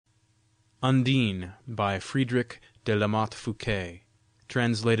Undine by Friedrich de la Motte Fouque,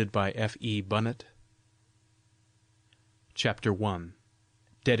 translated by F.E. Bunnet. Chapter 1.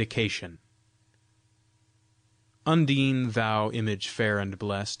 Dedication. Undine, thou image fair and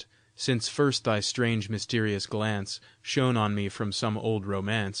blest, since first thy strange mysterious glance shone on me from some old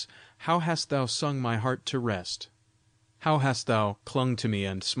romance, how hast thou sung my heart to rest? How hast thou clung to me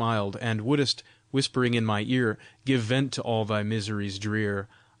and smiled, and wouldest, whispering in my ear, give vent to all thy miseries drear,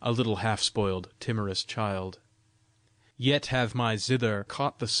 a little half-spoiled, timorous child? Yet hath my zither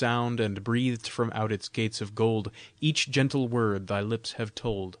caught the sound, and breathed from out its gates of gold each gentle word thy lips have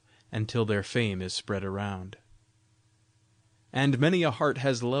told, until their fame is spread around. And many a heart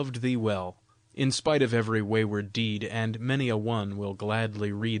has loved thee well, in spite of every wayward deed, and many a one will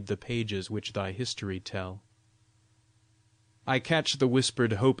gladly read the pages which thy history tell. I catch the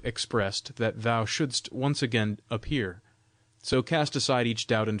whispered hope expressed that thou shouldst once again appear, so cast aside each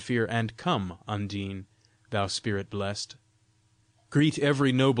doubt and fear, and come, Undine, thou spirit blest. Greet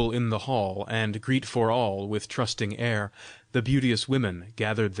every noble in the hall, and greet for all, with trusting air, the beauteous women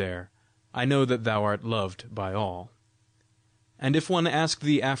gathered there. I know that thou art loved by all. And if one ask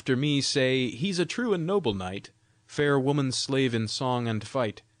thee after me, say, he's a true and noble knight, fair woman's slave in song and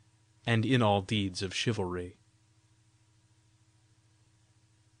fight, and in all deeds of chivalry.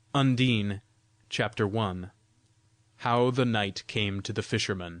 Undine, Chapter 1. How the Knight Came to the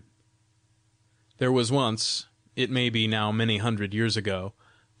Fisherman. There was once, it may be now many hundred years ago,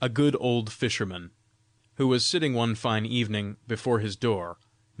 a good old fisherman, who was sitting one fine evening before his door,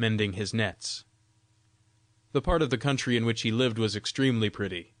 mending his nets. The part of the country in which he lived was extremely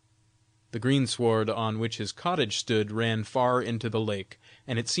pretty. The greensward on which his cottage stood ran far into the lake,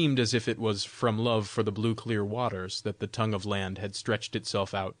 and it seemed as if it was from love for the blue clear waters that the tongue of land had stretched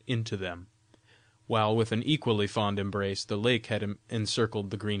itself out into them, while with an equally fond embrace the lake had encircled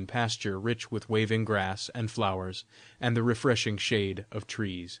the green pasture rich with waving grass and flowers and the refreshing shade of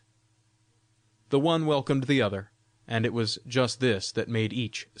trees. The one welcomed the other, and it was just this that made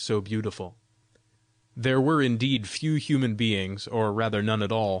each so beautiful. There were indeed few human beings, or rather none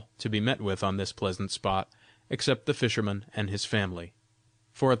at all, to be met with on this pleasant spot, except the fisherman and his family,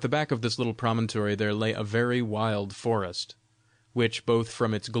 for at the back of this little promontory there lay a very wild forest, which, both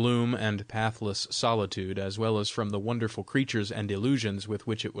from its gloom and pathless solitude, as well as from the wonderful creatures and illusions with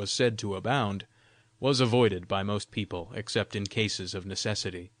which it was said to abound, was avoided by most people except in cases of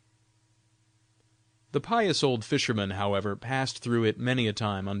necessity. The pious old fisherman, however, passed through it many a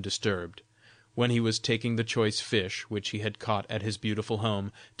time undisturbed, when he was taking the choice fish which he had caught at his beautiful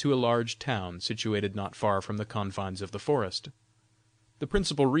home to a large town situated not far from the confines of the forest. The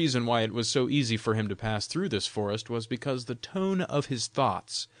principal reason why it was so easy for him to pass through this forest was because the tone of his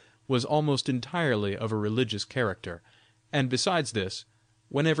thoughts was almost entirely of a religious character, and besides this,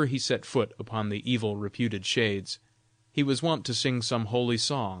 whenever he set foot upon the evil reputed shades, he was wont to sing some holy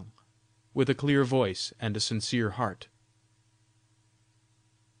song, with a clear voice and a sincere heart.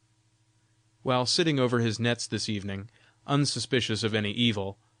 While sitting over his nets this evening, unsuspicious of any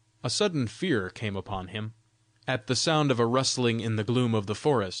evil, a sudden fear came upon him, at the sound of a rustling in the gloom of the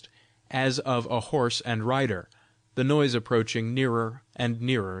forest, as of a horse and rider, the noise approaching nearer and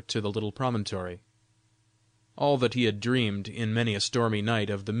nearer to the little promontory. All that he had dreamed, in many a stormy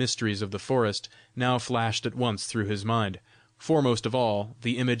night, of the mysteries of the forest, now flashed at once through his mind, foremost of all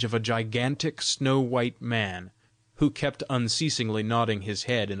the image of a gigantic snow-white man, who kept unceasingly nodding his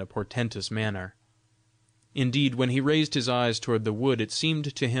head in a portentous manner. Indeed, when he raised his eyes toward the wood, it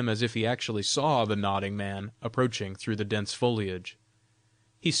seemed to him as if he actually saw the nodding man approaching through the dense foliage.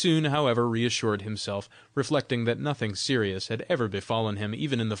 He soon, however, reassured himself, reflecting that nothing serious had ever befallen him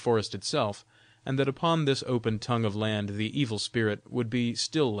even in the forest itself, and that upon this open tongue of land the evil spirit would be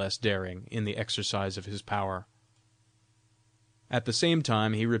still less daring in the exercise of his power. At the same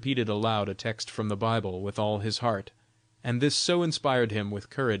time he repeated aloud a text from the Bible with all his heart, and this so inspired him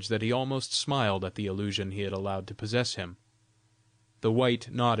with courage that he almost smiled at the illusion he had allowed to possess him. The white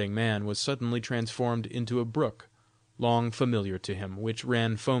nodding man was suddenly transformed into a brook, long familiar to him, which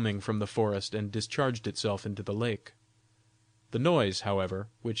ran foaming from the forest and discharged itself into the lake. The noise, however,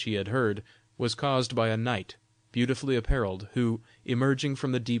 which he had heard, was caused by a knight, beautifully apparelled, who, emerging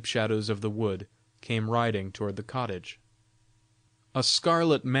from the deep shadows of the wood, came riding toward the cottage. A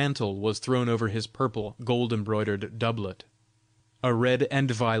scarlet mantle was thrown over his purple, gold-embroidered doublet. A red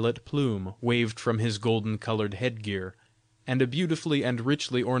and violet plume waved from his golden-colored headgear, and a beautifully and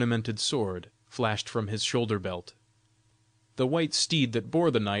richly ornamented sword flashed from his shoulder-belt. The white steed that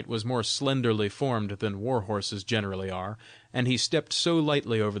bore the knight was more slenderly formed than war horses generally are, and he stepped so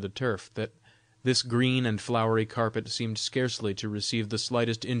lightly over the turf that This green and flowery carpet seemed scarcely to receive the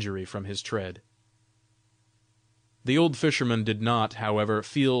slightest injury from his tread. The old fisherman did not, however,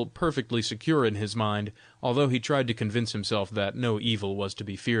 feel perfectly secure in his mind, although he tried to convince himself that no evil was to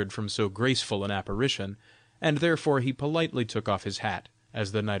be feared from so graceful an apparition, and therefore he politely took off his hat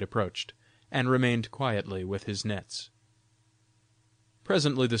as the knight approached, and remained quietly with his nets.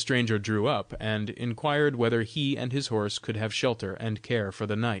 Presently the stranger drew up, and inquired whether he and his horse could have shelter and care for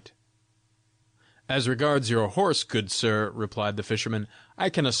the night. "As regards your horse, good sir," replied the fisherman, "I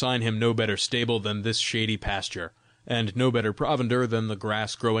can assign him no better stable than this shady pasture, and no better provender than the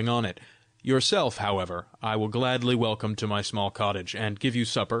grass growing on it. Yourself, however, I will gladly welcome to my small cottage, and give you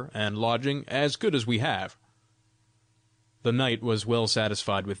supper and lodging as good as we have." The knight was well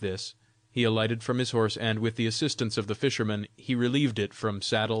satisfied with this. He alighted from his horse, and with the assistance of the fisherman he relieved it from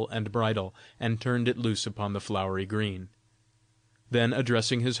saddle and bridle, and turned it loose upon the flowery green. Then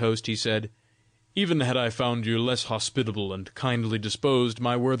addressing his host, he said, "Even had I found you less hospitable and kindly disposed,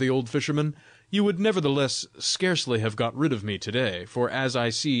 my worthy old fisherman, you would nevertheless scarcely have got rid of me today, for as I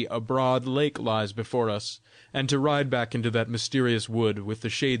see, a broad lake lies before us, and to ride back into that mysterious wood, with the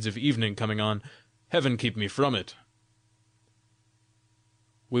shades of evening coming on, heaven keep me from it."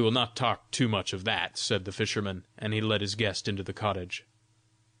 "We will not talk too much of that," said the fisherman, and he led his guest into the cottage.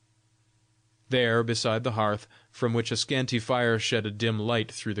 There, beside the hearth, from which a scanty fire shed a dim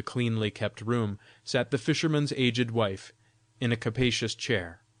light through the cleanly kept room, sat the fisherman's aged wife, in a capacious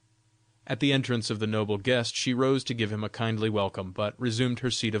chair. At the entrance of the noble guest she rose to give him a kindly welcome, but resumed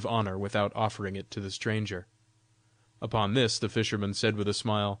her seat of honor without offering it to the stranger. Upon this the fisherman said with a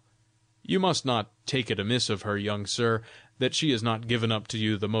smile, "You must not take it amiss of her, young sir, that she has not given up to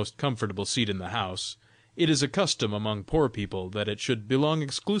you the most comfortable seat in the house. It is a custom among poor people that it should belong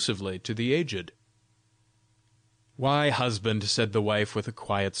exclusively to the aged." "Why, husband," said the wife with a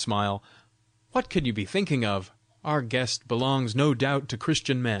quiet smile, "what can you be thinking of? Our guest belongs no doubt to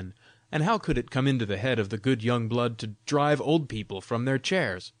Christian men, and how could it come into the head of the good young blood to drive old people from their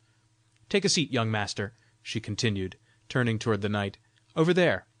chairs? Take a seat, young master," she continued, turning toward the knight. "Over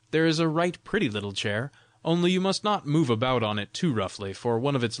there is a right pretty little chair, only you must not move about on it too roughly, for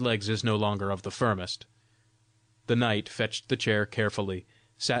one of its legs is no longer of the firmest." The knight fetched the chair carefully,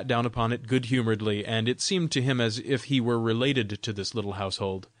 sat down upon it good humoredly, and it seemed to him as if he were related to this little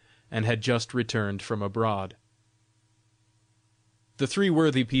household, and had just returned from abroad. The three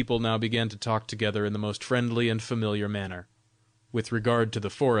worthy people now began to talk together in the most friendly and familiar manner. With regard to the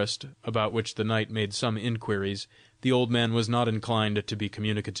forest, about which the knight made some inquiries, the old man was not inclined to be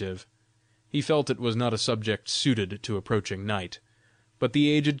communicative. He felt it was not a subject suited to approaching night. But the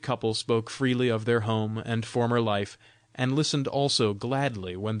aged couple spoke freely of their home and former life, and listened also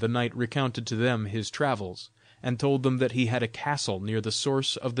gladly when the knight recounted to them his travels, and told them that he had a castle near the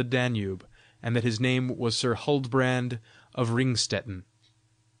source of the Danube, and that his name was Sir Huldbrand of Ringstetten.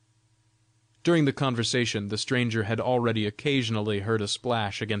 During the conversation the stranger had already occasionally heard a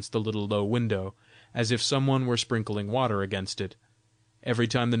splash against the little low window, as if some one were sprinkling water against it. Every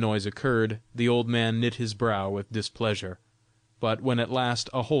time the noise occurred, the old man knit his brow with displeasure. But when at last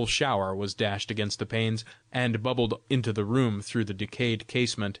a whole shower was dashed against the panes, and bubbled into the room through the decayed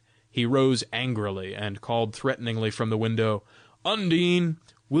casement, he rose angrily, and called threateningly from the window, "Undine,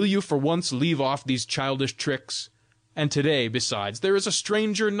 will you for once leave off these childish tricks? And today, besides, there is a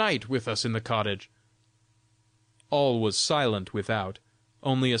stranger knight with us in the cottage." All was silent without,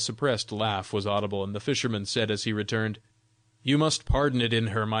 only a suppressed laugh was audible, and the fisherman said as he returned, "You must pardon it in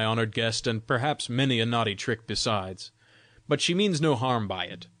her, my honored guest, and perhaps many a naughty trick besides. But she means no harm by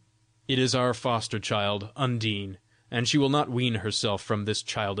it. It is our foster child, Undine, and she will not wean herself from this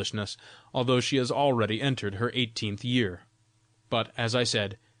childishness, although she has already entered her 18th year. But, as I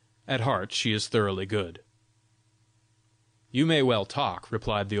said, at heart she is thoroughly good." "You may well talk,"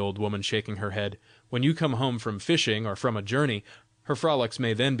 replied the old woman, shaking her head. "When you come home from fishing or from a journey, her frolics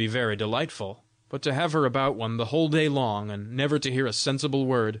may then be very delightful, but to have her about one the whole day long, and never to hear a sensible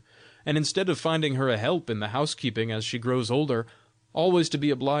word, and instead of finding her a help in the housekeeping as she grows older, always to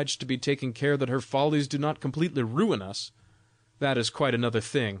be obliged to be taking care that her follies do not completely ruin us, that is quite another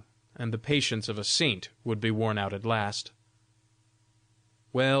thing, and the patience of a saint would be worn out at last."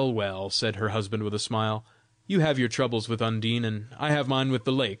 "Well, well," said her husband with a smile, "you have your troubles with Undine, and I have mine with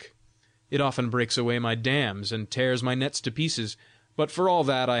the lake. It often breaks away my dams, and tears my nets to pieces, but for all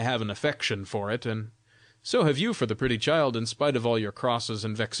that I have an affection for it, and so have you for the pretty child, in spite of all your crosses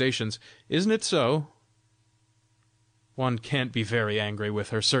and vexations. Isn't it so?" "One can't be very angry with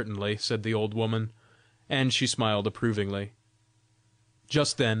her, certainly," said the old woman, and she smiled approvingly.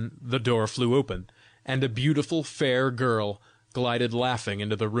 Just then the door flew open, and a beautiful fair girl glided laughing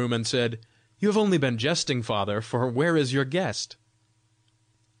into the room, and said, "You have only been jesting, father, for where is your guest?"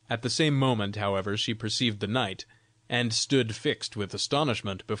 At the same moment, however, she perceived the knight, and stood fixed with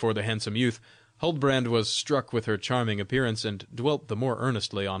astonishment before the handsome youth. Huldbrand was struck with her charming appearance, and dwelt the more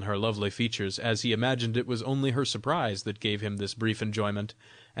earnestly on her lovely features, as he imagined it was only her surprise that gave him this brief enjoyment,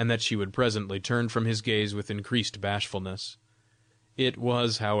 and that she would presently turn from his gaze with increased bashfulness. It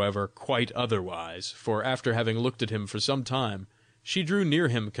was, however, quite otherwise, for after having looked at him for some time, she drew near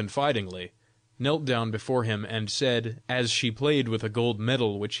him confidingly, knelt down before him, and said, as she played with a gold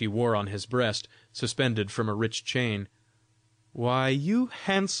medal which he wore on his breast, suspended from a rich chain: "Why, you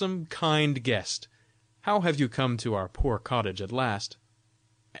handsome, kind guest, how have you come to our poor cottage at last?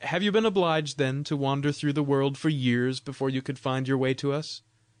 Have you been obliged, then, to wander through the world for years before you could find your way to us?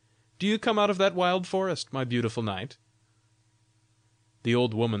 Do you come out of that wild forest, my beautiful knight?" The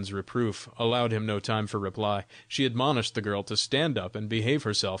old woman's reproof allowed him no time for reply. She admonished the girl to stand up and behave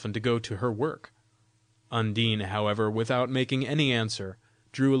herself, and to go to her work. Undine, however, without making any answer,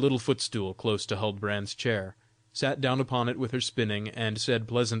 drew a little footstool close to Huldbrand's chair, sat down upon it with her spinning, and said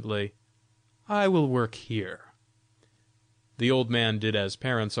pleasantly: "I will work here." The old man did as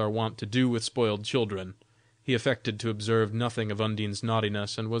parents are wont to do with spoiled children. He affected to observe nothing of Undine's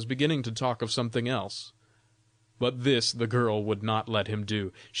naughtiness, and was beginning to talk of something else. But this the girl would not let him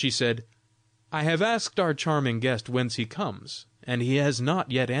do. She said: "I have asked our charming guest whence he comes, and he has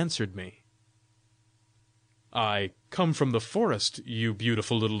not yet answered me." "I come from the forest, you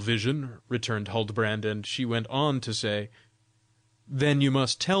beautiful little vision," returned Huldbrand, and she went on to say: "Then you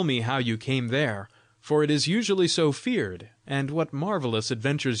must tell me how you came there, for it is usually so feared, and what marvelous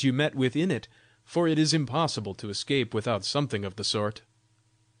adventures you met with in it, for it is impossible to escape without something of the sort."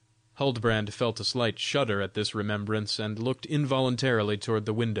 Huldbrand felt a slight shudder at this remembrance, and looked involuntarily toward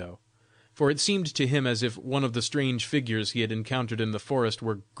the window, for it seemed to him as if one of the strange figures he had encountered in the forest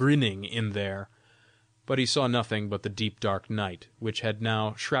were grinning in there, but he saw nothing but the deep dark night, which had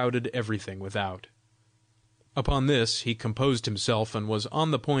now shrouded everything without. Upon this he composed himself, and was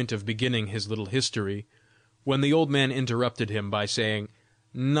on the point of beginning his little history, when the old man interrupted him by saying: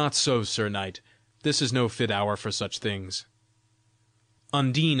 "Not so, sir knight, this is no fit hour for such things."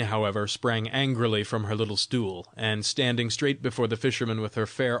 Undine, however, sprang angrily from her little stool, and standing straight before the fisherman with her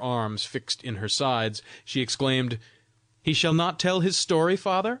fair arms fixed in her sides, she exclaimed: "He shall not tell his story,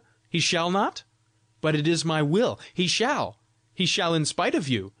 father? He shall not? But it is my will. He shall in spite of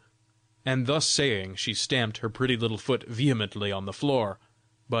you." And thus saying, she stamped her pretty little foot vehemently on the floor,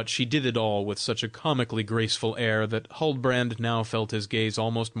 but she did it all with such a comically graceful air that Huldbrand now felt his gaze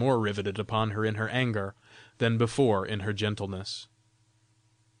almost more riveted upon her in her anger than before in her gentleness.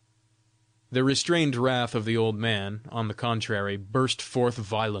 The restrained wrath of the old man, on the contrary, burst forth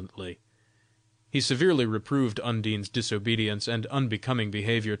violently. He severely reproved Undine's disobedience and unbecoming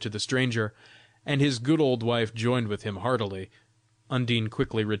behavior to the stranger, and his good old wife joined with him heartily. Undine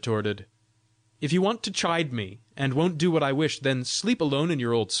quickly retorted: "If you want to chide me, and won't do what I wish, then sleep alone in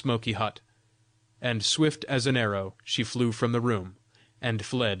your old smoky hut." And swift as an arrow she flew from the room, and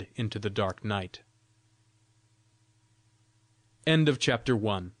fled into the dark night. End of Chapter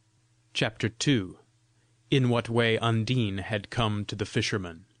 1. Chapter 2. In what way Undine had come to the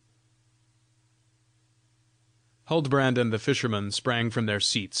fisherman. Huldbrand and the fisherman sprang from their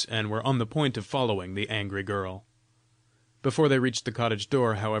seats, and were on the point of following the angry girl. Before they reached the cottage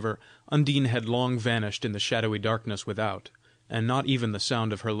door, however, Undine had long vanished in the shadowy darkness without, and not even the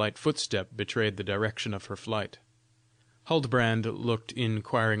sound of her light footstep betrayed the direction of her flight. Huldbrand looked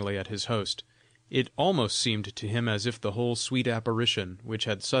inquiringly at his host. It almost seemed to him as if the whole sweet apparition, which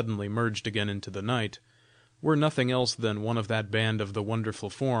had suddenly merged again into the night, were nothing else than one of that band of the wonderful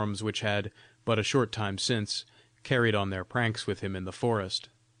forms which had, but a short time since, carried on their pranks with him in the forest.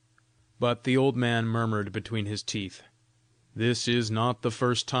 But the old man murmured between his teeth: "This is not the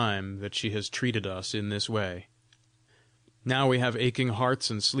first time that she has treated us in this way. Now we have aching hearts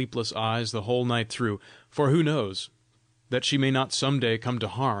and sleepless eyes the whole night through, for who knows that she may not some day come to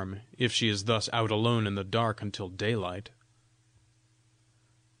harm, if she is thus out alone in the dark until daylight."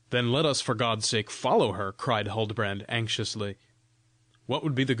 "Then let us for God's sake follow her," cried Huldbrand anxiously. "What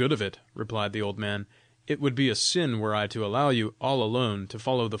would be the good of it?" replied the old man. "It would be a sin were I to allow you, all alone, to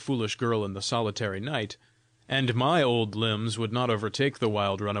follow the foolish girl in the solitary night, and my old limbs would not overtake the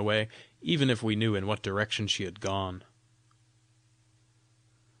wild runaway, even if we knew in what direction she had gone."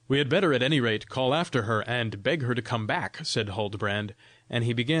 "We had better at any rate call after her, and beg her to come back," said Huldbrand, and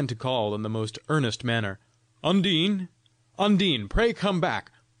he began to call in the most earnest manner: "Undine! Undine! Pray come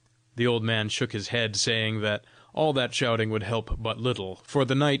back!" The old man shook his head, saying that all that shouting would help but little, for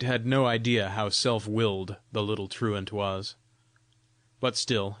the knight had no idea how self-willed the little truant was. but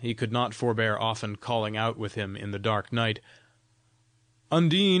still he could not forbear often calling out with him in the dark night,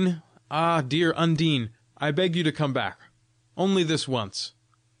 "Undine! Ah, dear Undine! I beg you to come back! Only this once!"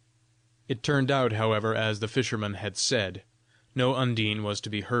 It turned out, however, as the fisherman had said. No Undine was to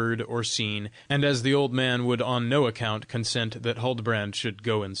be heard or seen, and as the old man would on no account consent that Huldbrand should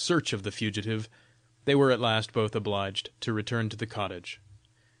go in search of the fugitive, they were at last both obliged to return to the cottage.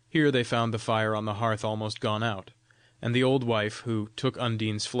 Here they found the fire on the hearth almost gone out, and the old wife, who took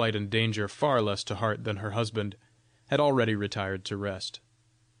Undine's flight and danger far less to heart than her husband, had already retired to rest.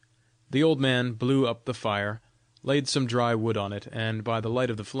 The old man blew up the fire, laid some dry wood on it, and by the light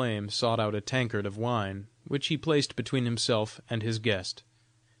of the flame sought out a tankard of wine, which he placed between himself and his guest.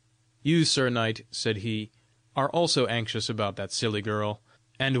 "You, sir knight," said he, "are also anxious about that silly girl,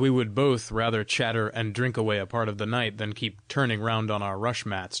 and we would both rather chatter and drink away a part of the night than keep turning round on our rush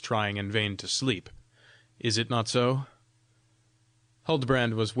mats trying in vain to sleep. Is it not so?"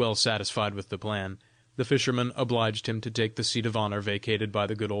 Huldbrand was well satisfied with the plan. The fisherman obliged him to take the seat of honor vacated by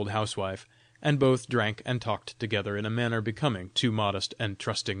the good old housewife, and both drank and talked together in a manner becoming two modest and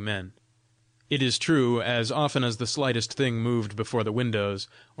trusting men. It is true, as often as the slightest thing moved before the windows,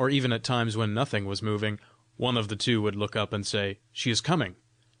 or even at times when nothing was moving, one of the two would look up and say, "She is coming."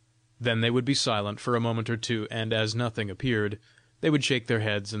 Then they would be silent for a moment or two, and as nothing appeared, they would shake their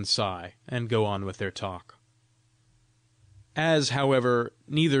heads and sigh, and go on with their talk. As, however,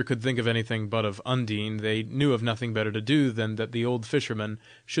 neither could think of anything but of Undine, they knew of nothing better to do than that the old fisherman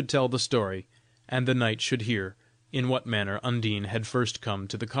should tell the story, and the knight should hear in what manner Undine had first come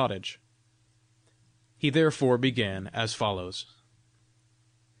to the cottage. He therefore began as follows.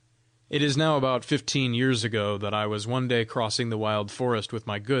 "It is now about 15 years ago that I was one day crossing the wild forest with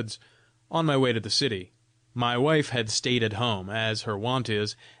my goods, on my way to the city. My wife had stayed at home, as her wont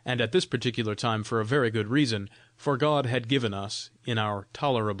is, and at this particular time for a very good reason, for God had given us, in our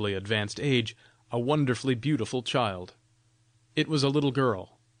tolerably advanced age, a wonderfully beautiful child. It was a little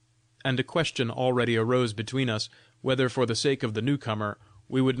girl, and a question already arose between us whether for the sake of the newcomer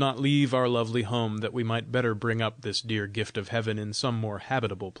we would not leave our lovely home that we might better bring up this dear gift of heaven in some more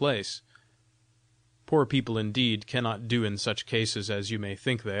habitable place. Poor people indeed cannot do in such cases as you may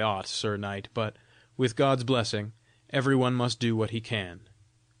think they ought, sir knight, but with God's blessing every one must do what he can.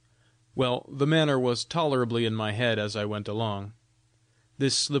 Well, the matter was tolerably in my head as I went along.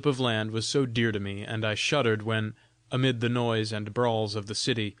 This slip of land was so dear to me, and I shuddered when, amid the noise and brawls of the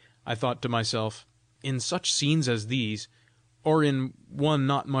city, I thought to myself, in such scenes as these, or in one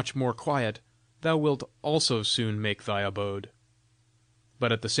not much more quiet, thou wilt also soon make thy abode.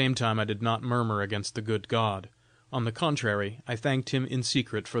 But at the same time I did not murmur against the good God. On the contrary, I thanked him in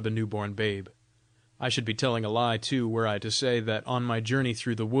secret for the newborn babe. I should be telling a lie, too, were I to say that on my journey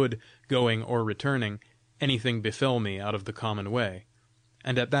through the wood, going or returning, anything befell me out of the common way,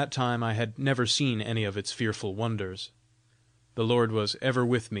 and at that time I had never seen any of its fearful wonders. The Lord was ever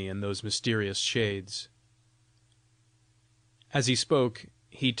with me in those mysterious shades. As he spoke,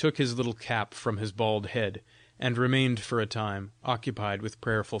 he took his little cap from his bald head, and remained for a time occupied with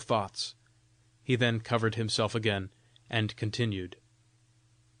prayerful thoughts. He then covered himself again, and continued.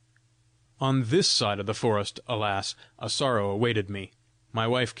 On this side of the forest, alas, a sorrow awaited me. My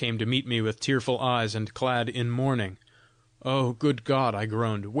wife came to meet me with tearful eyes and clad in mourning. "Oh, good God!" I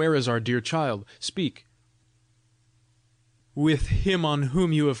groaned, "where is our dear child? Speak!" "With him on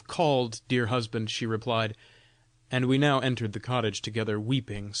whom you have called, dear husband," she replied, and we now entered the cottage together,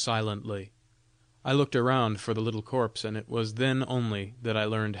 weeping silently. I looked around for the little corpse, and it was then only that I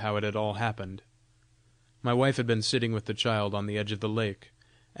learned how it had all happened. My wife had been sitting with the child on the edge of the lake,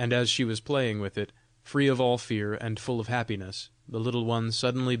 and as she was playing with it, free of all fear and full of happiness, the little one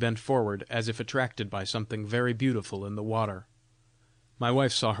suddenly bent forward as if attracted by something very beautiful in the water. My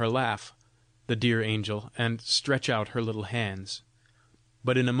wife saw her laugh, the dear angel, and stretch out her little hands,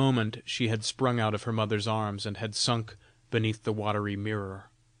 but in a moment she had sprung out of her mother's arms and had sunk beneath the watery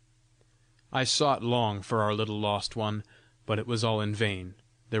mirror. I sought long for our little lost one, but it was all in vain.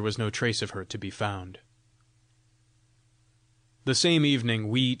 There was no trace of her to be found. The same evening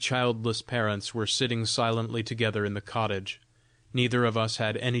we childless parents were sitting silently together in the cottage. Neither of us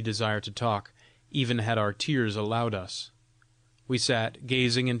had any desire to talk, even had our tears allowed us. We sat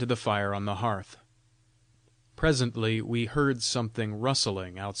gazing into the fire on the hearth. Presently we heard something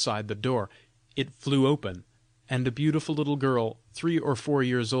rustling outside the door. It flew open, and a beautiful little girl, 3 or 4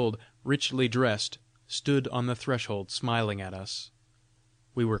 years old, richly dressed, stood on the threshold smiling at us.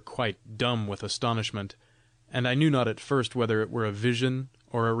 We were quite dumb with astonishment, and I knew not at first whether it were a vision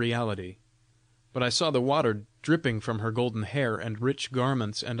or a reality. But I saw the water dripping from her golden hair and rich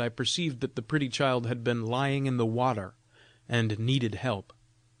garments, and I perceived that the pretty child had been lying in the water, and needed help.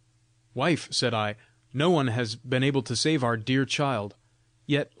 "Wife," said I, "no one has been able to save our dear child,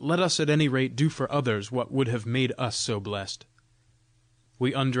 yet let us at any rate do for others what would have made us so blessed."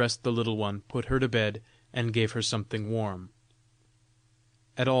 We undressed the little one, put her to bed, and gave her something warm.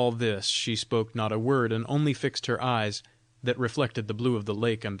 At all this she spoke not a word, and only fixed her eyes, that reflected the blue of the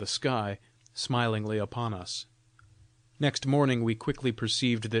lake and the sky, smilingly upon us. Next morning we quickly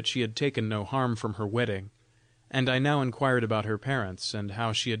perceived that she had taken no harm from her wetting, and I now inquired about her parents, and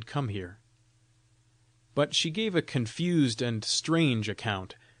how she had come here. But she gave a confused and strange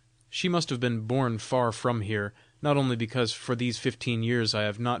account. She must have been born far from here, not only because for these 15 years I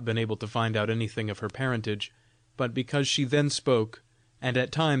have not been able to find out anything of her parentage, but because she then spoke, and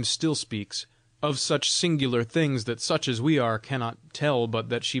at times still speaks, of such singular things that such as we are cannot tell but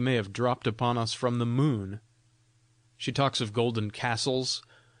that she may have dropped upon us from the moon. She talks of golden castles,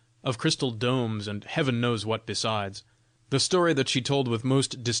 of crystal domes, and heaven knows what besides. The story that she told with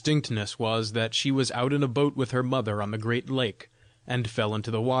most distinctness was, that she was out in a boat with her mother on the great lake, and fell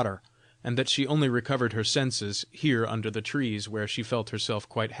into the water, and that she only recovered her senses here under the trees, where she felt herself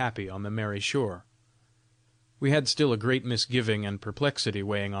quite happy on the merry shore. We had still a great misgiving and perplexity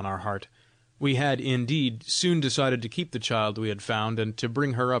weighing on our heart. We had, indeed, soon decided to keep the child we had found, and to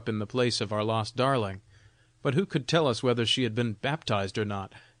bring her up in the place of our lost darling. But who could tell us whether she had been baptized or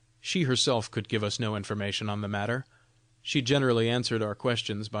not? She herself could give us no information on the matter. She generally answered our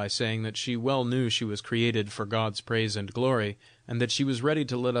questions by saying that she well knew she was created for God's praise and glory, and that she was ready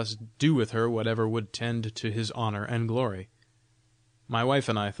to let us do with her whatever would tend to his honor and glory. My wife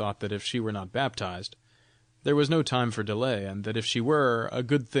and I thought that if she were not baptized, there was no time for delay, and that if she were, a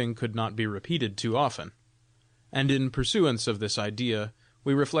good thing could not be repeated too often. And in pursuance of this idea,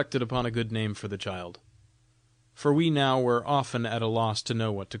 we reflected upon a good name for the child. For we now were often at a loss to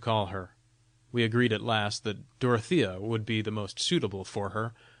know what to call her. We agreed at last that Dorothea would be the most suitable for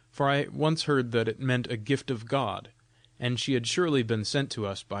her, for I once heard that it meant a gift of God, and she had surely been sent to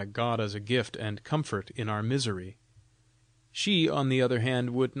us by God as a gift and comfort in our misery. She, on the other hand,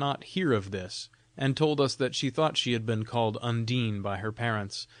 would not hear of this, and told us that she thought she had been called Undine by her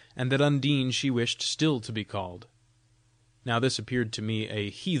parents, and that Undine she wished still to be called. Now this appeared to me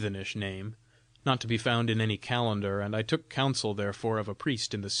a heathenish name, not to be found in any calendar, and I took counsel therefore of a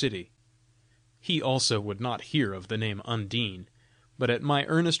priest in the city. He also would not hear of the name Undine, but at my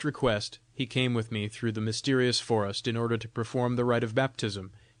earnest request he came with me through the mysterious forest in order to perform the rite of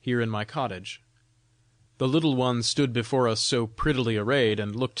baptism here in my cottage. The little one stood before us so prettily arrayed,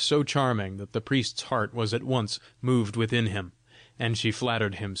 and looked so charming, that the priest's heart was at once moved within him, and she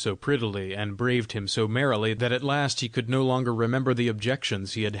flattered him so prettily, and braved him so merrily, that at last he could no longer remember the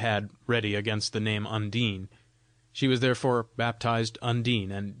objections he had had ready against the name Undine. She was therefore baptized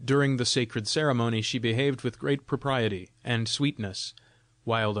Undine, and during the sacred ceremony she behaved with great propriety and sweetness,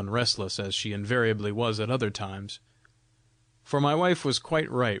 wild and restless as she invariably was at other times. For my wife was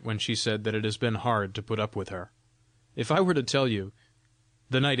quite right when she said that it has been hard to put up with her. If I were to tell you—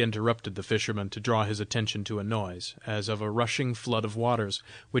 The knight interrupted the fisherman to draw his attention to a noise, as of a rushing flood of waters,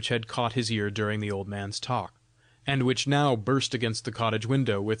 which had caught his ear during the old man's talk, and which now burst against the cottage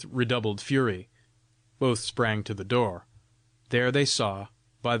window with redoubled fury. Both sprang to the door. There they saw,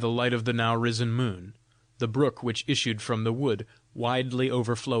 by the light of the now risen moon, the brook which issued from the wood, widely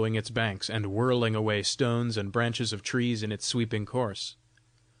overflowing its banks, and whirling away stones and branches of trees in its sweeping course.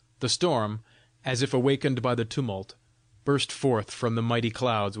 The storm, as if awakened by the tumult, burst forth from the mighty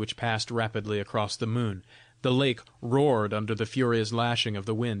clouds which passed rapidly across the moon. The lake roared under the furious lashing of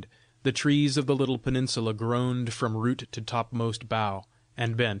the wind. The trees of the little peninsula groaned from root to topmost bough,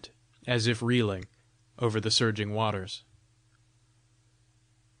 and bent, as if reeling, over the surging waters.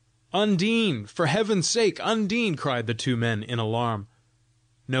 "Undine! For heaven's sake, Undine!" cried the two men in alarm.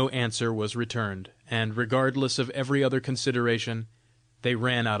 No answer was returned, and regardless of every other consideration, they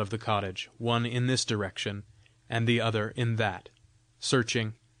ran out of the cottage, one in this direction, and the other in that,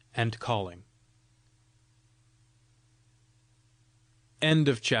 searching and calling. End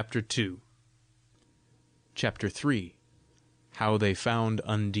of Chapter 2. Chapter 3. How they found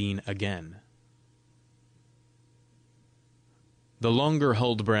Undine again. The longer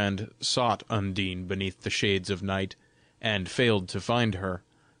Huldbrand sought Undine beneath the shades of night, and failed to find her,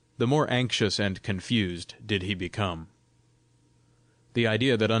 the more anxious and confused did he become. The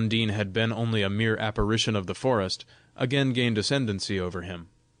idea that Undine had been only a mere apparition of the forest again gained ascendancy over him.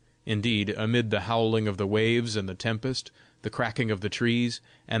 Indeed, amid the howling of the waves and the tempest, the cracking of the trees,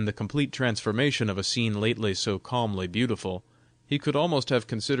 and the complete transformation of a scene lately so calmly beautiful, he could almost have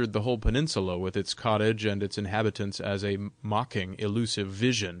considered the whole peninsula with its cottage and its inhabitants as a mocking, illusive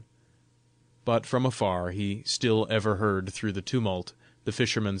vision. but from afar he still ever heard through the tumult the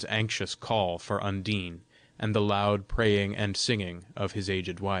fisherman's anxious call for Undine, and the loud praying and singing of his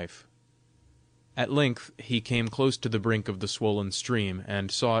aged wife. At length he came close to the brink of the swollen stream,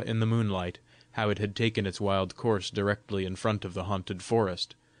 and saw in the moonlight how it had taken its wild course directly in front of the haunted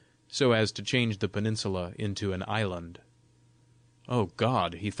forest, so as to change the peninsula into an island. "O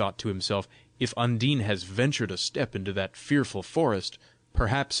God," he thought to himself, "if Undine has ventured a step into that fearful forest,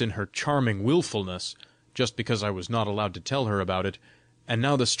 perhaps in her charming wilfulness, just because I was not allowed to tell her about it, and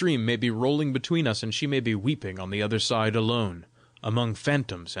now the stream may be rolling between us, and she may be weeping on the other side alone, among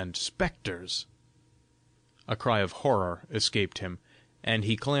phantoms and spectres." A cry of horror escaped him, and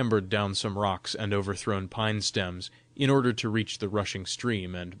he clambered down some rocks and overthrown pine stems, in order to reach the rushing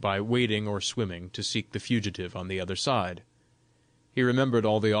stream, and by wading or swimming to seek the fugitive on the other side. He remembered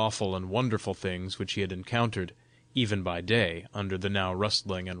all the awful and wonderful things which he had encountered, even by day, under the now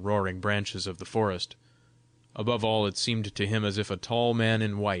rustling and roaring branches of the forest. Above all, it seemed to him as if a tall man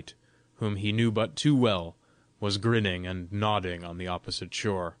in white, whom he knew but too well, was grinning and nodding on the opposite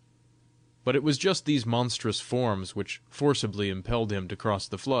shore. But it was just these monstrous forms which forcibly impelled him to cross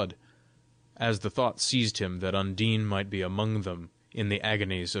the flood, as the thought seized him that Undine might be among them in the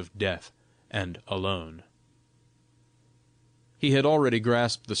agonies of death, and alone. He had already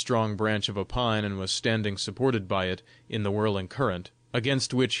grasped the strong branch of a pine, and was standing supported by it in the whirling current,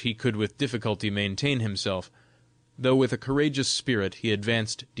 against which he could with difficulty maintain himself, though with a courageous spirit he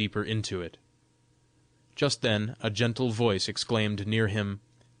advanced deeper into it. Just then a gentle voice exclaimed near him,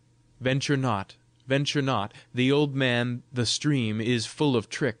 "Venture not, venture not, the old man, the stream, is full of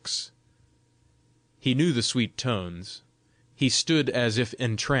tricks." He knew the sweet tones. He stood as if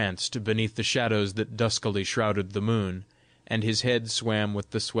entranced beneath the shadows that duskily shrouded the moon, and his head swam with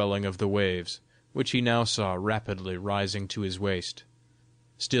the swelling of the waves, which he now saw rapidly rising to his waist.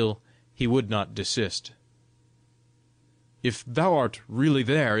 Still he would not desist. "If thou art really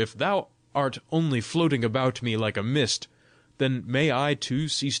there, if thou art only floating about me like a mist, then may I too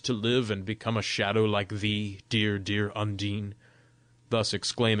cease to live and become a shadow like thee, dear, dear Undine." Thus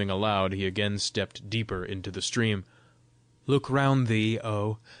exclaiming aloud, he again stepped deeper into the stream. "Look round thee,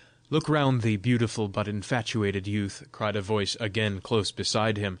 oh, look round thee, beautiful but infatuated youth," cried a voice again close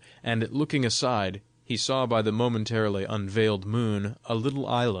beside him, and looking aside, he saw by the momentarily unveiled moon a little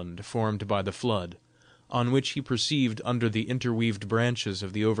island formed by the flood, on which he perceived under the interweaved branches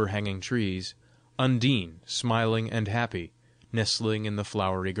of the overhanging trees Undine, smiling and happy, nestling in the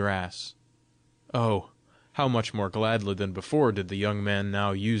flowery grass. Oh, how much more gladly than before did the young man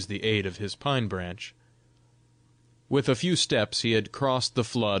now use the aid of his pine branch! With a few steps he had crossed the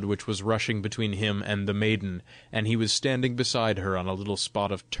flood which was rushing between him and the maiden, and he was standing beside her on a little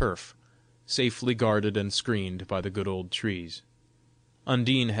spot of turf, safely guarded and screened by the good old trees.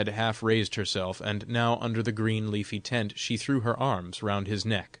 Undine had half raised herself, and now under the green leafy tent she threw her arms round his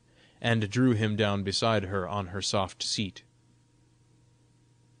neck, and drew him down beside her on her soft seat.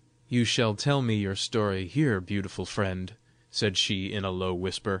 "You shall tell me your story here, beautiful friend," said she in a low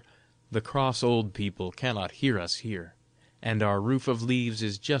whisper. "The cross old people cannot hear us here, and our roof of leaves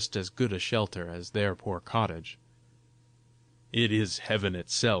is just as good a shelter as their poor cottage." "It is heaven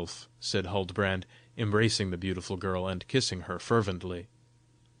itself," said Huldbrand, embracing the beautiful girl and kissing her fervently.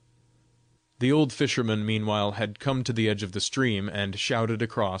 The old fisherman meanwhile had come to the edge of the stream, and shouted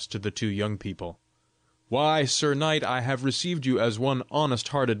across to the two young people, "Why, Sir Knight, I have received you as one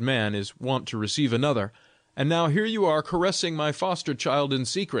honest-hearted man is wont to receive another, and now here you are caressing my foster child in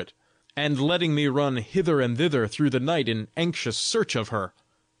secret, and letting me run hither and thither through the night in anxious search of her."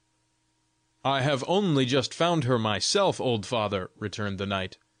 "I have only just found her myself, old father," returned the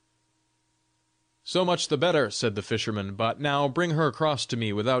knight. "So much the better," said the fisherman, "but now bring her across to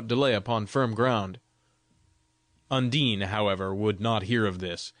me without delay upon firm ground." Undine, however, would not hear of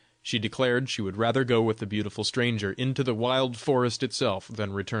this. She declared she would rather go with the beautiful stranger into the wild forest itself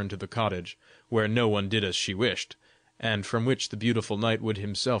than return to the cottage, where no one did as she wished, and from which the beautiful knight would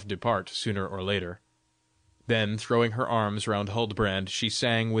himself depart sooner or later. Then, throwing her arms round Huldbrand, she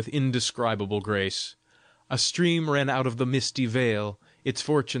sang with indescribable grace: "A stream ran out of the misty vale, its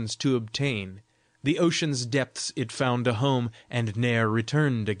fortunes to obtain; the ocean's depths it found a home, and ne'er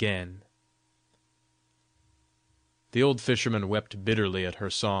returned again." The old fisherman wept bitterly at her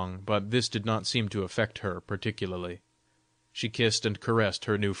song, but this did not seem to affect her particularly. She kissed and caressed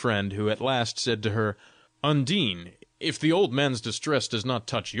her new friend, who at last said to her, "Undine, if the old man's distress does not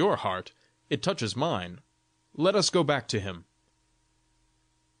touch your heart, it touches mine. Let us go back to him."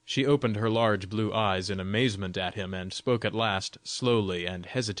 She opened her large blue eyes in amazement at him, and spoke at last, slowly and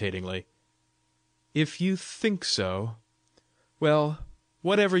hesitatingly: "If you think so, well,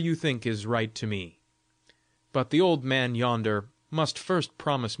 whatever you think is right to me. But the old man yonder must first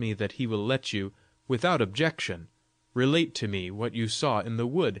promise me that he will let you, without objection, relate to me what you saw in the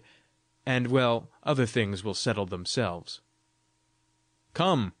wood, and, well, other things will settle themselves."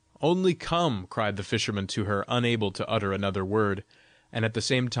 "Come, only come!" cried the fisherman to her, unable to utter another word, and at the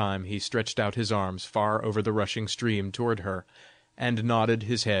same time he stretched out his arms far over the rushing stream toward her, and nodded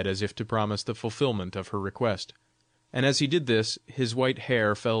his head as if to promise the fulfilment of her request, and as he did this his white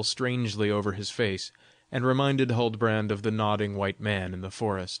hair fell strangely over his face, and reminded Huldbrand of the nodding white man in the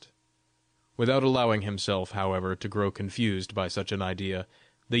forest. Without allowing himself, however, to grow confused by such an idea,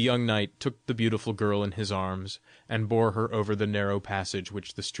 the young knight took the beautiful girl in his arms, and bore her over the narrow passage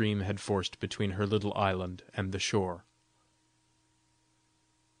which the stream had forced between her little island and the shore.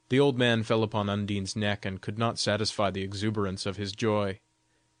 The old man fell upon Undine's neck, and could not satisfy the exuberance of his joy.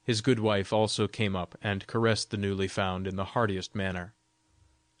 His good wife also came up and caressed the newly found in the heartiest manner.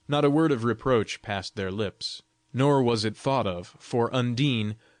 Not a word of reproach passed their lips, nor was it thought of, for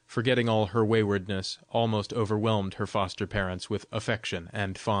Undine, forgetting all her waywardness, almost overwhelmed her foster parents with affection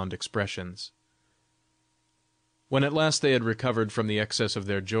and fond expressions. When at last they had recovered from the excess of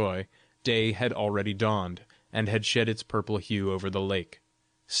their joy, day had already dawned, and had shed its purple hue over the lake.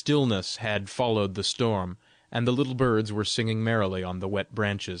 Stillness had followed the storm, and the little birds were singing merrily on the wet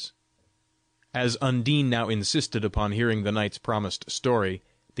branches. As Undine now insisted upon hearing the knight's promised story,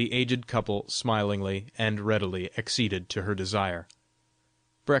 the aged couple smilingly and readily acceded to her desire.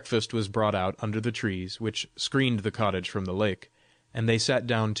 Breakfast was brought out under the trees which screened the cottage from the lake, and they sat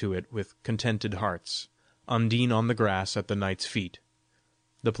down to it with contented hearts, Undine on the grass at the knight's feet,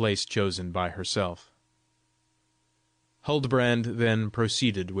 the place chosen by herself. Huldbrand then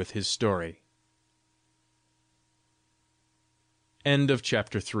proceeded with his story. End of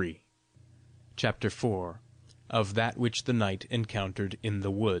chapter 3. Chapter 4. Of that which the knight encountered in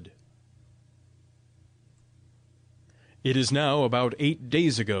the wood. It is now about 8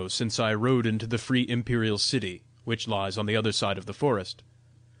 days ago since I rode into the free imperial city, which lies on the other side of the forest.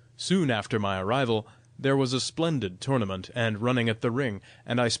 Soon after my arrival there was a splendid tournament and running at the ring,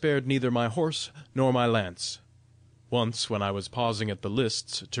 and I spared neither my horse nor my lance. Once, when I was pausing at the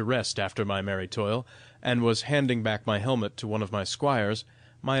lists to rest after my merry toil, and was handing back my helmet to one of my squires,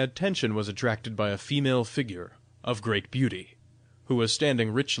 my attention was attracted by a female figure of great beauty, who was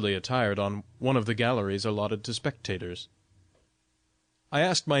standing richly attired on one of the galleries allotted to spectators. I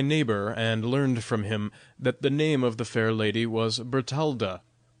asked my neighbor, and learned from him that the name of the fair lady was Bertalda,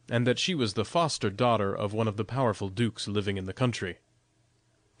 and that she was the foster daughter of one of the powerful dukes living in the country.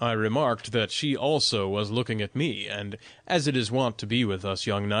 I remarked that she also was looking at me, and as it is wont to be with us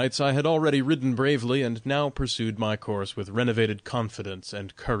young knights, I had already ridden bravely, and now pursued my course with renovated confidence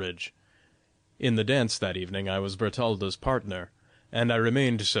and courage. In the dance that evening I was Bertalda's partner, and I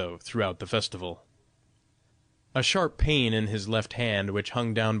remained so throughout the festival. A sharp pain in his left hand, which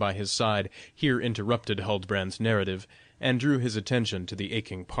hung down by his side, here interrupted Huldbrand's narrative, and drew his attention to the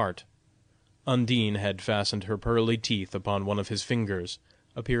aching part. Undine had fastened her pearly teeth upon one of his fingers,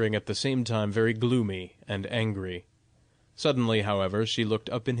 appearing at the same time very gloomy and angry. Suddenly, however, she looked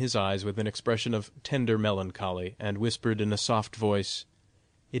up in his eyes with an expression of tender melancholy, and whispered in a soft voice,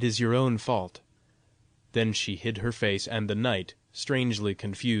 "It is your own fault." Then she hid her face, and the knight, strangely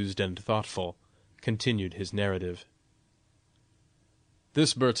confused and thoughtful, continued his narrative.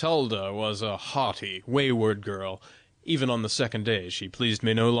 This Bertalda was a haughty, wayward girl. Even on the second day she pleased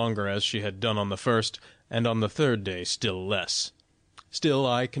me no longer as she had done on the first, and on the third day still less. Still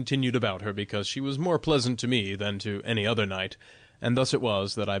I continued about her because she was more pleasant to me than to any other knight, and thus it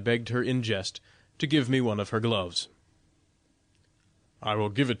was that I begged her in jest to give me one of her gloves. "I will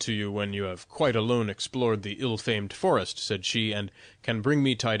give it to you when you have quite alone explored the ill-famed forest," said she, "and can bring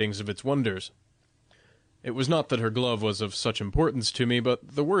me tidings of its wonders." It was not that her glove was of such importance to me,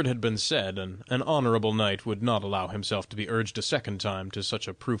 but the word had been said, and an honorable knight would not allow himself to be urged a second time to such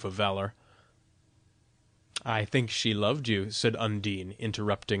a proof of valor. "I think she loved you," said Undine,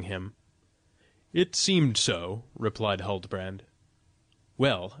 interrupting him. "It seemed so," replied Huldbrand.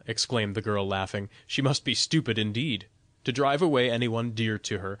 "Well," exclaimed the girl, laughing, "she must be stupid indeed, to drive away anyone dear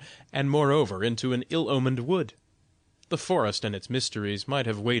to her, and moreover into an ill-omened wood. The forest and its mysteries might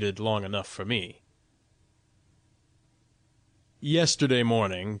have waited long enough for me." "Yesterday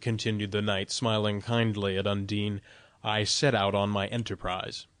morning," continued the knight, smiling kindly at Undine, "I set out on my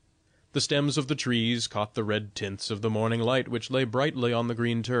enterprise. The stems of the trees caught the red tints of the morning light which lay brightly on the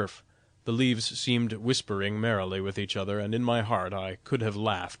green turf. The leaves seemed whispering merrily with each other, and in my heart I could have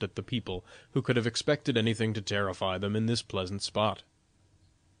laughed at the people who could have expected anything to terrify them in this pleasant spot.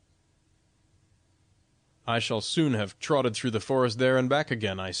 I shall soon have trotted through the forest there and back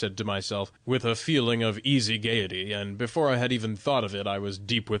again, I said to myself, with a feeling of easy gaiety, and before I had even thought of it I was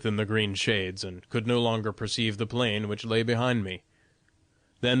deep within the green shades, and could no longer perceive the plain which lay behind me.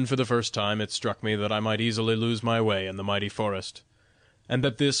 Then for the first time it struck me that I might easily lose my way in the mighty forest, and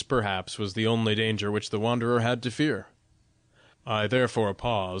that this, perhaps, was the only danger which the wanderer had to fear. I therefore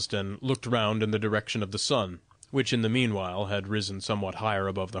paused, and looked round in the direction of the sun, which in the meanwhile had risen somewhat higher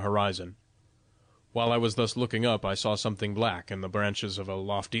above the horizon. While I was thus looking up, I saw something black in the branches of a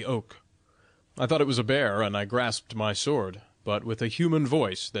lofty oak. I thought it was a bear, and I grasped my sword, but with a human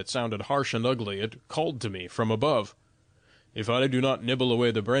voice that sounded harsh and ugly, it called to me from above, "If I do not nibble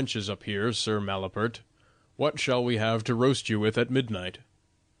away the branches up here, Sir Malapert, what shall we have to roast you with at midnight?"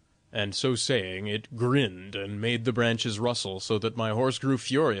 And so saying, it grinned and made the branches rustle, so that my horse grew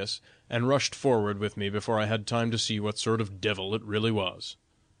furious, and rushed forward with me before I had time to see what sort of devil it really was.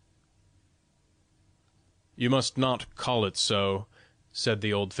 "You must not call it so," said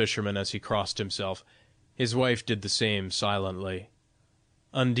the old fisherman as he crossed himself. His wife did the same silently.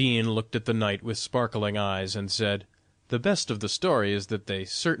 Undine looked at the knight with sparkling eyes, and said, "The best of the story is that they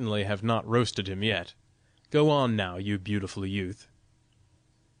certainly have not roasted him yet. Go on now, you beautiful youth."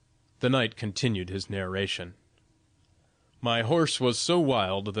 The knight continued his narration. "My horse was so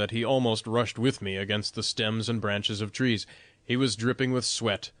wild that he almost rushed with me against the stems and branches of trees. He was dripping with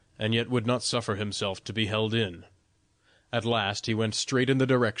sweat, and yet would not suffer himself to be held in. At last he went straight in the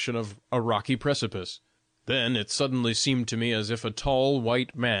direction of a rocky precipice. Then it suddenly seemed to me as if a tall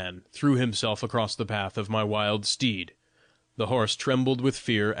white man threw himself across the path of my wild steed. The horse trembled with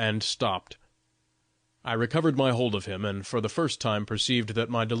fear and stopped. I recovered my hold of him, and for the first time perceived that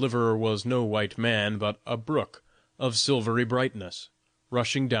my deliverer was no white man, but a brook of silvery brightness,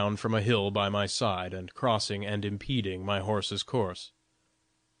 rushing down from a hill by my side, and crossing and impeding my horse's course.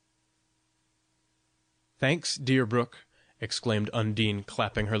 "Thanks, dear brook," exclaimed Undine,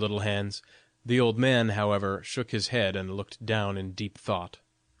 clapping her little hands. The old man, however, shook his head and looked down in deep thought.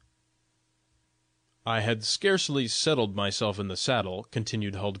 "I had scarcely settled myself in the saddle,"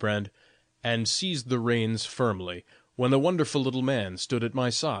 continued Huldbrand, "and seized the reins firmly, when the wonderful little man stood at my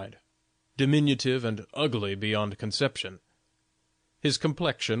side, diminutive and ugly beyond conception. His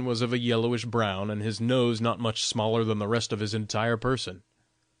complexion was of a yellowish brown, and his nose not much smaller than the rest of his entire person.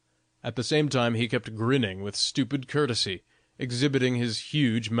 At the same time he kept grinning with stupid courtesy, exhibiting his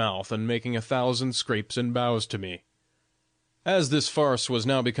huge mouth, and making 1,000 scrapes and bows to me. As this farce was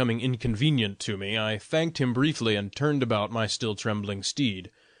now becoming inconvenient to me, I thanked him briefly and turned about my still trembling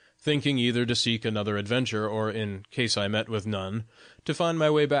steed, thinking either to seek another adventure, or, in case I met with none, to find my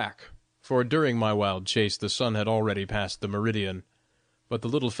way back, for during my wild chase the sun had already passed the meridian. But the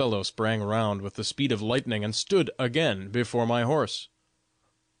little fellow sprang round with the speed of lightning, and stood again before my horse.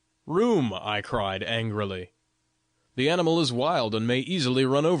 "Room!" I cried angrily. "The animal is wild, and may easily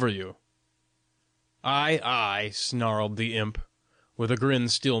run over you." "Aye, aye," snarled the imp, with a grin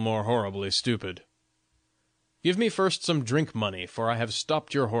still more horribly stupid. "Give me first some drink money, for I have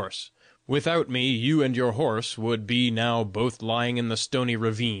stopped your horse. Without me, you and your horse would be now both lying in the stony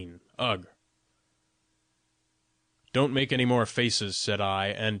ravine. Ugh!" "Don't make any more faces," said I,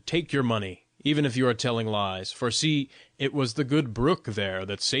 "and take your money, even if you are telling lies, for see, it was the good brook there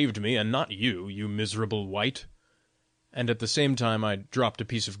that saved me, and not you, you miserable wight." And at the same time I dropped a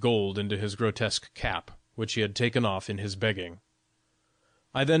piece of gold into his grotesque cap, which he had taken off in his begging.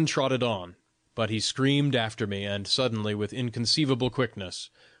 I then trotted on, but he screamed after me, and suddenly, with inconceivable quickness,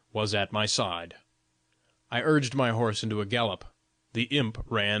 was at my side. I urged my horse into a gallop. The imp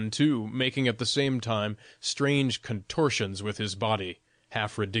ran too, making at the same time strange contortions with his body,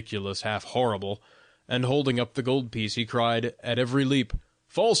 half ridiculous, half horrible, and holding up the gold piece, he cried at every leap,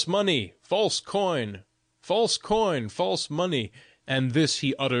 "False money! False coin! False coin! False money!" and this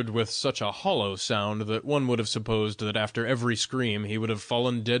he uttered with such a hollow sound that one would have supposed that after every scream he would have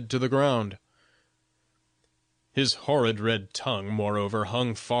fallen dead to the ground. His horrid red tongue, moreover,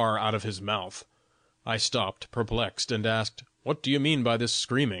 hung far out of his mouth. I stopped, perplexed, and asked, "What do you mean by this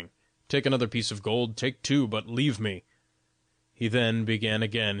screaming? Take another piece of gold, take two, but leave me." He then began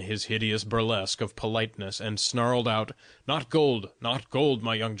again his hideous burlesque of politeness, and snarled out, not gold,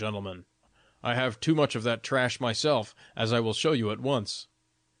 my young gentleman. I have too much of that trash myself, as I will show you at once."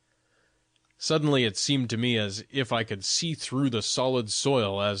 Suddenly it seemed to me as if I could see through the solid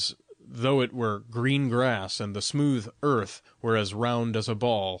soil, as though it were green grass, and the smooth earth were as round as a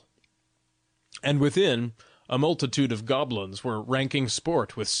ball. And within, a multitude of goblins were ranking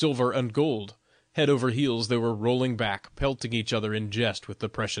sport with silver and gold. Head over heels they were rolling back, pelting each other in jest with the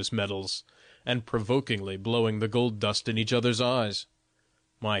precious metals, and provokingly blowing the gold dust in each other's eyes.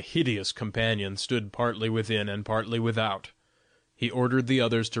 My hideous companion stood partly within and partly without. He ordered the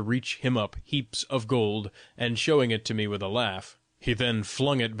others to reach him up heaps of gold, and showing it to me with a laugh, he then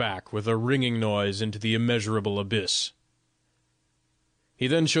flung it back with a ringing noise into the immeasurable abyss. He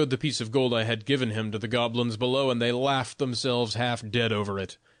then showed the piece of gold I had given him to the goblins below, and they laughed themselves half dead over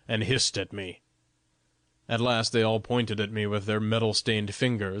it, and hissed at me. At last they all pointed at me with their metal-stained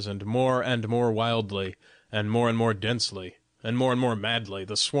fingers, and more wildly, and more densely, and more madly,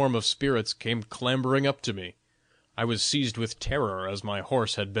 the swarm of spirits came clambering up to me. I was seized with terror as my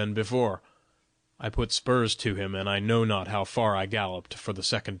horse had been before. I put spurs to him, and I know not how far I galloped for the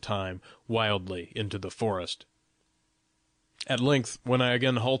second time, wildly into the forest. At length, when I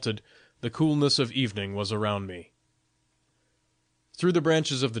again halted, the coolness of evening was around me. Through the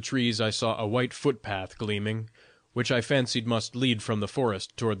branches of the trees I saw a white footpath gleaming, which I fancied must lead from the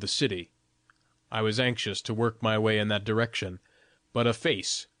forest toward the city. I was anxious to work my way in that direction, but a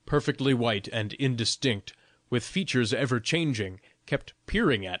face, perfectly white and indistinct, with features ever changing, kept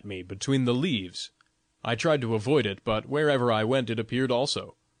peering at me between the leaves. I tried to avoid it, but wherever I went it appeared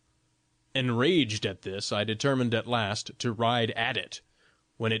also. Enraged at this, I determined at last to ride at it,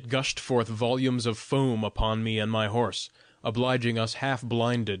 when it gushed forth volumes of foam upon me and my horse, obliging us half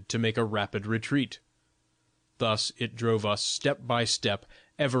blinded to make a rapid retreat. Thus it drove us step by step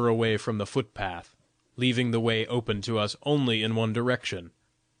ever away from the footpath, leaving the way open to us only in one direction.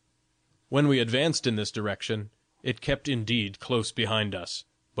 When we advanced in this direction, it kept indeed close behind us,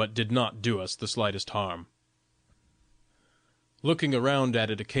 but did not do us the slightest harm. Looking around at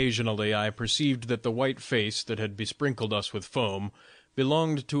it occasionally, I perceived that the white face that had besprinkled us with foam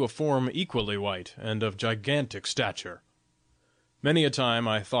belonged to a form equally white and of gigantic stature. Many a time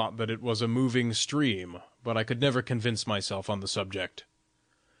I thought that it was a moving stream, but I could never convince myself on the subject.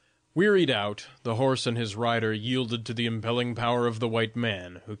 Wearied out, the horse and his rider yielded to the impelling power of the white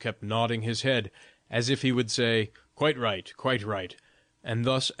man, who kept nodding his head, as if he would say, quite right, and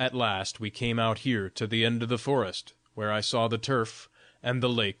thus at last we came out here to the end of the forest, where I saw the turf, and the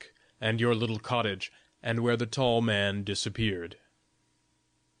lake, and your little cottage, and where the tall man disappeared."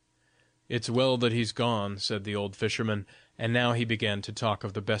 "It's well that he's gone," said the old fisherman, and now he began to talk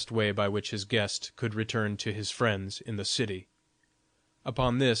of the best way by which his guest could return to his friends in the city.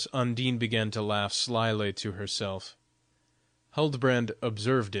 Upon this Undine began to laugh slyly to herself. Huldbrand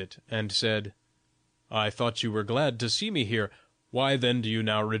observed it, and said, "I thought you were glad to see me here. Why then do you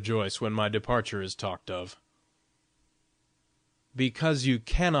now rejoice when my departure is talked of?" "Because you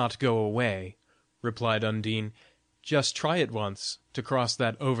cannot go away," replied Undine. "Just try it once, to cross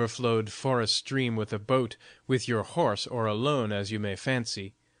that overflowed forest stream with a boat, with your horse, or alone, as you may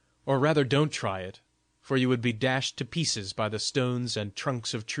fancy. Or rather don't try it, for you would be dashed to pieces by the stones and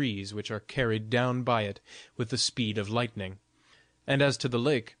trunks of trees which are carried down by it with the speed of lightning. And as to the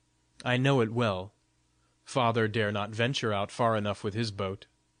lake, I know it well. Father dare not venture out far enough with his boat."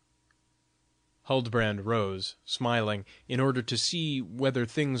 Huldbrand rose, smiling, in order to see whether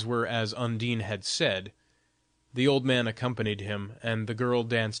things were as Undine had said. The old man accompanied him, and the girl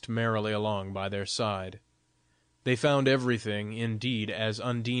danced merrily along by their side. They found everything, indeed, as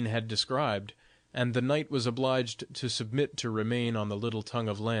Undine had described, and the knight was obliged to submit to remain on the little tongue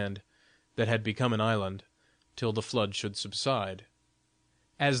of land, that had become an island, till the flood should subside.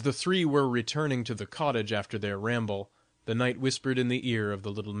 As the three were returning to the cottage after their ramble, the knight whispered in the ear of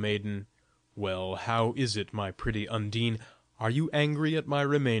the little maiden, "Well, how is it, my pretty Undine? Are you angry at my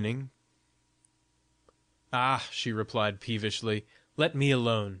remaining?" "Ah," she replied peevishly, "let me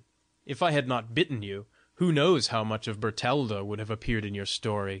alone. If I had not bitten you, who knows how much of Bertalda would have appeared in your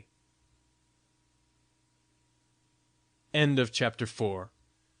story." End of Chapter 4.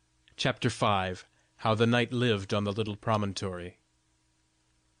 Chapter 5. How the Knight lived on the little promontory.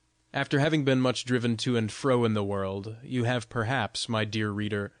 After having been much driven to and fro in the world, you have perhaps, my dear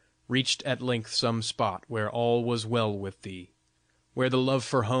reader, reached at length some spot where all was well with thee, where the love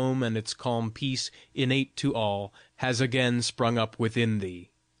for home and its calm peace, innate to all, has again sprung up within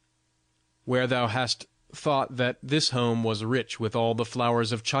thee, where thou hast thought that this home was rich with all the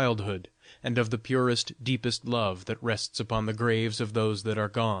flowers of childhood, and of the purest, deepest love that rests upon the graves of those that are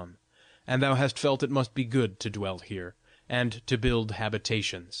gone, and thou hast felt it must be good to dwell here, and to build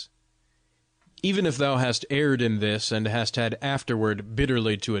habitations. Even if thou hast erred in this, and hast had afterward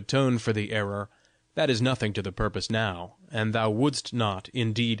bitterly to atone for the error, that is nothing to the purpose now, and thou wouldst not,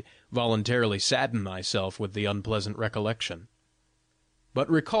 indeed, voluntarily sadden thyself with the unpleasant recollection. But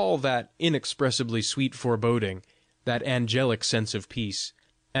recall that inexpressibly sweet foreboding, that angelic sense of peace,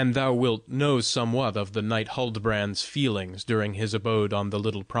 and thou wilt know somewhat of the knight Huldbrand's feelings during his abode on the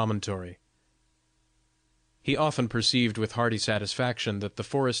little promontory. He often perceived with hearty satisfaction that the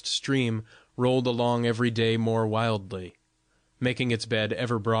forest stream rolled along every day more wildly, making its bed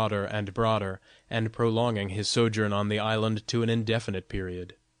ever broader, and prolonging his sojourn on the island to an indefinite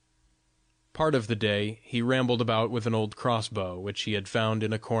period. Part of the day he rambled about with an old crossbow which he had found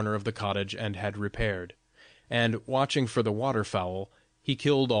in a corner of the cottage and had repaired, and, watching for the waterfowl, he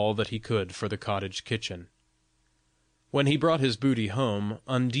killed all that he could for the cottage kitchen. When he brought his booty home,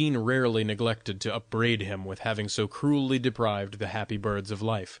 Undine rarely neglected to upbraid him with having so cruelly deprived the happy birds of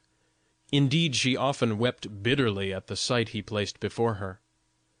life. Indeed, she often wept bitterly at the sight he placed before her.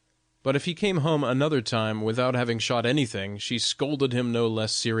 But if he came home another time without having shot anything, she scolded him no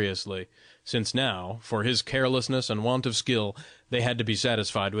less seriously, since now, for his carelessness and want of skill, they had to be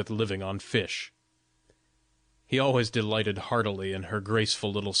satisfied with living on fish. He always delighted heartily in her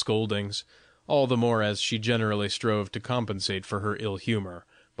graceful little scoldings, all the more as she generally strove to compensate for her ill humor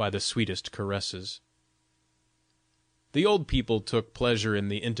by the sweetest caresses. The old people took pleasure in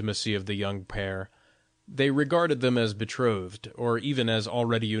the intimacy of the young pair. They regarded them as betrothed, or even as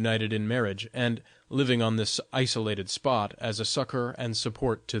already united in marriage, and living on this isolated spot as a succor and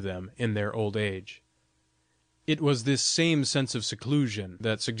support to them in their old age. It was this same sense of seclusion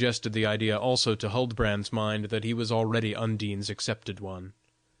that suggested the idea also to Huldbrand's mind that he was already Undine's accepted one.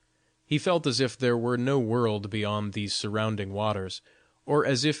 He felt as if there were no world beyond these surrounding waters, or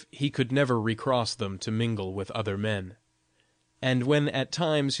as if he could never recross them to mingle with other men. And when at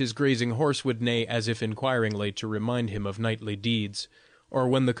times his grazing horse would neigh as if inquiringly to remind him of knightly deeds, or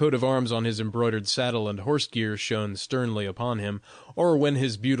when the coat of arms on his embroidered saddle and horse gear shone sternly upon him, or when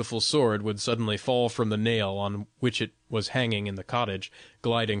his beautiful sword would suddenly fall from the nail on which it was hanging in the cottage,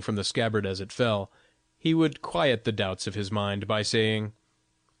 gliding from the scabbard as it fell, he would quiet the doubts of his mind by saying,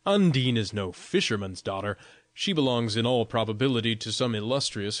 "Undine is no fisherman's daughter. She belongs in all probability to some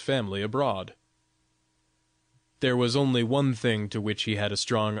illustrious family abroad." There was only one thing to which he had a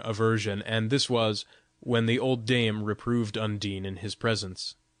strong aversion, and this was, when the old dame reproved Undine in his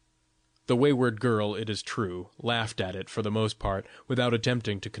presence. The wayward girl, it is true, laughed at it for the most part, without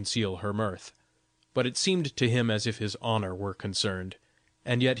attempting to conceal her mirth, but it seemed to him as if his honor were concerned,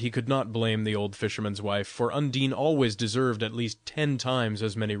 and yet he could not blame the old fisherman's wife, for Undine always deserved at least 10 times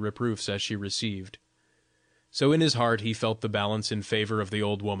as many reproofs as she received. So in his heart he felt the balance in favor of the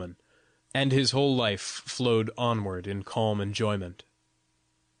old woman, and his whole life flowed onward in calm enjoyment.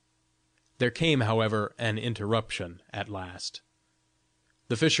 There came, however, an interruption at last.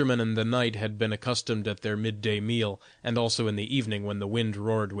 The fisherman and the knight had been accustomed at their midday meal, and also in the evening when the wind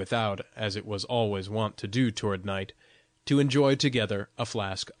roared without, as it was always wont to do toward night, to enjoy together a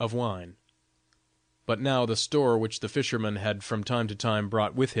flask of wine. But now the store which the fisherman had from time to time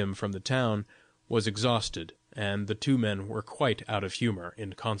brought with him from the town was exhausted, and the two men were quite out of humor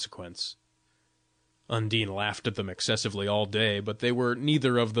in consequence. Undine laughed at them excessively all day, but they were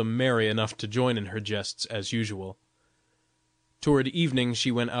neither of them merry enough to join in her jests as usual. Toward evening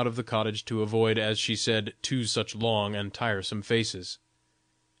she went out of the cottage to avoid, as she said, 2 such long and tiresome faces.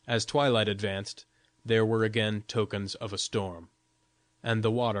 As twilight advanced, there were again tokens of a storm, and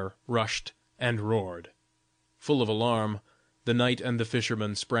the water rushed and roared. Full of alarm, the knight and the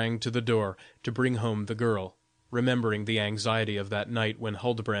fisherman sprang to the door to bring home the girl, remembering the anxiety of that night when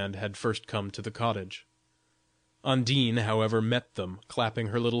Huldbrand had first come to the cottage. Undine, however, met them, clapping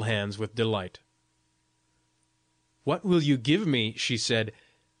her little hands with delight. "What will you give me," she said,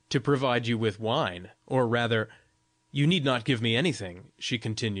 "to provide you with wine? Or rather, you need not give me anything," she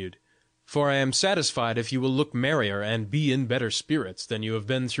continued, "for I am satisfied if you will look merrier and be in better spirits than you have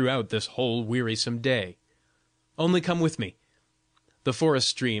been throughout this whole wearisome day. Only come with me. The forest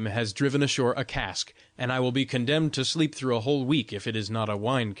stream has driven ashore a cask, and I will be condemned to sleep through a whole week if it is not a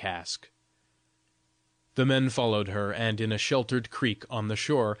wine cask." The men followed her, and in a sheltered creek on the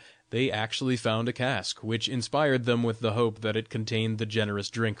shore they actually found a cask, which inspired them with the hope that it contained the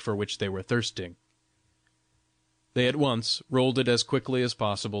generous drink for which they were thirsting. They at once rolled it as quickly as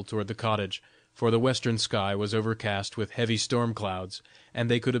possible toward the cottage, for the western sky was overcast with heavy storm clouds, and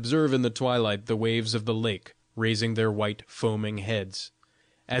they could observe in the twilight the waves of the lake raising their white foaming heads,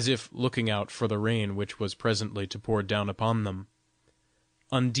 as if looking out for the rain which was presently to pour down upon them.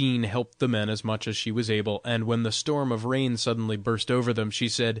 Undine helped the men as much as she was able, and when the storm of rain suddenly burst over them, she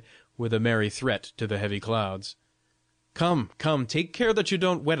said, with a merry threat to the heavy clouds, "Come, come, take care that you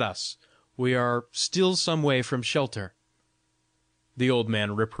don't wet us. We are still some way from shelter." The old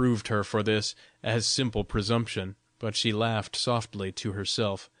man reproved her for this as simple presumption, but she laughed softly to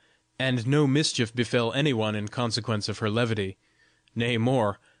herself, and no mischief befell anyone in consequence of her levity. Nay,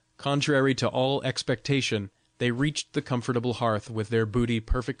 more, contrary to all expectation, they reached the comfortable hearth with their booty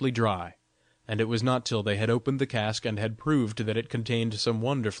perfectly dry, and it was not till they had opened the cask and had proved that it contained some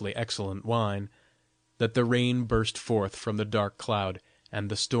wonderfully excellent wine, that the rain burst forth from the dark cloud, and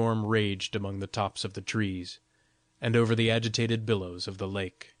the storm raged among the tops of the trees, and over the agitated billows of the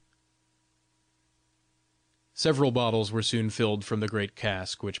lake. Several bottles were soon filled from the great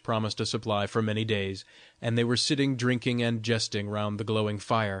cask, which promised a supply for many days, and they were sitting drinking and jesting round the glowing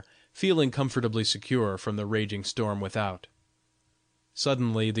fire, feeling comfortably secure from the raging storm without.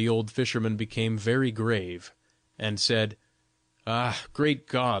 Suddenly the old fisherman became very grave, and said, "Ah, great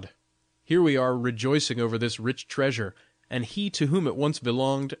God! Here we are rejoicing over this rich treasure, and he to whom it once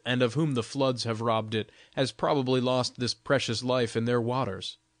belonged, and of whom the floods have robbed it, has probably lost this precious life in their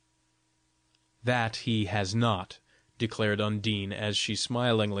waters." "That he has not," declared Undine, as she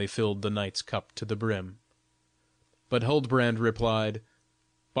smilingly filled the knight's cup to the brim. But Huldbrand replied,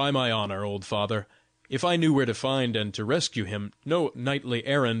 "By my honor, old father, if I knew where to find and to rescue him, no knightly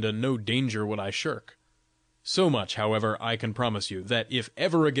errand and no danger would I shirk. So much, however, I can promise you, that if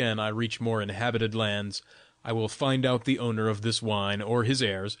ever again I reach more inhabited lands, I will find out the owner of this wine, or his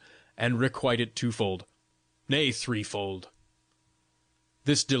heirs, and requite it twofold, nay, threefold."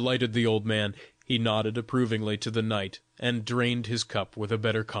 This delighted the old man. He nodded approvingly to the knight, and drained his cup with a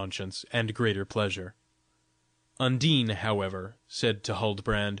better conscience and greater pleasure. Undine, however, said to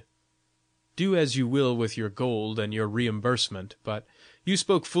Huldbrand, "Do as you will with your gold and your reimbursement, but you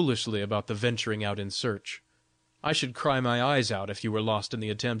spoke foolishly about the venturing out in search. I should cry my eyes out if you were lost in the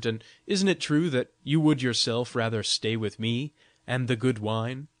attempt, and isn't it true that you would yourself rather stay with me and the good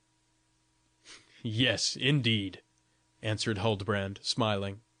wine?" "Yes, indeed," answered Huldbrand,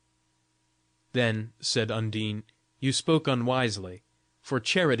 smiling. "Then," said Undine, "you spoke unwisely, for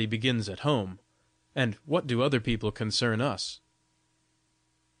charity begins at home, and what do other people concern us?"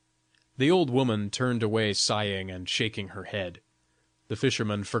 The old woman turned away sighing and shaking her head. The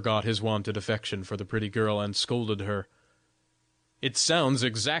fisherman forgot his wonted affection for the pretty girl, and scolded her. "It sounds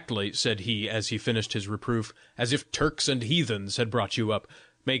exactly," said he, as he finished his reproof, "as if Turks and heathens had brought you up.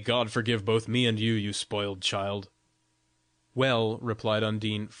 May God forgive both me and you spoiled child." "Well," replied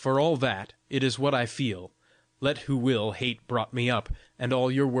Undine, "for all that, it is what I feel. Let who will hate brought me up, and all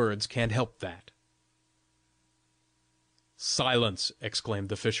your words can't help that." "Silence!" exclaimed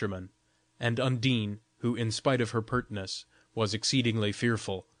the fisherman, and Undine, who in spite of her pertness was exceedingly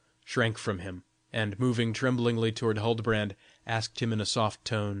fearful, shrank from him, and moving tremblingly toward Huldbrand, asked him in a soft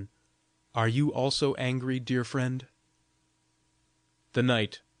tone, "Are you also angry, dear friend?" The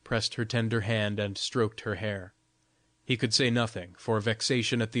knight pressed her tender hand and stroked her hair. He could say nothing, for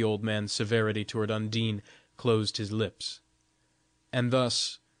vexation at the old man's severity toward Undine closed his lips. And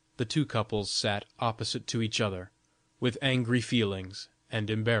thus the two couples sat opposite to each other, with angry feelings and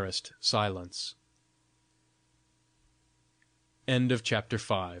embarrassed silence. End of chapter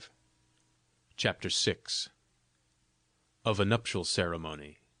 5. Chapter 6. Of a nuptial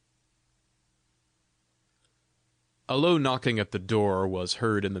ceremony. A low knocking at the door was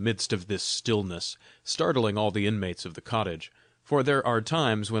heard in the midst of this stillness, startling all the inmates of the cottage, for there are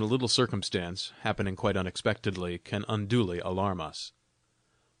times when a little circumstance, happening quite unexpectedly, can unduly alarm us.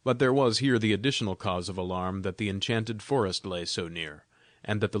 But there was here the additional cause of alarm that the enchanted forest lay so near,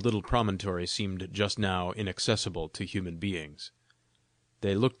 and that the little promontory seemed just now inaccessible to human beings.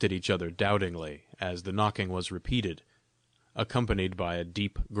 They looked at each other doubtingly as the knocking was repeated, accompanied by a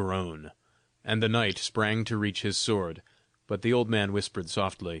deep groan, and the knight sprang to reach his sword, but the old man whispered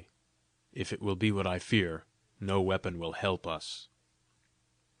softly, "If it will be what I fear, no weapon will help us."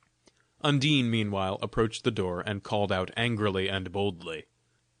 Undine meanwhile approached the door and called out angrily and boldly,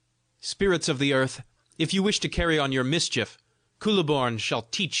 "Spirits of the earth, if you wish to carry on your mischief, Culeborn shall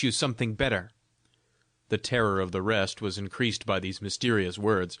teach you something better." The terror of the rest was increased by these mysterious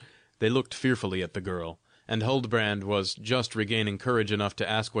words. They looked fearfully at the girl, and Huldbrand was just regaining courage enough to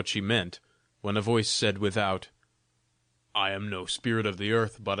ask what she meant, when a voice said without, "I am no spirit of the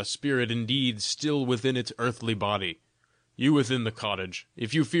earth, but a spirit indeed still within its earthly body. You within the cottage,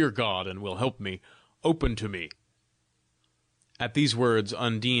 if you fear God and will help me, open to me." At these words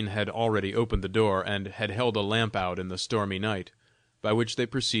Undine had already opened the door, and had held a lamp out in the stormy night, by which they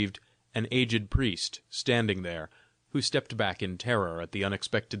perceived an aged priest standing there, who stepped back in terror at the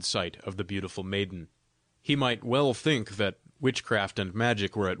unexpected sight of the beautiful maiden. He might well think that witchcraft and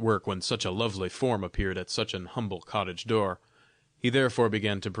magic were at work when such a lovely form appeared at such an humble cottage door. He therefore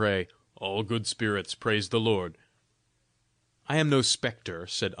began to pray, "All good spirits praise the Lord." "I am no spectre,"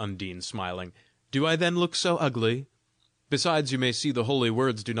 said Undine, smiling. "Do I then look so ugly? Besides, you may see the holy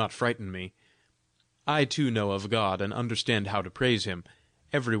words do not frighten me. I too know of God, and understand how to praise him,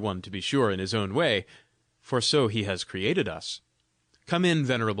 every one to be sure in his own way, for so he has created us. Come in,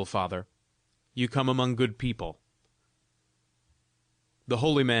 venerable father." You come among good people." The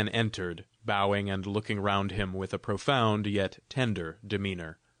holy man entered, bowing and looking round him with a profound yet tender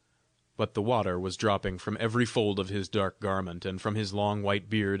demeanor. But the water was dropping from every fold of his dark garment, and from his long white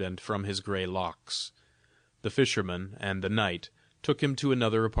beard, and from his gray locks. The fisherman and the knight took him to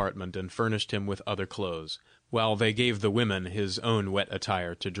another apartment and furnished him with other clothes, while they gave the women his own wet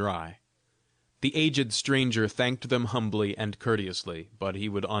attire to dry. The aged stranger thanked them humbly and courteously, but he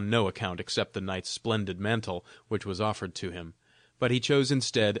would on no account accept the knight's splendid mantle which was offered to him, but he chose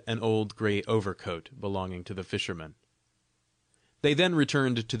instead an old gray overcoat belonging to the fisherman. They then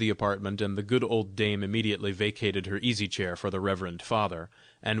returned to the apartment, and the good old dame immediately vacated her easy chair for the reverend father,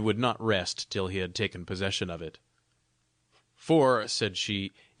 and would not rest till he had taken possession of it. "For," said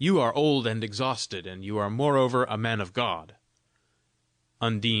she, "you are old and exhausted, and you are moreover a man of God."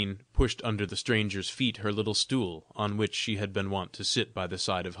 Undine pushed under the stranger's feet her little stool, on which she had been wont to sit by the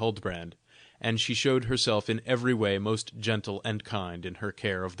side of Huldbrand, and she showed herself in every way most gentle and kind in her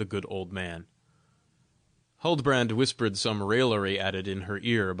care of the good old man. Huldbrand whispered some raillery at it in her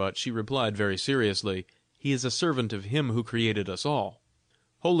ear, but she replied very seriously, "He is a servant of Him who created us all.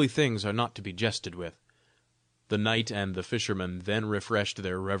 Holy things are not to be jested with." The knight and the fisherman then refreshed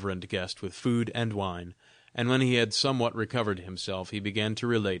their reverend guest with food and wine, and when he had somewhat recovered himself, he began to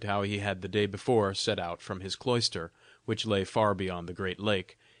relate how he had the day before set out from his cloister, which lay far beyond the great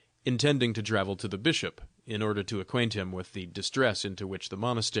lake, intending to travel to the bishop, in order to acquaint him with the distress into which the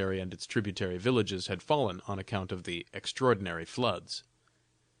monastery and its tributary villages had fallen on account of the extraordinary floods.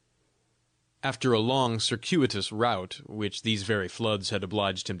 After a long circuitous route, which these very floods had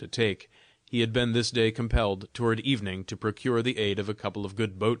obliged him to take, he had been this day compelled toward evening to procure the aid of a couple of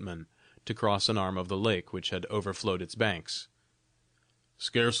good boatmen, to cross an arm of the lake which had overflowed its banks.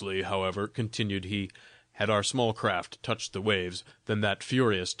 "Scarcely, however," continued he, "had our small craft touched the waves, than that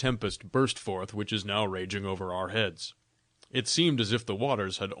furious tempest burst forth which is now raging over our heads. It seemed as if the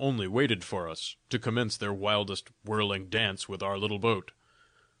waters had only waited for us, to commence their wildest whirling dance with our little boat.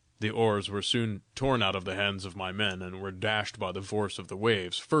 The oars were soon torn out of the hands of my men, and were dashed by the force of the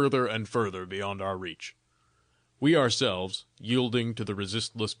waves further and further beyond our reach. We ourselves, yielding to the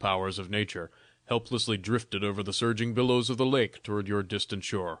resistless powers of nature, helplessly drifted over the surging billows of the lake toward your distant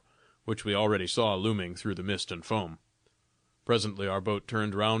shore, which we already saw looming through the mist and foam. Presently our boat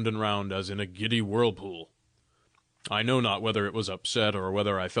turned round and round as in a giddy whirlpool. I know not whether it was upset or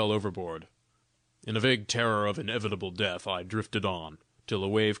whether I fell overboard. In a vague terror of inevitable death I drifted on, till a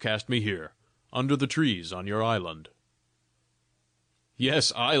wave cast me here, under the trees on your island."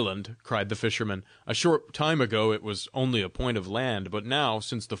 "Yes, island!" cried the fisherman. "A short time ago it was only a point of land, but now,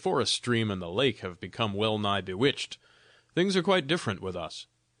 since the forest stream and the lake have become well nigh bewitched, things are quite different with us."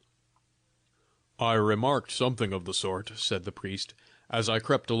 "I remarked something of the sort," said the priest, "as I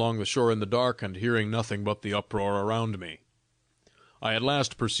crept along the shore in the dark, and hearing nothing but the uproar around me. I at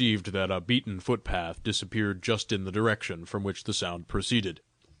last perceived that a beaten footpath disappeared just in the direction from which the sound proceeded.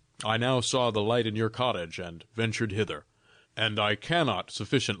 I now saw the light in your cottage, and ventured hither, and I cannot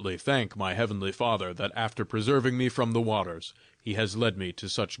sufficiently thank my heavenly Father that after preserving me from the waters, he has led me to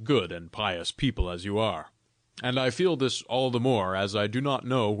such good and pious people as you are. And I feel this all the more, as I do not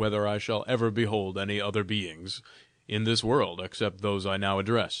know whether I shall ever behold any other beings in this world except those I now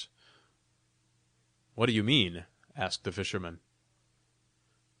address." "What do you mean?" asked the fisherman.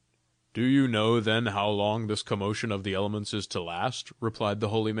 "Do you know, then, how long this commotion of the elements is to last?" replied the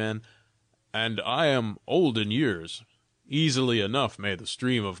holy man. "And I am old in years. Easily enough may the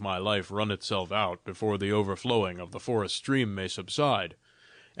stream of my life run itself out before the overflowing of the forest stream may subside.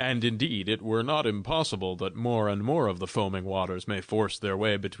 And indeed it were not impossible that more and more of the foaming waters may force their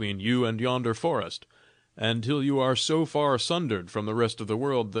way between you and yonder forest, until you are so far sundered from the rest of the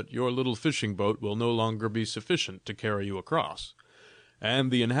world that your little fishing boat will no longer be sufficient to carry you across,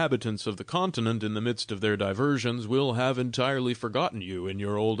 and the inhabitants of the continent in the midst of their diversions will have entirely forgotten you in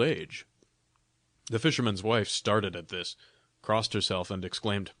your old age." The fisherman's wife started at this, crossed herself, and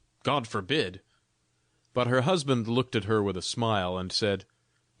exclaimed, "God forbid!" But her husband looked at her with a smile, and said,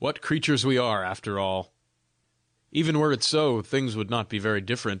 "What creatures we are, after all! Even were it so, things would not be very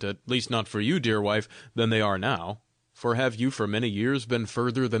different, at least not for you, dear wife, than they are now, for have you for many years been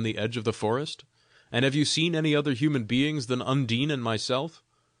further than the edge of the forest? And have you seen any other human beings than Undine and myself?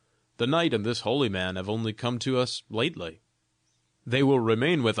 The knight and this holy man have only come to us lately. They will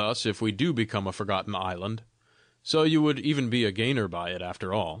remain with us if we do become a forgotten island, so you would even be a gainer by it,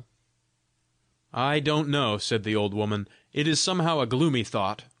 after all." "I don't know," said the old woman. "It is somehow a gloomy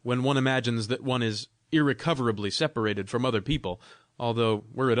thought, when one imagines that one is irrecoverably separated from other people, although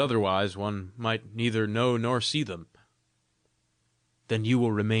were it otherwise one might neither know nor see them." "Then you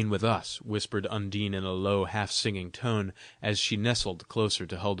will remain with us," whispered Undine in a low, half-singing tone, as she nestled closer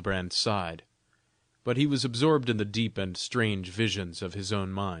to Huldbrand's side. But he was absorbed in the deep and strange visions of his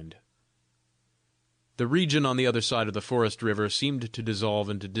own mind. The region on the other side of the forest river seemed to dissolve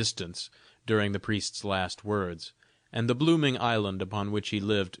into distance during the priest's last words, and the blooming island upon which he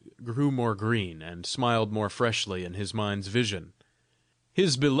lived grew more green, and smiled more freshly in his mind's vision.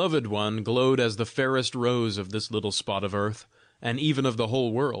 His beloved one glowed as the fairest rose of this little spot of earth, and even of the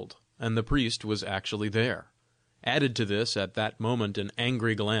whole world, and the priest was actually there. Added to this, at that moment an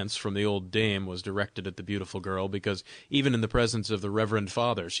angry glance from the old dame was directed at the beautiful girl, because even in the presence of the reverend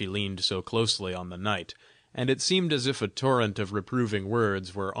father she leaned so closely on the knight, and it seemed as if a torrent of reproving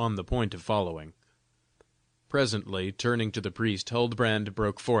words were on the point of following. Presently, turning to the priest, Huldbrand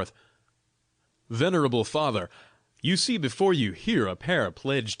broke forth: "Venerable father, you see before you here a pair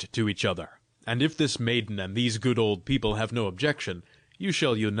pledged to each other, and if this maiden and these good old people have no objection, you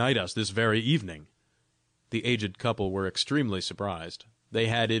shall unite us this very evening." The aged couple were extremely surprised. They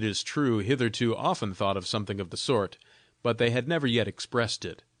had, it is true, hitherto often thought of something of the sort, but they had never yet expressed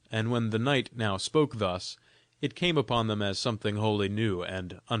it, and when the knight now spoke thus, it came upon them as something wholly new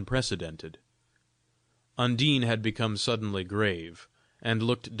and unprecedented. Undine had become suddenly grave, and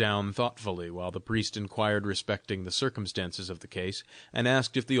looked down thoughtfully, while the priest inquired respecting the circumstances of the case, and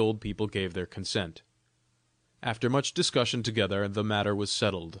asked if the old people gave their consent. After much discussion together, the matter was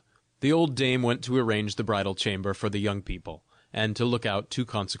settled. The old dame went to arrange the bridal chamber for the young people, and to look out 2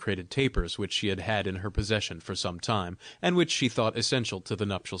 consecrated tapers which she had had in her possession for some time, and which she thought essential to the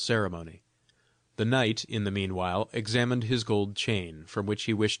nuptial ceremony. The knight, in the meanwhile, examined his gold chain, from which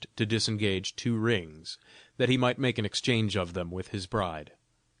he wished to disengage 2 rings, that he might make an exchange of them with his bride.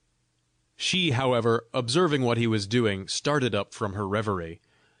 She, however, observing what he was doing, started up from her reverie,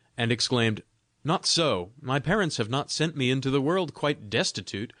 and exclaimed: "Not so! My parents have not sent me into the world quite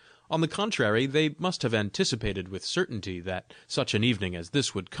destitute. On the contrary, they must have anticipated with certainty that such an evening as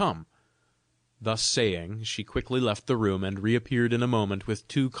this would come." Thus saying, she quickly left the room, and reappeared in a moment with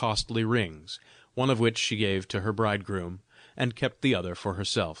 2 costly rings, one of which she gave to her bridegroom, and kept the other for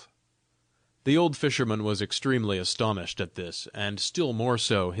herself. The old fisherman was extremely astonished at this, and still more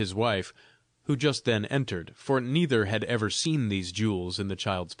so his wife, who just then entered, for neither had ever seen these jewels in the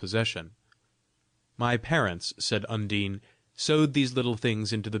child's possession. "My parents," said Undine, "sewed these little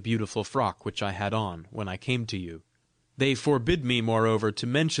things into the beautiful frock which I had on when I came to you. They forbid me, moreover, to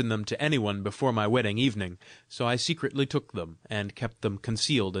mention them to anyone before my wedding evening, so I secretly took them, and kept them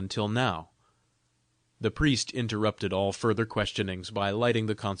concealed until now." The priest interrupted all further questionings by lighting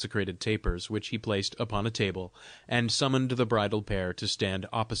the consecrated tapers, which he placed upon a table, and summoned the bridal pair to stand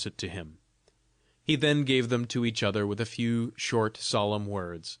opposite to him. He then gave them to each other with a few short, solemn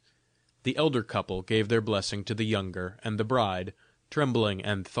words. The elder couple gave their blessing to the younger, and the bride, trembling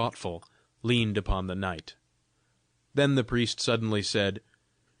and thoughtful, leaned upon the knight. Then the priest suddenly said: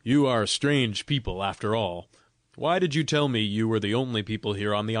 "You are strange people, after all. Why did you tell me you were the only people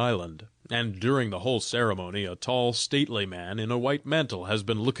here on the island? And during the whole ceremony a tall, stately man in a white mantle has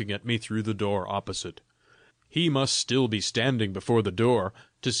been looking at me through the door opposite. He must still be standing before the door,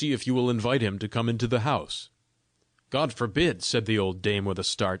 to see if you will invite him to come into the house." "God forbid!" said the old dame with a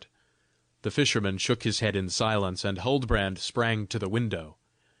start. The fisherman shook his head in silence, and Huldbrand sprang to the window.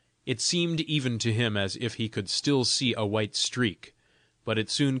 It seemed even to him as if he could still see a white streak, but it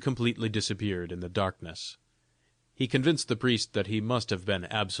soon completely disappeared in the darkness. He convinced the priest that he must have been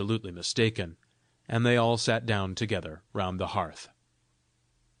absolutely mistaken, and they all sat down together round the hearth.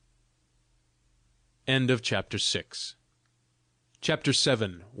 Chapter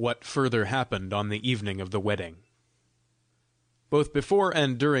 7. What further happened on the evening of the wedding. Both before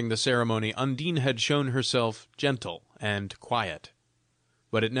and during the ceremony Undine had shown herself gentle and quiet,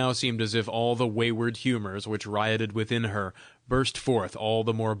 but it now seemed as if all the wayward humors which rioted within her burst forth all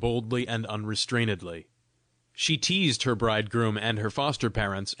the more boldly and unrestrainedly. She teased her bridegroom and her foster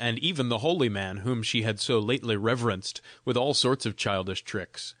parents, and even the holy man whom she had so lately reverenced, with all sorts of childish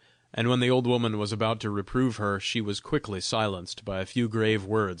tricks, and when the old woman was about to reprove her, she was quickly silenced by a few grave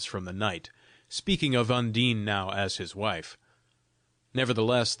words from the knight, speaking of Undine now as his wife.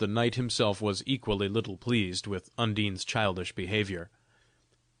 Nevertheless, the knight himself was equally little pleased with Undine's childish behavior.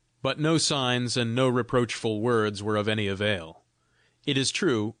 But no signs and no reproachful words were of any avail. It is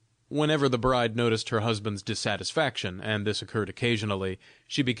true, whenever the bride noticed her husband's dissatisfaction, and this occurred occasionally,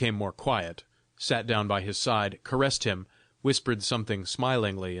 she became more quiet, sat down by his side, caressed him, whispered something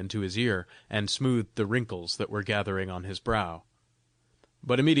smilingly into his ear, and smoothed the wrinkles that were gathering on his brow.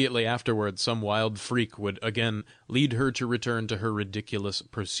 But immediately afterward some wild freak would again lead her to return to her ridiculous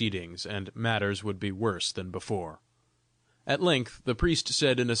proceedings, and matters would be worse than before. At length the priest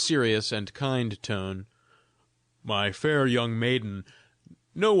said in a serious and kind tone, "My fair young maiden,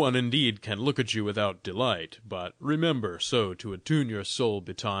 no one indeed can look at you without delight, but remember so to attune your soul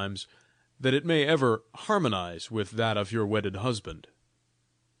betimes, that it may ever harmonize with that of your wedded husband."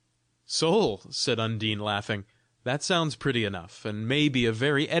 "Soul," said Undine, laughing, "that sounds pretty enough, and may be a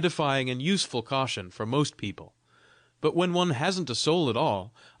very edifying and useful caution for most people. But when one hasn't a soul at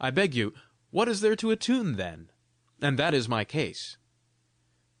all, I beg you, what is there to attune then? And that is my case."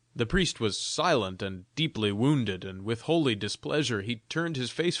 The priest was silent and deeply wounded, and with holy displeasure he turned his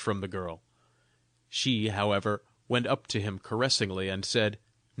face from the girl. She, however, went up to him caressingly, and said,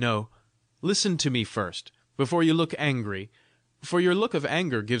 "No, listen to me first, before you look angry, for your look of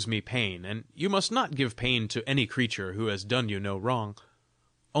anger gives me pain, and you must not give pain to any creature who has done you no wrong.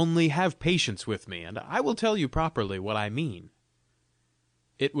 Only have patience with me, and I will tell you properly what I mean."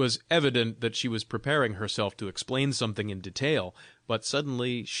 It was evident that she was preparing herself to explain something in detail, but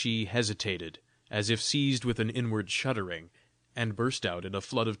suddenly she hesitated, as if seized with an inward shuddering, and burst out in a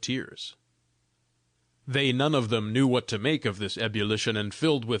flood of tears. They none of them knew what to make of this ebullition, and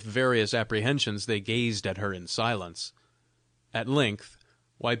filled with various apprehensions they gazed at her in silence. At length,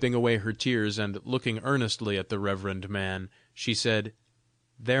 wiping away her tears and looking earnestly at the reverend man, she said,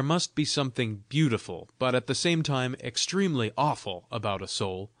 "There must be something beautiful, but at the same time extremely awful, about a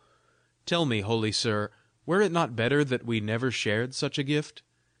soul. Tell me, holy sir, were it not better that we never shared such a gift?"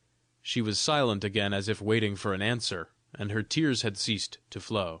 She was silent again, as if waiting for an answer, and her tears had ceased to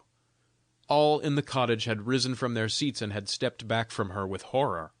flow. All in the cottage had risen from their seats and had stepped back from her with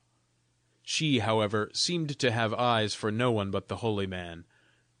horror. She, however, seemed to have eyes for no one but the holy man.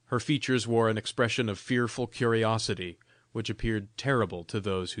 Her features wore an expression of fearful curiosity, which appeared terrible to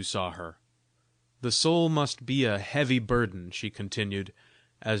those who saw her. "The soul must be a heavy burden," she continued,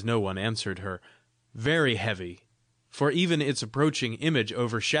 as no one answered her, "very heavy, for even its approaching image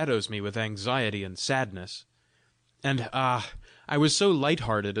overshadows me with anxiety and sadness. And I was so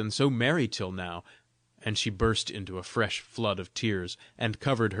light-hearted and so merry till now," and she burst into a fresh flood of tears, and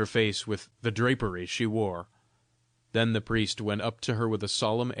covered her face with the drapery she wore. Then the priest went up to her with a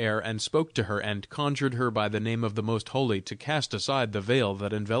solemn air, and spoke to her, and conjured her by the name of the Most Holy to cast aside the veil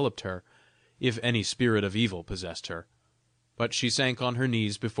that enveloped her, if any spirit of evil possessed her. But she sank on her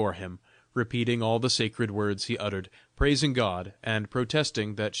knees before him, repeating all the sacred words he uttered, praising God, and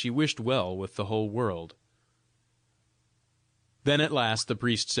protesting that she wished well with the whole world. Then at last the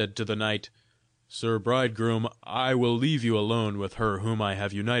priest said to the knight, "Sir bridegroom, I will leave you alone with her whom I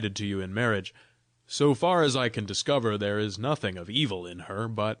have united to you in marriage. So far as I can discover, there is nothing of evil in her,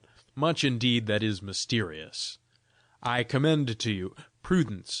 but much indeed that is mysterious. I commend to you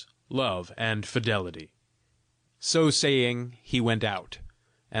prudence, love, and fidelity." So saying, he went out,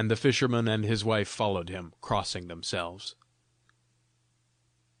 and the fisherman and his wife followed him, crossing themselves.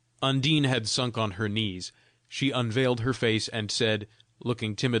 Undine had sunk on her knees. She unveiled her face, and said,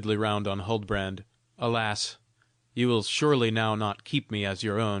 looking timidly round on Huldbrand, "Alas, you will surely now not keep me as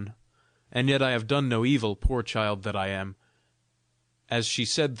your own. And yet I have done no evil, poor child that I am." As she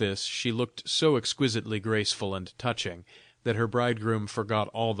said this, she looked so exquisitely graceful and touching, that her bridegroom forgot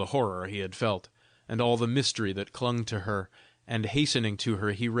all the horror he had felt, and all the mystery that clung to her, and hastening to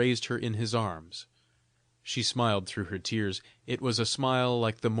her he raised her in his arms. She smiled through her tears. It was a smile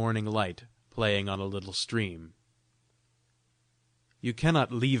like the morning light playing on a little stream. "You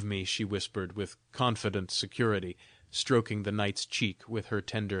cannot leave me," she whispered with confident security, stroking the knight's cheek with her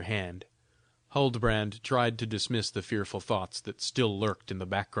tender hand. Huldbrand tried to dismiss the fearful thoughts that still lurked in the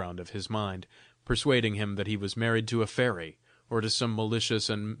background of his mind, persuading him that he was married to a fairy, or to some malicious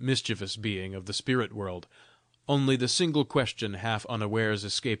and mischievous being of the spirit world. Only the single question half unawares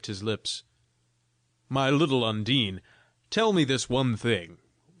escaped his lips. "My little Undine, tell me this one thing.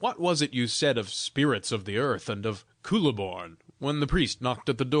 What was it you said of spirits of the earth and of Culeborn, when the priest knocked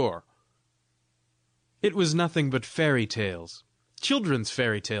at the door?" "It was nothing but fairy tales, children's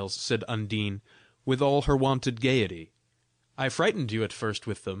fairy tales," said Undine, with all her wonted gaiety. "I frightened you at first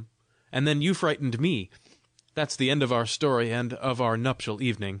with them, and then you frightened me. That's the end of our story, and of our nuptial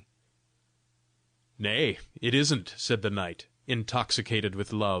evening." "Nay, it isn't," said the knight, intoxicated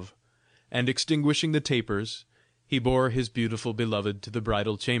with love, and extinguishing the tapers, he bore his beautiful beloved to the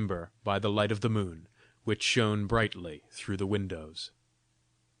bridal chamber by the light of the moon, which shone brightly through the windows.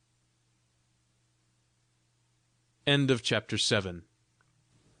 End of chapter 7.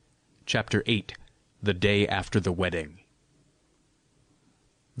 Chapter 8. The day after the wedding.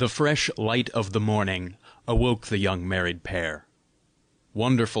 The fresh light of the morning awoke the young married pair.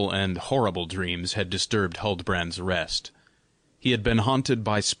 Wonderful and horrible dreams had disturbed Huldbrand's rest. He had been haunted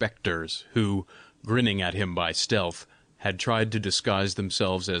by spectres, who, grinning at him by stealth, had tried to disguise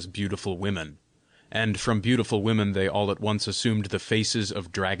themselves as beautiful women, and from beautiful women they all at once assumed the faces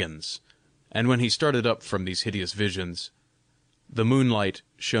of dragons, and when he started up from these hideous visions, the moonlight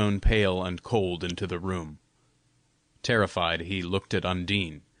shone pale and cold into the room. Terrified, he looked at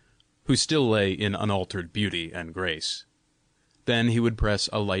Undine, who still lay in unaltered beauty and grace. Then he would press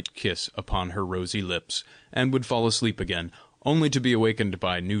a light kiss upon her rosy lips, and would fall asleep again, only to be awakened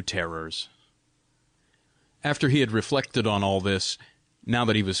by new terrors. After he had reflected on all this, now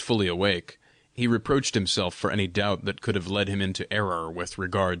that he was fully awake, he reproached himself for any doubt that could have led him into error with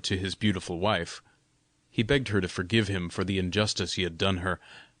regard to his beautiful wife. He begged her to forgive him for the injustice he had done her,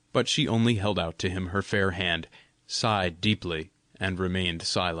 but she only held out to him her fair hand, sighed deeply, and remained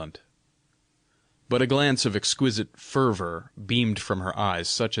silent. But a glance of exquisite fervour beamed from her eyes,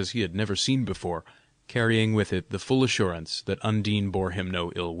 such as he had never seen before, carrying with it the full assurance that Undine bore him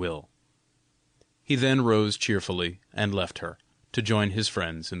no ill will. He then rose cheerfully and left her, to join his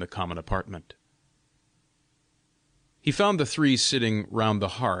friends in the common apartment. He found the three sitting round the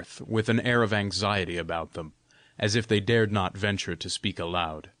hearth with an air of anxiety about them, as if they dared not venture to speak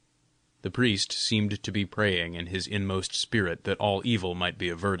aloud. The priest seemed to be praying in his inmost spirit that all evil might be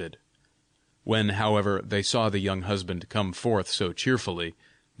averted. When, however, they saw the young husband come forth so cheerfully,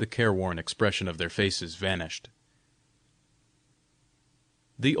 the careworn expression of their faces vanished.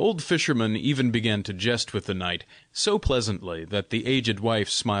 The old fisherman even began to jest with the knight so pleasantly that the aged wife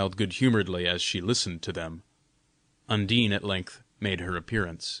smiled good-humouredly as she listened to them. Undine at length made her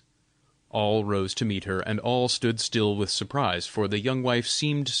appearance. All rose to meet her, and all stood still with surprise, for the young wife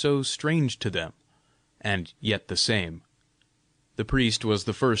seemed so strange to them, and yet the same. The priest was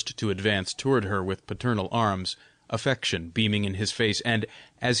the first to advance toward her with paternal arms, affection beaming in his face, and,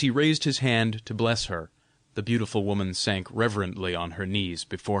 as he raised his hand to bless her, the beautiful woman sank reverently on her knees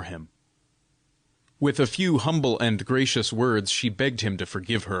before him. With a few humble and gracious words she begged him to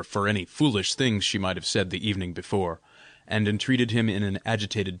forgive her for any foolish things she might have said the evening before, and entreated him in an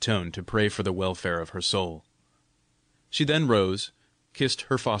agitated tone to pray for the welfare of her soul. She then rose, kissed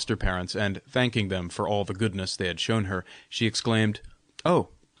her foster parents, and thanking them for all the goodness they had shown her, she exclaimed, "Oh,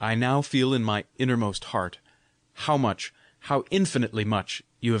 I now feel in my innermost heart how infinitely much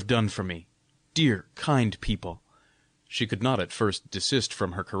you have done for me, dear, kind people." She could not at first desist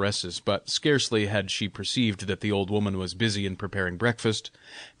from her caresses, but scarcely had she perceived that the old woman was busy in preparing breakfast,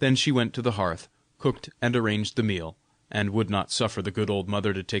 than she went to the hearth, cooked and arranged the meal, and would not suffer the good old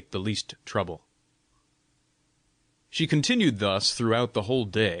mother to take the least trouble. She continued thus throughout the whole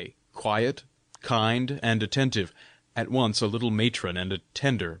day, quiet, kind, and attentive, at once a little matron and a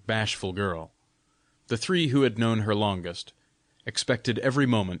tender, bashful girl. The three who had known her longest expected every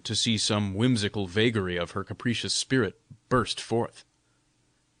moment to see some whimsical vagary of her capricious spirit burst forth,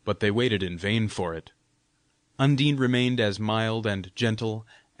 but they waited in vain for it. Undine remained as mild and gentle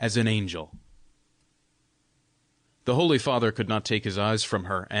as an angel. The Holy Father could not take his eyes from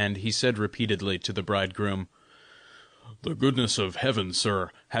her, and he said repeatedly to the bridegroom, "The goodness of heaven, sir,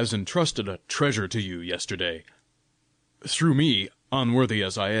 has entrusted a treasure to you yesterday. Through me, unworthy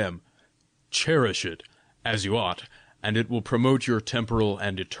as I am, cherish it as you ought, and it will promote your temporal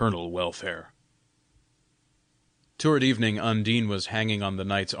and eternal welfare." Toward evening Undine was hanging on the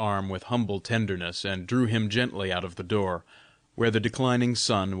knight's arm with humble tenderness, and drew him gently out of the door, where the declining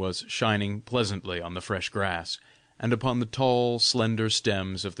sun was shining pleasantly on the fresh grass, and upon the tall, slender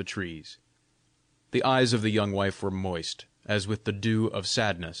stems of the trees. The eyes of the young wife were moist, as with the dew of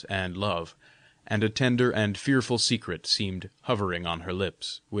sadness and love, and a tender and fearful secret seemed hovering on her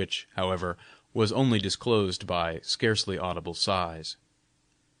lips, which, however, was only disclosed by scarcely audible sighs.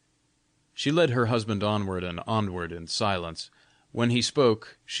 She led her husband onward and onward in silence. When he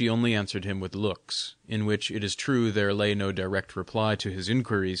spoke, she only answered him with looks, in which it is true there lay no direct reply to his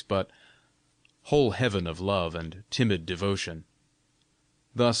inquiries, but whole heaven of love and timid devotion.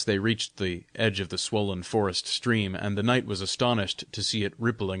 Thus they reached the edge of the swollen forest stream, and the knight was astonished to see it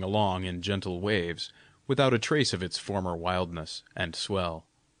rippling along in gentle waves, without a trace of its former wildness and swell.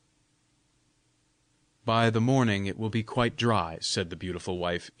 "By the morning it will be quite dry," said the beautiful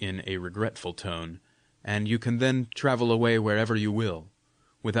wife in a regretful tone, "and you can then travel away wherever you will,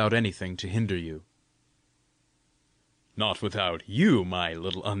 without anything to hinder you." "Not without you, my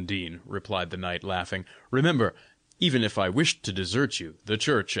little Undine," replied the knight, laughing. "Remember, even if I wished to desert you, the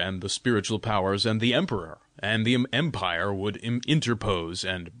Church and the spiritual powers and the Emperor and the Empire would interpose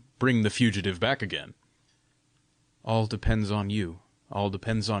and bring the fugitive back again." "All depends on you, all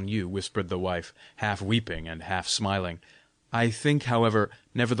depends on you," whispered the wife, half weeping and half smiling. "I think, however,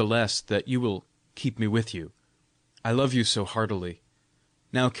 nevertheless, that you will keep me with you. I love you so heartily.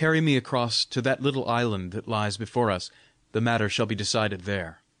 Now carry me across to that little island that lies before us, the matter shall be decided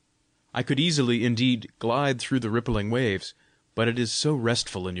there. I could easily indeed glide through the rippling waves, but it is so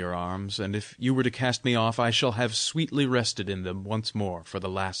restful in your arms, and if you were to cast me off, I shall have sweetly rested in them once more for the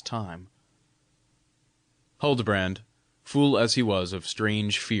last time." Huldbrand, full as he was of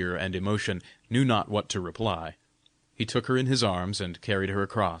strange fear and emotion, knew not what to reply. He took her in his arms and carried her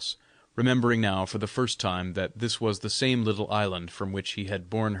across, remembering now for the first time that this was the same little island from which he had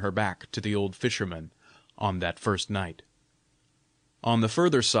borne her back to the old fisherman on that first night. On the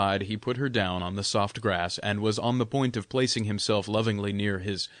further side he put her down on the soft grass, and was on the point of placing himself lovingly near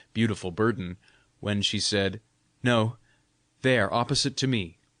his beautiful burden, when she said, "No, there, opposite to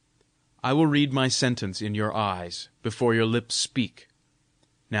me. I will read my sentence in your eyes, before your lips speak.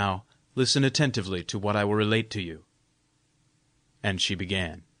 Now listen attentively to what I will relate to you." And she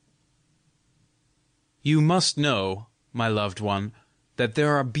began. "You must know, my loved one, that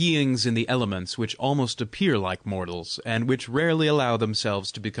there are beings in the elements which almost appear like mortals, and which rarely allow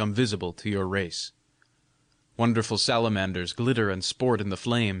themselves to become visible to your race. Wonderful salamanders glitter and sport in the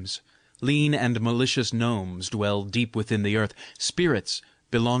flames, lean and malicious gnomes dwell deep within the earth, spirits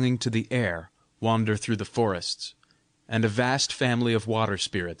belonging to the air wander through the forests, and a vast family of water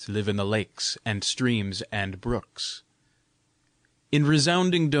spirits live in the lakes and streams and brooks. In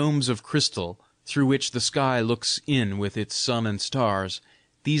resounding domes of crystal, through which the sky looks in with its sun and stars,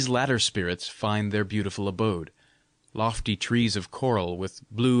 these latter spirits find their beautiful abode. Lofty trees of coral with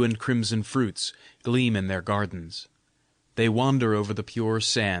blue and crimson fruits gleam in their gardens. They wander over the pure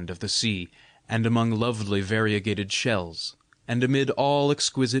sand of the sea, and among lovely variegated shells, and amid all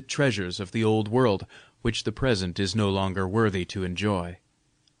exquisite treasures of the old world, which the present is no longer worthy to enjoy.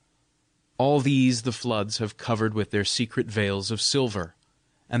 All these the floods have covered with their secret veils of silver,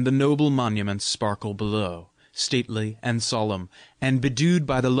 and the noble monuments sparkle below, stately and solemn, and bedewed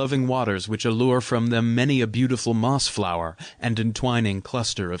by the loving waters which allure from them many a beautiful moss flower and entwining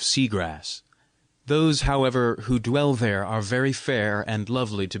cluster of sea grass. Those, however, who dwell there are very fair and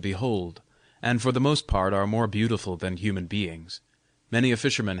lovely to behold, and for the most part are more beautiful than human beings. Many a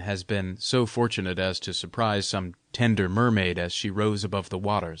fisherman has been so fortunate as to surprise some tender mermaid as she rose above the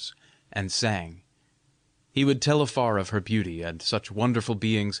waters and sang. He would tell afar of her beauty, and such wonderful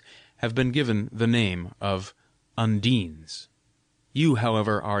beings have been given the name of Undines. You,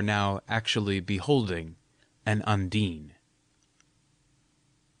 however, are now actually beholding an Undine."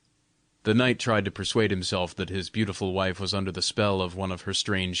 The knight tried to persuade himself that his beautiful wife was under the spell of one of her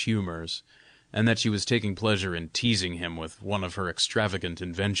strange humours, and that she was taking pleasure in teasing him with one of her extravagant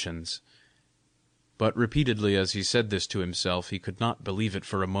inventions. But repeatedly as he said this to himself, he could not believe it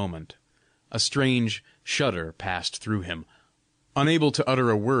for a moment. A strange shudder passed through him. Unable to utter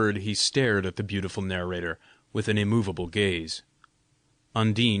a word, he stared at the beautiful narrator with an immovable gaze.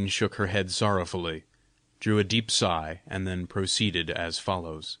 Undine shook her head sorrowfully, drew a deep sigh, and then proceeded as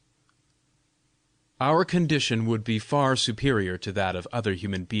follows. "Our condition would be far superior to that of other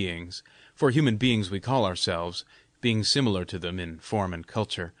human beings, for human beings we call ourselves, being similar to them in form and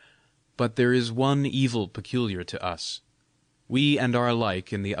culture. But there is one evil peculiar to us. We and our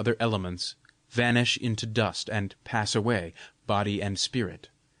like in the other elements vanish into dust and pass away, body and spirit,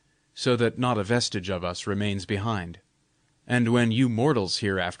 so that not a vestige of us remains behind. And when you mortals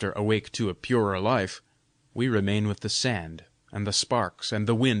hereafter awake to a purer life, we remain with the sand, and the sparks, and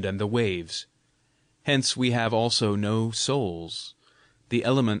the wind, and the waves. Hence we have also no souls. The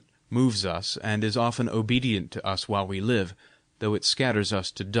element moves us, and is often obedient to us while we live, though it scatters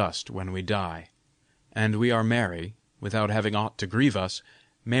us to dust when we die. And we are merry, without having aught to grieve us,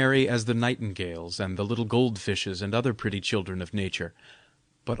 merry as the nightingales and the little goldfishes and other pretty children of nature,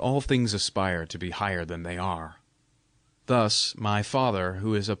 but all things aspire to be higher than they are. Thus my father,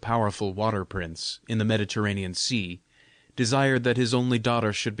 who is a powerful water prince in the Mediterranean Sea, desired that his only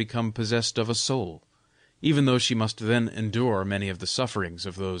daughter should become possessed of a soul, even though she must then endure many of the sufferings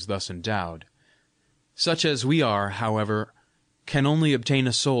of those thus endowed. Such as we are, however, can only obtain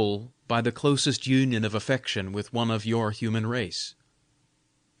a soul by the closest union of affection with one of your human race.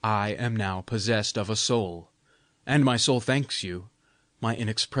 I am now possessed of a soul, and my soul thanks you, my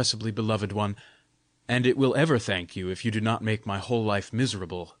inexpressibly beloved one, and it will ever thank you if you do not make my whole life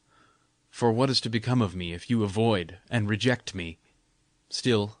miserable. For what is to become of me if you avoid and reject me?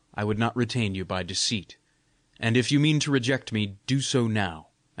 Still, I would not retain you by deceit, and if you mean to reject me, do so now,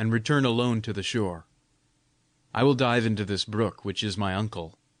 and return alone to the shore. I will dive into this brook, which is my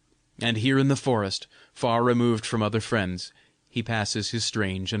uncle, and here in the forest, far removed from other friends, he passes his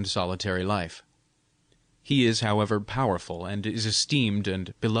strange and solitary life. He is, however, powerful, and is esteemed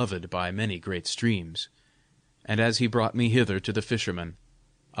and beloved by many great streams. And as he brought me hither to the fisherman,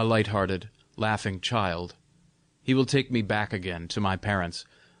 a light-hearted, laughing child, He will take me back again to my parents,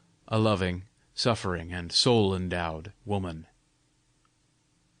 a loving, suffering, and soul-endowed woman."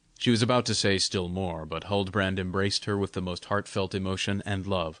 She was about to say still more, but Huldbrand embraced her with the most heartfelt emotion and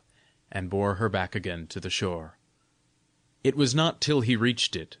love, and bore her back again to the shore. It was not till he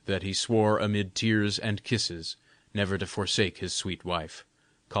reached it that he swore amid tears and kisses never to forsake his sweet wife,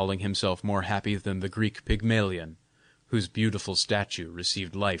 calling himself more happy than the Greek Pygmalion, whose beautiful statue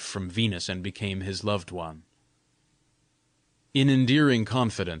received life from Venus and became his loved one. In endearing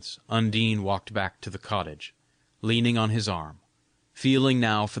confidence Undine walked back to the cottage, leaning on his arm, feeling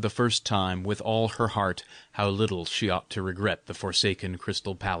now for the first time with all her heart how little she ought to regret the forsaken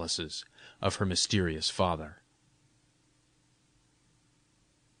crystal palaces of her mysterious father.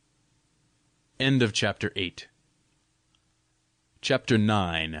 End of Chapter 8. Chapter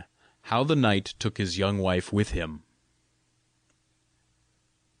 9. How the Knight took his young wife with him.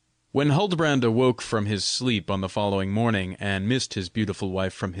 When Huldbrand awoke from his sleep on the following morning, and missed his beautiful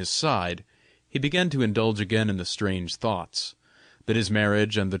wife from his side, he began to indulge again in the strange thoughts, that his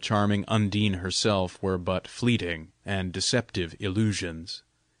marriage and the charming Undine herself were but fleeting and deceptive illusions.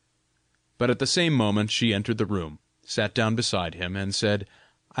 But at the same moment she entered the room, sat down beside him, and said,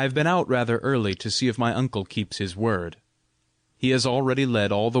 "I have been out rather early to see if my uncle keeps his word. He has already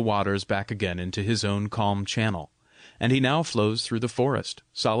led all the waters back again into his own calm channel, and he now flows through the forest,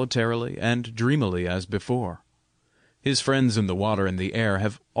 solitarily and dreamily as before. His friends in the water and the air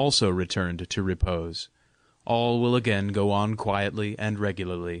have also returned to repose. All will again go on quietly and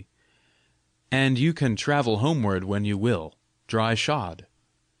regularly, and you can travel homeward when you will, dry shod."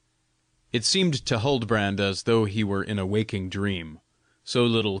 It seemed to Huldbrand as though he were in a waking dream, so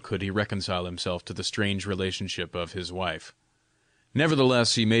little could he reconcile himself to the strange relationship of his wife.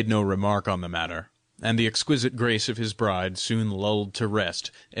 Nevertheless he made no remark on the matter, and the exquisite grace of his bride soon lulled to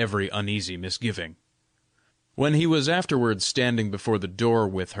rest every uneasy misgiving. When he was afterwards standing before the door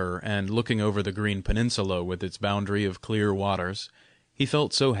with her, and looking over the green peninsula with its boundary of clear waters, he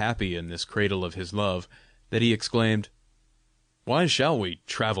felt so happy in this cradle of his love, that he exclaimed, "Why shall we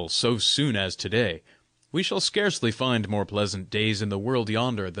travel so soon as today? We shall scarcely find more pleasant days in the world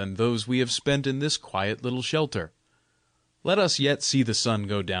yonder than those we have spent in this quiet little shelter. Let us yet see the sun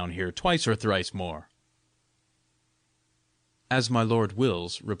go down here twice or thrice more." "As my lord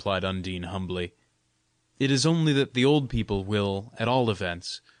wills," replied Undine humbly. "It is only that the old people will, at all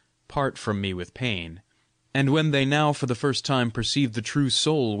events, part from me with pain, and when they now for the first time perceive the true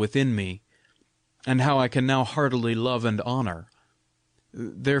soul within me, and how I can now heartily love and honor,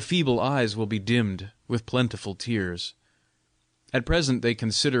 their feeble eyes will be dimmed with plentiful tears. At present they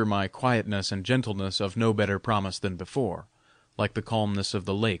consider my quietness and gentleness of no better promise than before, like the calmness of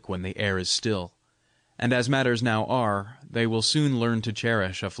the lake when the air is still, and as matters now are, they will soon learn to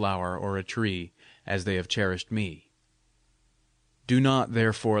cherish a flower or a tree as they have cherished me. Do not,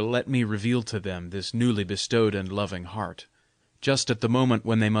 therefore, let me reveal to them this newly bestowed and loving heart, just at the moment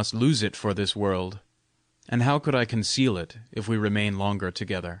when they must lose it for this world, and how could I conceal it if we remain longer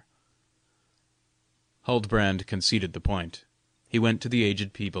together?" Huldbrand conceded the point. He went to the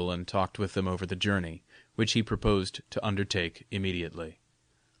aged people and talked with them over the journey, which he proposed to undertake immediately.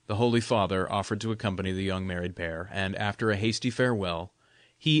 The holy father offered to accompany the young married pair, and after a hasty farewell,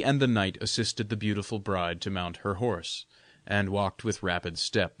 he and the knight assisted the beautiful bride to mount her horse, and walked with rapid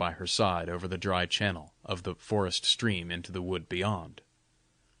step by her side over the dry channel of the forest stream into the wood beyond.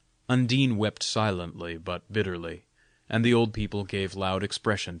 Undine wept silently but bitterly, and the old people gave loud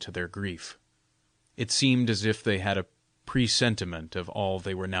expression to their grief. It seemed as if they had a presentiment of all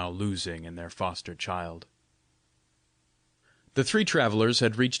they were now losing in their foster child. The three travelers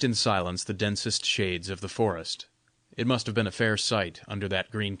had reached in silence the densest shades of the forest. It must have been a fair sight, under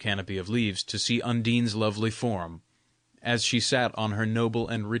that green canopy of leaves, to see Undine's lovely form, as she sat on her noble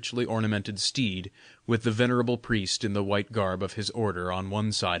and richly ornamented steed, with the venerable priest in the white garb of his order on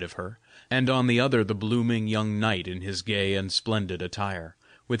one side of her, and on the other the blooming young knight in his gay and splendid attire,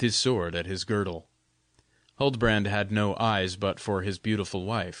 with his sword at his girdle. Huldbrand had no eyes but for his beautiful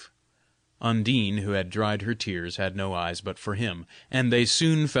wife. Undine, who had dried her tears, had no eyes but for him, and they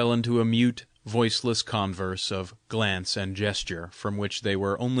soon fell into a mute, voiceless converse of glance and gesture, from which they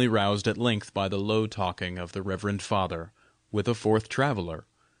were only roused at length by the low talking of the reverend father with a fourth traveler,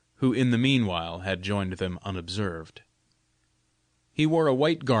 who in the meanwhile had joined them unobserved. He wore a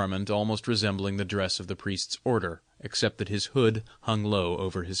white garment almost resembling the dress of the priest's order, except that his hood hung low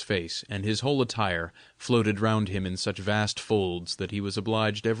over his face, and his whole attire floated round him in such vast folds that he was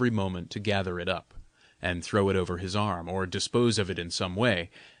obliged every moment to gather it up, and throw it over his arm, or dispose of it in some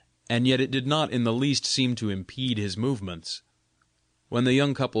way, and yet it did not in the least seem to impede his movements. When the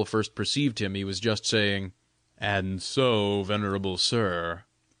young couple first perceived him, he was just saying, "And so, venerable sir,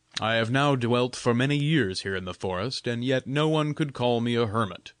 I have now dwelt for many years here in the forest, and yet no one could call me a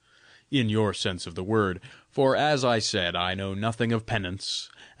hermit, in your sense of the word, for, as I said, I know nothing of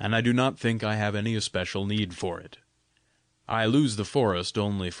penance, and I do not think I have any especial need for it. I lose the forest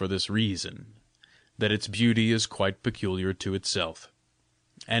only for this reason, that its beauty is quite peculiar to itself,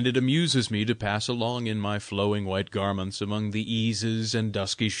 and it amuses me to pass along in my flowing white garments among the eases and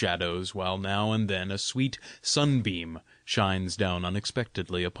dusky shadows, while now and then a sweet sunbeam shines down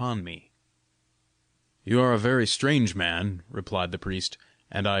unexpectedly upon me." "You are a very strange man," replied the priest,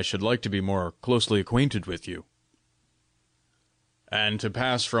 "and I should like to be more closely acquainted with you." "And to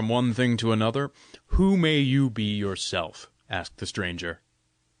pass from one thing to another, who may you be yourself?" asked the stranger.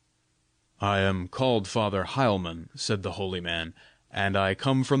 "I am called Father Heilmann," said the holy man, "and I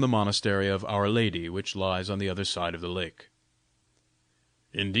come from the monastery of Our Lady, which lies on the other side of the lake."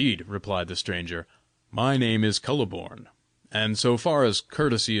 "Indeed," replied the stranger, "my name is Kuhleborn, and so far as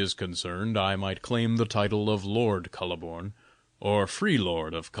courtesy is concerned, I might claim the title of Lord Kuhleborn, or Free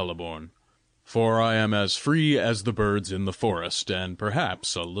Lord of Kuhleborn, for I am as free as the birds in the forest, and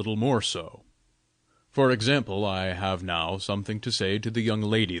perhaps a little more so. For example, I have now something to say to the young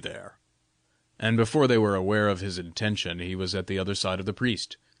lady there." And before they were aware of his intention, he was at the other side of the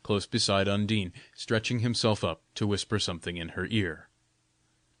priest, close beside Undine, stretching himself up to whisper something in her ear.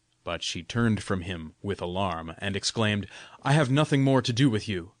 But she turned from him with alarm, and exclaimed, "I have nothing more to do with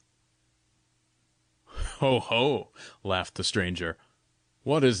you." "Ho, ho!" laughed the stranger.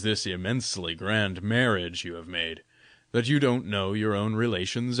 "What is this immensely grand marriage you have made, that you don't know your own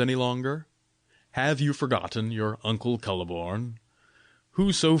relations any longer? Have you forgotten your uncle Kuhleborn,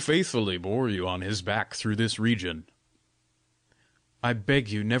 who so faithfully bore you on his back through this region?" "I beg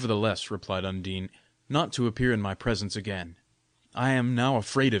you, nevertheless," replied Undine, "not to appear in my presence again. I am now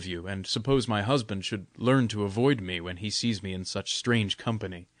afraid of you, and suppose my husband should learn to avoid me when he sees me in such strange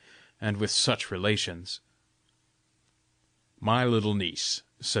company, and with such relations." "My little niece,"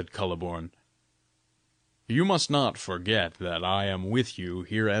 said Kuhleborn, "you must not forget that I am with you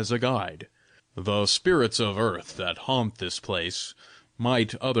here as a guide. The spirits of earth that haunt this place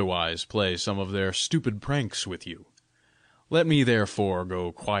might otherwise play some of their stupid pranks with you. Let me therefore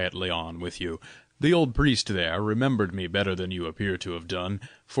go quietly on with you. The old priest there remembered me better than you appear to have done,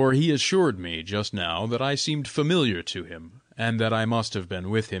 for he assured me just now that I seemed familiar to him, and that I must have been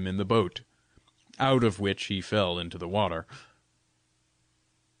with him in the boat, out of which he fell into the water.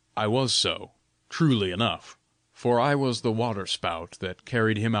 I was so, truly enough, for I was the waterspout that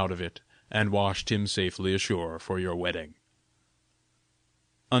carried him out of it, and washed him safely ashore for your wedding."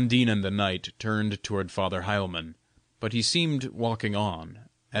 Undine and the knight turned toward Father Heilmann, but he seemed walking on,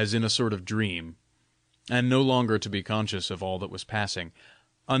 as in a sort of dream, and no longer to be conscious of all that was passing.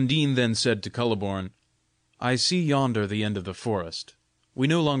 Undine then said to Kuhleborn, "I see yonder the end of the forest. We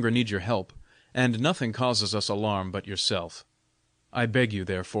no longer need your help, and nothing causes us alarm but yourself. I beg you,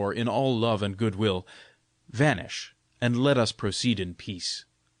 therefore, in all love and good will, vanish, and let us proceed in peace."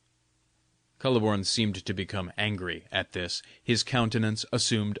 Kuhleborn seemed to become angry at this. His countenance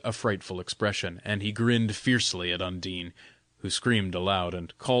assumed a frightful expression, and he grinned fiercely at Undine, who screamed aloud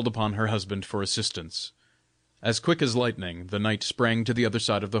and called upon her husband for assistance. As quick as lightning the knight sprang to the other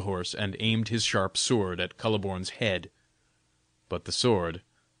side of the horse, and aimed his sharp sword at Kuhleborn's head. But the sword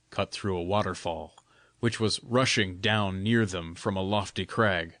cut through a waterfall, which was rushing down near them from a lofty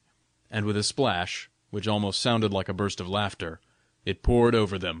crag, and with a splash, which almost sounded like a burst of laughter, it poured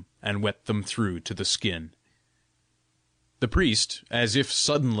over them and wet them through to the skin. The priest, as if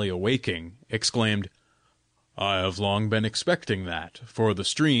suddenly awaking, exclaimed, "I have long been expecting that, for the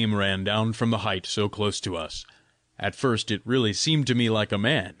stream ran down from the height so close to us. At first it really seemed to me like a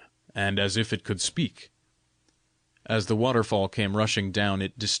man, and as if it could speak." As the waterfall came rushing down,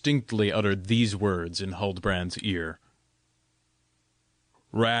 it distinctly uttered these words in Huldbrand's ear: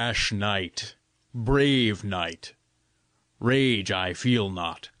 "Rash knight, brave knight, rage I feel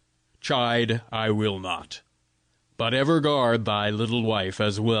not, chide I will not, but ever guard thy little wife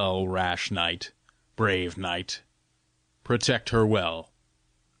as well, rash knight, brave knight, protect her well."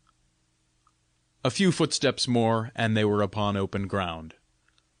 A few footsteps more, and they were upon open ground.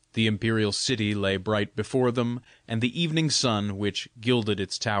 The imperial city lay bright before them, and the evening sun, which gilded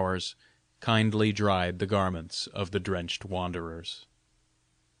its towers, kindly dried the garments of the drenched wanderers.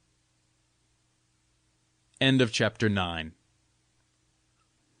 End of chapter 9.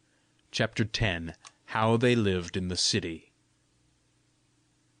 Chapter 10. How they lived in the city.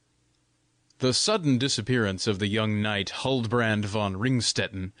 The sudden disappearance of the young knight Huldbrand von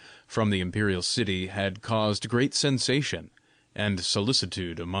Ringstetten from the imperial city had caused great sensation and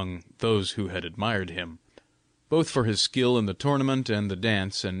solicitude among those who had admired him. both for his skill in the tournament and the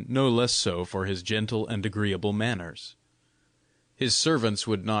dance, and no less so for his gentle and agreeable manners. His servants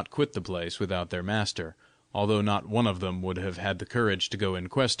would not quit the place without their master, although not one of them would have had the courage to go in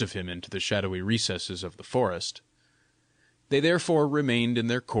quest of him into the shadowy recesses of the forest. They therefore remained in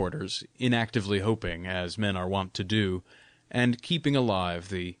their quarters, inactively hoping, as men are wont to do, and keeping alive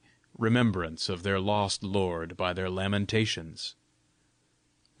the remembrance of their lost lord by their lamentations.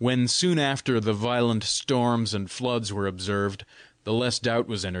 When soon after the violent storms and floods were observed, the less doubt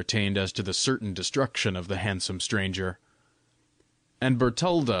was entertained as to the certain destruction of the handsome stranger, and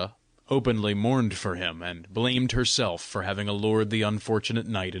Bertalda openly mourned for him, and blamed herself for having allured the unfortunate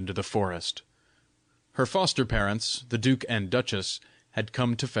knight into the forest. Her foster parents, the Duke and Duchess, had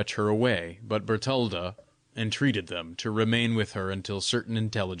come to fetch her away, but Bertalda entreated them to remain with her until certain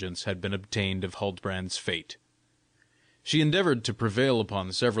intelligence had been obtained of Huldbrand's fate. She endeavored to prevail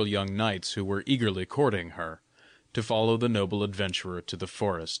upon several young knights who were eagerly courting her, to follow the noble adventurer to the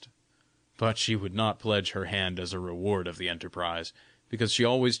forest, but she would not pledge her hand as a reward of the enterprise, because she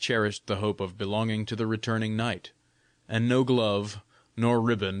always cherished the hope of belonging to the returning knight, and no glove, nor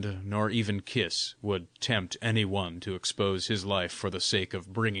riband, nor even kiss would tempt any one to expose his life for the sake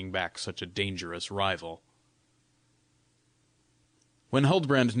of bringing back such a dangerous rival. When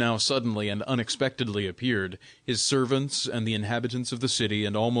Huldbrand now suddenly and unexpectedly appeared, his servants and the inhabitants of the city,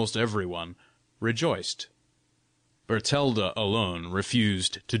 and almost everyone, rejoiced. Bertalda alone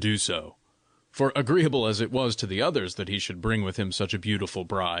refused to do so, for agreeable as it was to the others that he should bring with him such a beautiful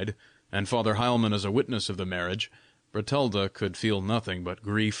bride, and Father Heilmann as a witness of the marriage, Bertalda could feel nothing but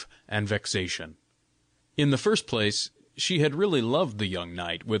grief and vexation. In the first place, she had really loved the young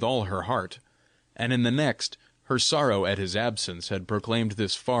knight with all her heart, and in the next, her sorrow at his absence had proclaimed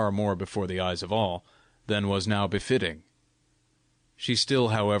this far more before the eyes of all than was now befitting. She still,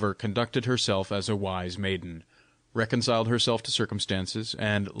 however, conducted herself as a wise maiden, reconciled herself to circumstances,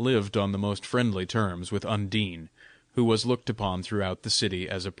 and lived on the most friendly terms with Undine, who was looked upon throughout the city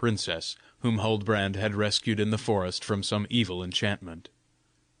as a princess whom Huldbrand had rescued in the forest from some evil enchantment.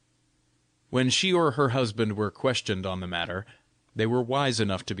 When she or her husband were questioned on the matter, they were wise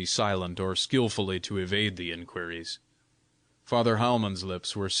enough to be silent or skilfully to evade the inquiries. Father Heilmann's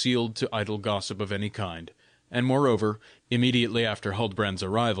lips were sealed to idle gossip of any kind, and moreover, immediately after Huldbrand's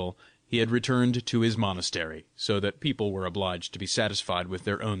arrival, he had returned to his monastery, so that people were obliged to be satisfied with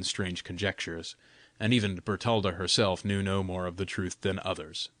their own strange conjectures, and even Bertalda herself knew no more of the truth than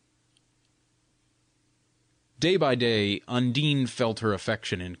others. Day by day Undine felt her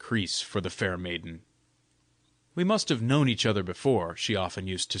affection increase for the fair maiden. "We must have known each other before," she often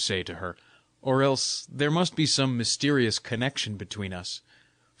used to say to her, "or else there must be some mysterious connection between us,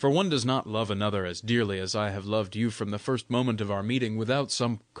 for one does not love another as dearly as I have loved you from the first moment of our meeting without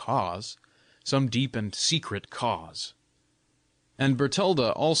some cause, some deep and secret cause." And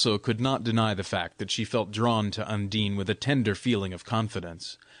Bertalda also could not deny the fact that she felt drawn to Undine with a tender feeling of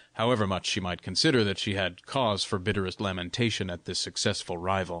confidence, however much she might consider that she had cause for bitterest lamentation at this successful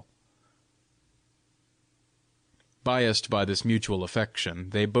rival. Biased by this mutual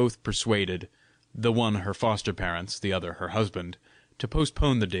affection, they both persuaded, the one her foster parents, the other her husband, to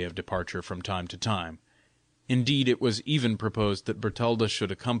postpone the day of departure from time to time. Indeed, it was even proposed that Bertalda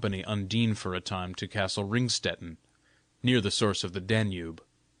should accompany Undine for a time to Castle Ringstetten, near the source of the Danube.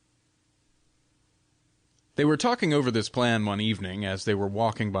 They were talking over this plan one evening, as they were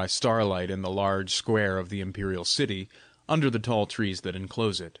walking by starlight in the large square of the imperial city, under the tall trees that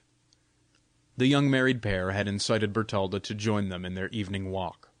enclose it. The young married pair had incited Bertalda to join them in their evening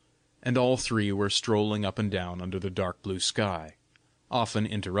walk, and all three were strolling up and down under the dark blue sky, often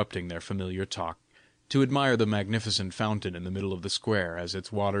interrupting their familiar talk to admire the magnificent fountain in the middle of the square as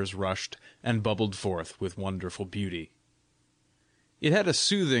its waters rushed and bubbled forth with wonderful beauty. It had a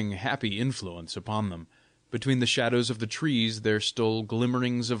soothing, happy influence upon them. Between the shadows of the trees there stole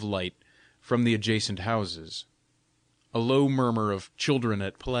glimmerings of light from the adjacent houses. A low murmur of children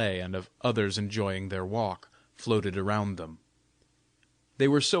at play and of others enjoying their walk floated around them. They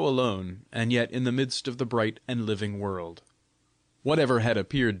were so alone, and yet in the midst of the bright and living world. Whatever had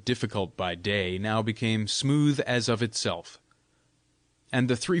appeared difficult by day now became smooth as of itself, and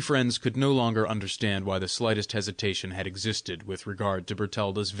the three friends could no longer understand why the slightest hesitation had existed with regard to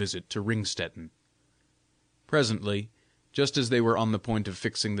Bertalda's visit to Ringstetten. Presently, just as they were on the point of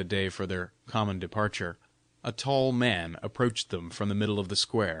fixing the day for their common departure, a tall man approached them from the middle of the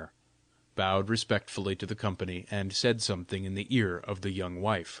square, bowed respectfully to the company, and said something in the ear of the young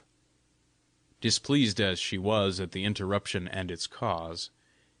wife. Displeased as she was at the interruption and its cause,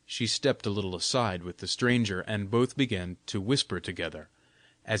 she stepped a little aside with the stranger, and both began to whisper together,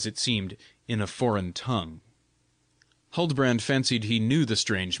 as it seemed in a foreign tongue, Huldbrand fancied he knew the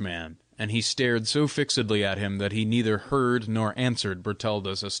strange man, and he stared so fixedly at him that he neither heard nor answered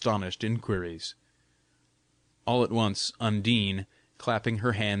Bertalda's astonished inquiries. All at once Undine, clapping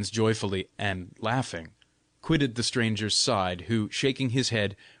her hands joyfully and laughing, quitted the stranger's side, who, shaking his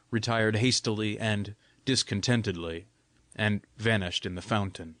head, retired hastily and discontentedly, and vanished in the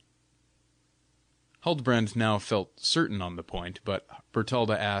fountain. Huldbrand now felt certain on the point, but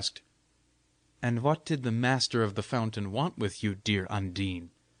Bertalda asked, "And what did the master of the fountain want with you, dear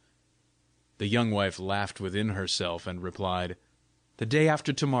Undine?" The young wife laughed within herself, and replied, "The day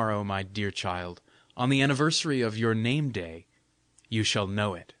after tomorrow, my dear child, on the anniversary of your name day, you shall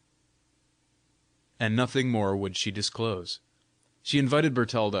know it." And nothing more would she disclose. She invited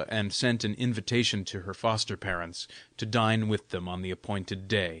Bertalda, and sent an invitation to her foster parents to dine with them on the appointed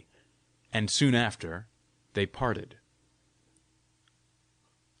day, and soon after they parted.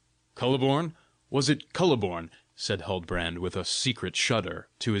 "Kuhleborn? Was it Kuhleborn?" said Huldbrand with a secret shudder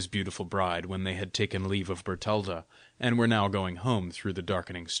to his beautiful bride, when they had taken leave of Bertalda, and were now going home through the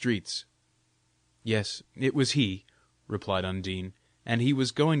darkening streets. "Yes, it was he," replied Undine, "and he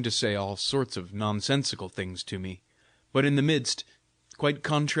was going to say all sorts of nonsensical things to me, but in the midst, quite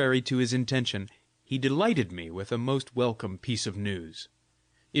contrary to his intention, he delighted me with a most welcome piece of news.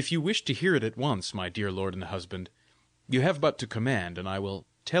 If you wish to hear it at once, my dear lord and husband, you have but to command, and I will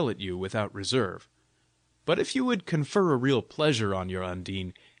tell it you without reserve. But if you would confer a real pleasure on your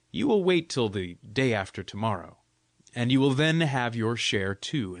Undine, you will wait till the day after tomorrow, and you will then have your share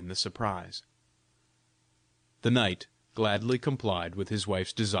too in the surprise." The knight gladly complied with his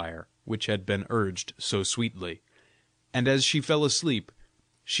wife's desire, which had been urged so sweetly, and as she fell asleep,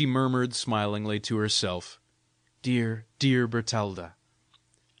 she murmured smilingly to herself, "Dear, dear Bertalda!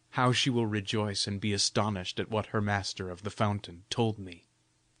 How she will rejoice and be astonished at what her master of the fountain told me."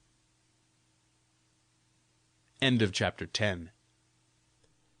 End of chapter 10.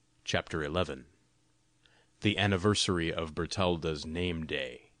 Chapter 11. The anniversary of Bertalda's name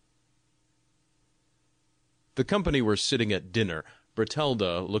day. The company were sitting at dinner,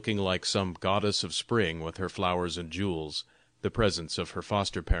 Bertalda looking like some goddess of spring with her flowers and jewels. The presence of her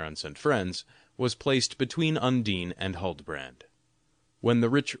foster parents and friends was placed between Undine and Huldbrand. When the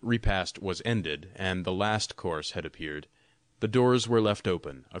rich repast was ended, and the last course had appeared, the doors were left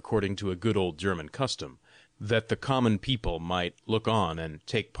open, according to a good old German custom, that the common people might look on and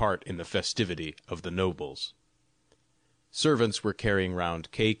take part in the festivity of the nobles. Servants were carrying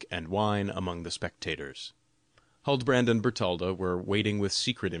round cake and wine among the spectators. Huldbrand and Bertalda were waiting with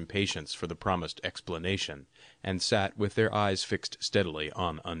secret impatience for the promised explanation, and sat with their eyes fixed steadily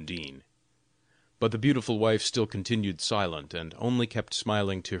on Undine. But the beautiful wife still continued silent, and only kept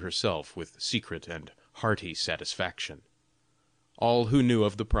smiling to herself with secret and hearty satisfaction. All who knew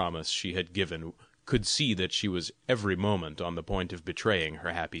of the promise she had given could see that she was every moment on the point of betraying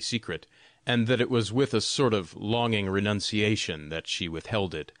her happy secret, and that it was with a sort of longing renunciation that she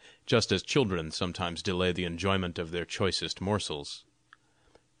withheld it, just as children sometimes delay the enjoyment of their choicest morsels.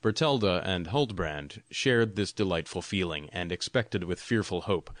 Bertalda and Huldbrand shared this delightful feeling, and expected with fearful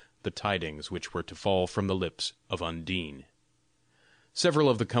hope the tidings which were to fall from the lips of Undine. Several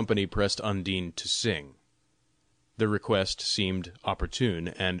of the company pressed Undine to sing. The request seemed opportune,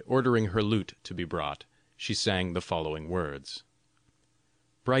 and ordering her lute to be brought, she sang the following words: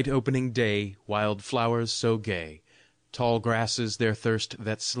 "Bright opening day, wild flowers so gay, tall grasses their thirst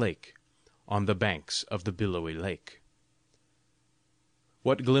that slake, on the banks of the billowy lake.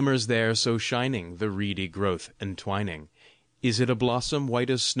 What glimmers there so shining, the reedy growth entwining? Is it a blossom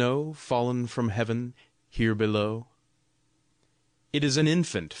white as snow, fallen from heaven here below? It is an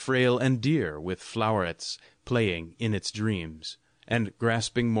infant, frail and dear, with flowerets playing in its dreams, and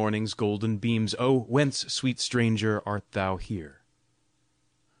grasping morning's golden beams. Oh, whence, sweet stranger, art thou here?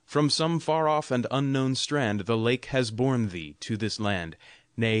 From some far off and unknown strand the lake has borne thee to this land.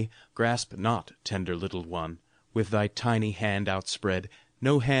 Nay, grasp not, tender little one, with thy tiny hand outspread.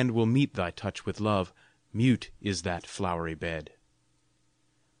 No hand will meet thy touch with love. Mute is that flowery bed.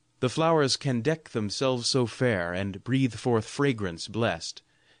 The flowers can deck themselves so fair, and breathe forth fragrance blest,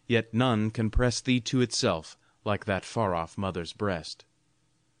 yet none can press thee to itself like that far-off mother's breast.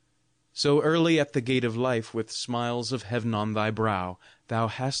 So early at the gate of life, with smiles of heaven on thy brow, thou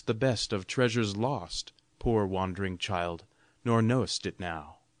hast the best of treasures lost, poor wandering child, nor know'st it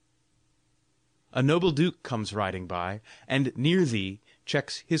now. A noble duke comes riding by, and near thee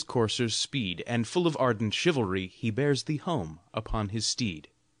checks his courser's speed, and full of ardent chivalry he bears thee home upon his steed.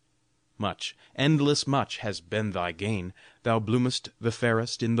 Much, endless much, has been thy gain, thou bloomest the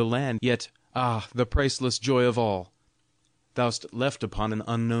fairest in the land, yet, ah, the priceless joy of all, thou'st left upon an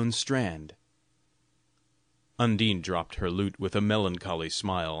unknown strand. Undine dropped her lute with a melancholy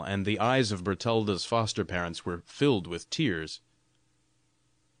smile, and the eyes of Bertalda's foster parents were filled with tears.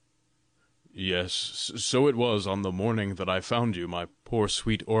 "Yes, so it was on the morning that I found you, my poor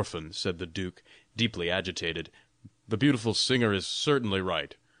sweet orphan," said the Duke, deeply agitated. "The beautiful singer is certainly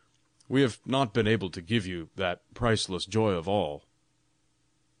right. We have not been able to give you that priceless joy of all."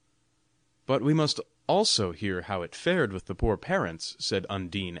 "But we must also hear how it fared with the poor parents," said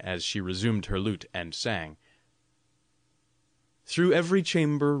Undine, as she resumed her lute and sang: "Through every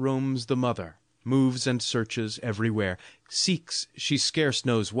chamber roams the mother, moves and searches everywhere, seeks she scarce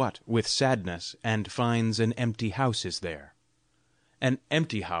knows what with sadness, and finds an empty house is there. An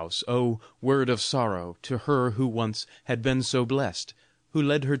empty house, oh, word of sorrow to her who once had been so blessed, who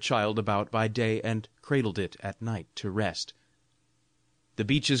led her child about by day and cradled it at night to rest. The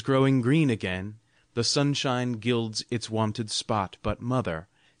beach is growing green again, the sunshine gilds its wonted spot, but mother,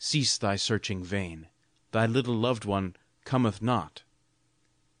 cease thy searching vain, thy little loved one cometh not.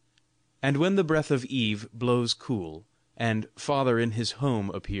 And when the breath of eve blows cool, and father in his home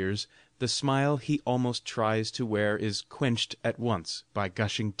appears, the smile he almost tries to wear is quenched at once by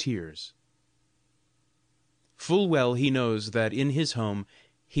gushing tears. Full well he knows that in his home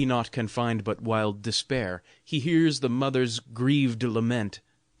he naught can find but wild despair. He hears the mother's grieved lament,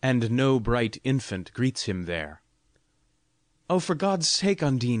 and no bright infant greets him there. "Oh, for God's sake,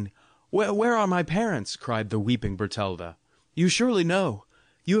 Undine, where are my parents?" cried the weeping Bertalda. "You surely know.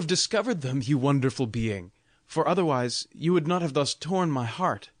 You have discovered them, you wonderful being, for otherwise you would not have thus torn my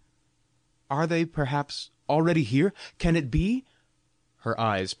heart. Are they perhaps already here? Can it be?" Her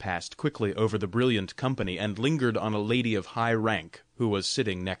eyes passed quickly over the brilliant company, and lingered on a lady of high rank who was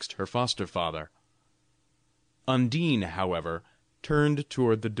sitting next her foster father. Undine, however, turned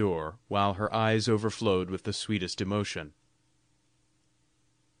toward the door, while her eyes overflowed with the sweetest emotion.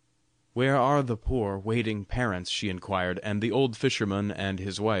 "Where are the poor waiting parents?" she inquired, and the old fisherman and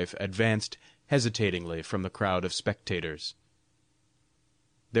his wife advanced hesitatingly from the crowd of spectators.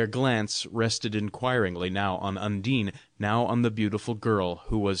 Their glance rested inquiringly now on Undine, now on the beautiful girl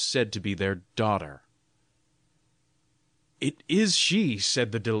who was said to be their daughter. "It is she,"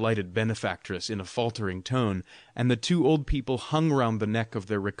 said the delighted benefactress in a faltering tone, and the two old people hung round the neck of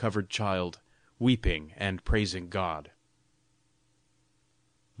their recovered child, weeping and praising God.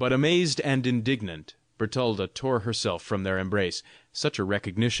 But amazed and indignant, Bertalda tore herself from their embrace. Such a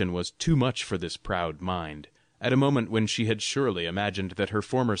recognition was too much for this proud mind, at a moment when she had surely imagined that her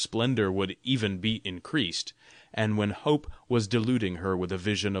former splendor would even be increased, and when hope was deluding her with a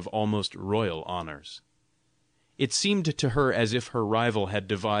vision of almost royal honors. It seemed to her as if her rival had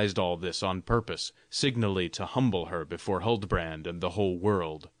devised all this on purpose, signally to humble her before Huldbrand and the whole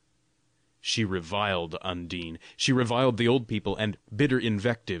world. She reviled Undine, she reviled the old people, and bitter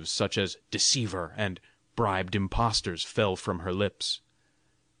invectives such as deceiver and bribed impostors fell from her lips.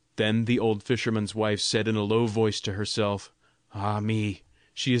 Then the old fisherman's wife said in a low voice to herself, "Ah me,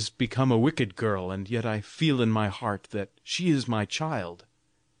 she is become a wicked girl, and yet I feel in my heart that she is my child."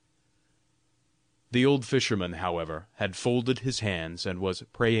 The old fisherman, however, had folded his hands, and was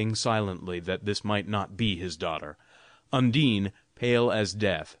praying silently that this might not be his daughter. Undine, pale as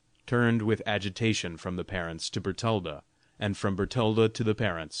death, turned with agitation from the parents to Bertalda, and from Bertalda to the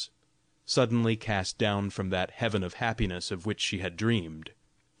parents, suddenly cast down from that heaven of happiness of which she had dreamed,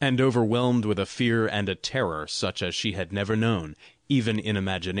 and overwhelmed with a fear and a terror such as she had never known, even in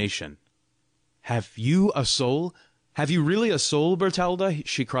imagination. "Have you a soul? Have you really a soul, Bertalda?"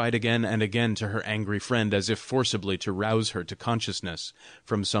 she cried again and again to her angry friend, as if forcibly to rouse her to consciousness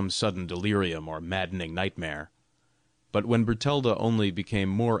from some sudden delirium or maddening nightmare. But when Bertalda only became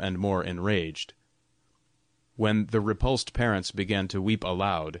more and more enraged, when the repulsed parents began to weep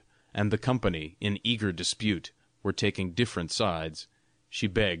aloud, and the company, in eager dispute, were taking different sides, she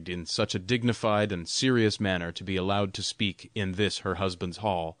begged in such a dignified and serious manner to be allowed to speak in this her husband's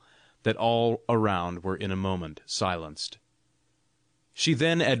hall, that all around were in a moment silenced. She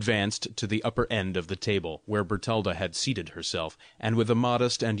then advanced to the upper end of the table, where Bertalda had seated herself, and with a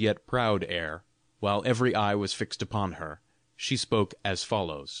modest and yet proud air, while every eye was fixed upon her, she spoke as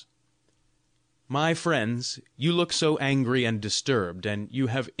follows: "My friends, you look so angry and disturbed, and you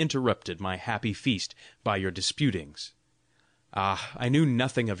have interrupted my happy feast by your disputings. Ah, I knew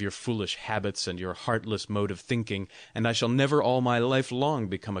nothing of your foolish habits and your heartless mode of thinking, and I shall never all my life long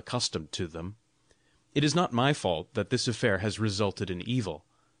become accustomed to them. It is not my fault that this affair has resulted in evil.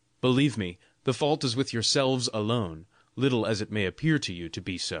 Believe me, the fault is with yourselves alone, little as it may appear to you to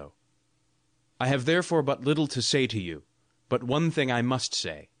be so. I have therefore but little to say to you, but one thing I must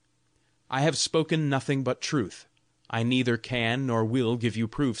say. I have spoken nothing but truth. I neither can nor will give you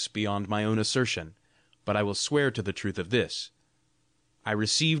proofs beyond my own assertion. but I will swear to the truth of this. I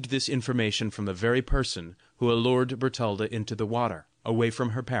received this information from the very person who allured Bertalda into the water, away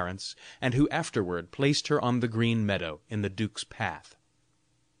from her parents, and who afterward placed her on the green meadow in the Duke's path."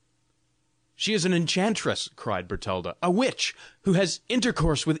 "She is an enchantress," cried Bertalda, "a witch, who has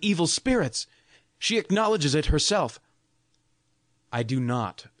intercourse with evil spirits. She acknowledges it herself." "I do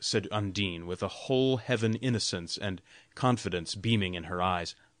not," said Undine, with a whole heaven innocence and confidence beaming in her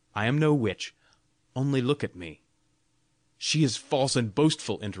eyes. "I am no witch. Only look at me." "She is false and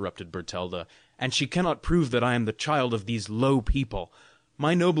boastful," interrupted Bertalda, "and she cannot prove that I am the child of these low people.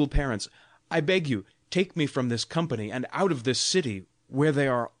 My noble parents, I beg you, take me from this company, and out of this city, where they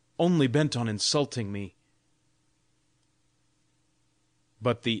are only bent on insulting me."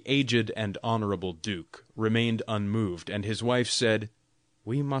 But the aged and honorable Duke remained unmoved, and his wife said,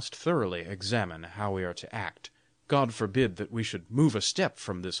 "We must thoroughly examine how we are to act. God forbid that we should move a step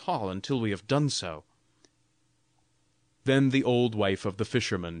from this hall until we have done so." Then the old wife of the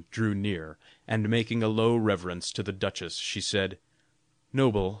fisherman drew near, and making a low reverence to the Duchess, she said,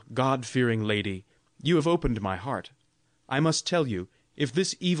 "Noble, God-fearing lady, you have opened my heart. I must tell you, if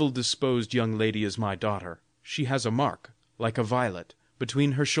this evil-disposed young lady is my daughter, she has a mark, like a violet,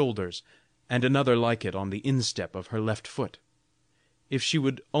 between her shoulders, and another like it on the instep of her left foot. If she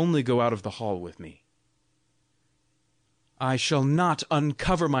would only go out of the hall with me—" "I shall not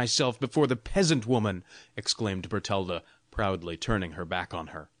uncover myself before the peasant woman!" exclaimed Bertalda, proudly turning her back on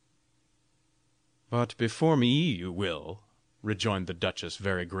her. "But before me you will," rejoined the Duchess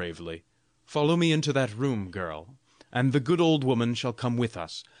very gravely. "Follow me into that room, girl, and the good old woman shall come with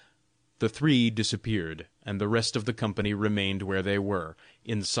us." The three disappeared, and the rest of the company remained where they were,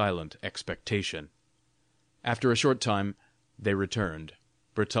 in silent expectation. After a short time they returned.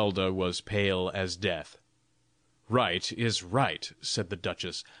 Bertalda was pale as death. "Right is right," said the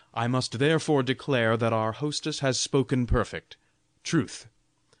Duchess. "I must therefore declare that our hostess has spoken perfect truth.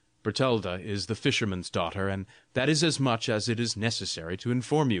 Bertalda is the fisherman's daughter, and that is as much as it is necessary to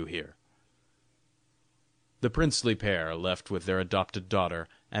inform you here." The princely pair left with their adopted daughter,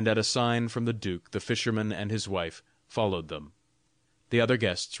 and at a sign from the Duke the fisherman and his wife followed them. The other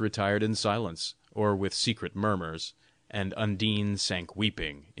guests retired in silence, or with secret murmurs, and Undine sank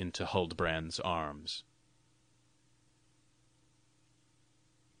weeping into Huldbrand's arms.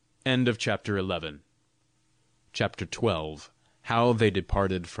 End of chapter 11. Chapter 12. How they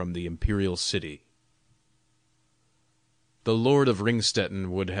departed from the imperial city. The Lord of Ringstetten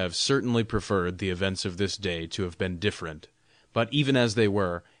would have certainly preferred the events of this day to have been different, but even as they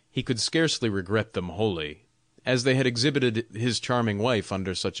were, he could scarcely regret them wholly, as they had exhibited his charming wife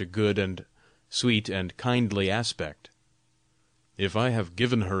under such a good and sweet and kindly aspect. "If I have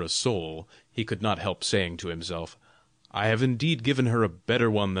given her a soul," he could not help saying to himself, "I have indeed given her a better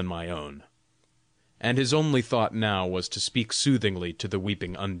one than my own." And his only thought now was to speak soothingly to the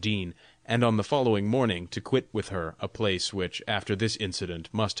weeping Undine, and on the following morning to quit with her a place which, after this incident,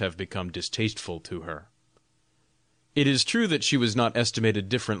 must have become distasteful to her. It is true that she was not estimated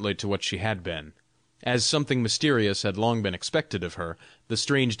differently to what she had been. As something mysterious had long been expected of her, the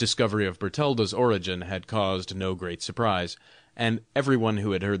strange discovery of Bertalda's origin had caused no great surprise, and everyone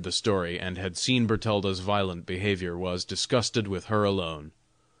who had heard the story and had seen Bertalda's violent behavior was disgusted with her alone.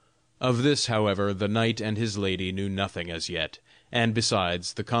 Of this, however, the knight and his lady knew nothing as yet, and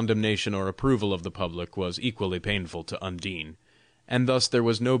besides, the condemnation or approval of the public was equally painful to Undine, and thus there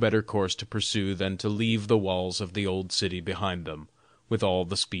was no better course to pursue than to leave the walls of the old city behind them, with all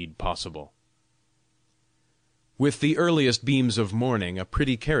the speed possible. With the earliest beams of morning a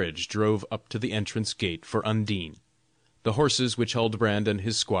pretty carriage drove up to the entrance gate for Undine. The horses which Huldbrand and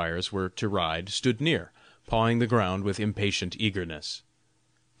his squires were to ride stood near, pawing the ground with impatient eagerness.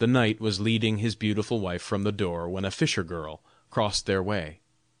 The knight was leading his beautiful wife from the door when a fisher girl crossed their way.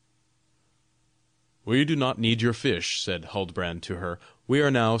 "We do not need your fish," said Huldbrand to her. "We are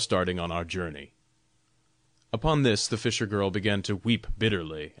now starting on our journey." Upon this the fisher girl began to weep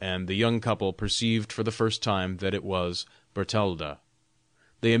bitterly, and the young couple perceived for the first time that it was Bertalda.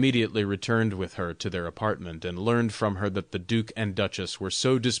 They immediately returned with her to their apartment, and learned from her that the Duke and Duchess were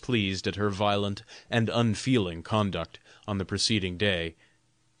so displeased at her violent and unfeeling conduct on the preceding day,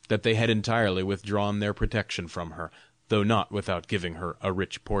 that they had entirely withdrawn their protection from her, though not without giving her a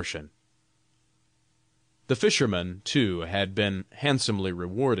rich portion. The fisherman, too, had been handsomely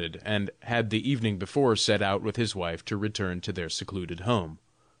rewarded, and had the evening before set out with his wife to return to their secluded home.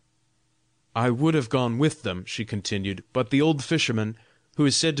 "I would have gone with them," she continued, "but the old fisherman, who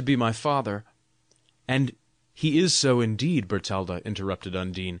is said to be my father—" "And he is so indeed, Bertalda," interrupted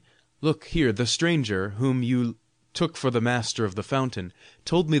Undine. "Look here, the stranger, whom you took for the master of the fountain,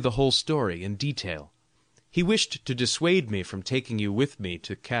 told me the whole story in detail. He wished to dissuade me from taking you with me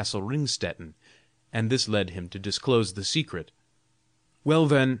to Castle Ringstetten, and this led him to disclose the secret." "Well,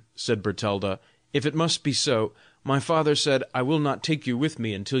 then," said Bertalda, "if it must be so, my father said, I will not take you with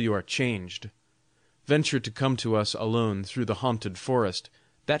me until you are changed. Venture to come to us alone through the haunted forest,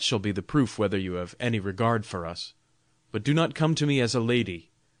 that shall be the proof whether you have any regard for us. But do not come to me as a lady,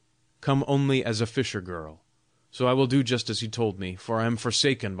 come only as a fisher girl. So I will do just as you told me, for I am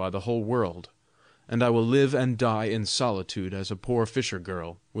forsaken by the whole world, and I will live and die in solitude as a poor fisher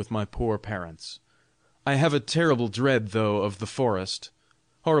girl, with my poor parents. I have a terrible dread, though, of the forest.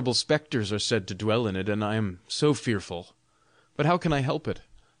 Horrible spectres are said to dwell in it, and I am so fearful. But how can I help it?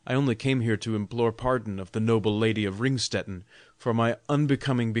 I only came here to implore pardon of the noble lady of Ringstetten for my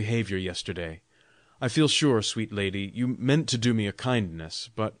unbecoming behavior yesterday. I feel sure, sweet lady, you meant to do me a kindness,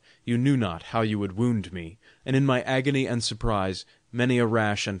 but you knew not how you would wound me, and in my agony and surprise many a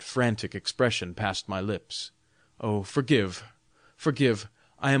rash and frantic expression passed my lips. Oh, forgive, forgive,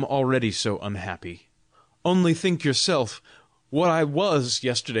 I am already so unhappy. Only think yourself what I was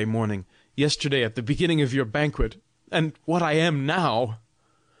yesterday morning, yesterday at the beginning of your banquet, and what I am now."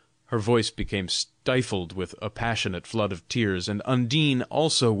 Her voice became stifled with a passionate flood of tears, and Undine,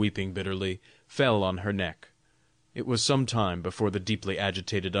 also weeping bitterly, fell on her neck. It was some time before the deeply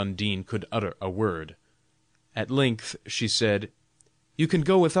agitated Undine could utter a word. At length she said, "You can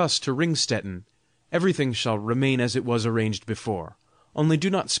go with us to Ringstetten. Everything shall remain as it was arranged before. Only do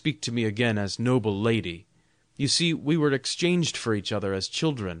not speak to me again as noble lady. You see, we were exchanged for each other as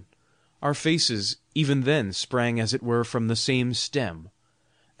children. Our faces even then sprang as it were from the same stem,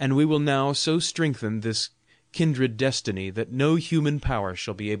 and we will now so strengthen this kindred destiny that no human power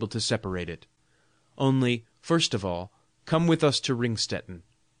shall be able to separate it. Only, first of all, come with us to Ringstetten.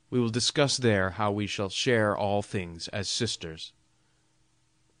 We will discuss there how we shall share all things as sisters."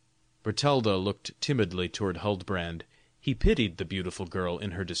 Bertalda looked timidly toward Huldbrand. He pitied the beautiful girl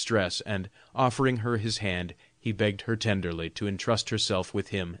in her distress, and offering her his hand, he begged her tenderly to entrust herself with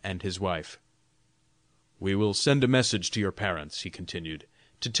him and his wife. "We will send a message to your parents," he continued,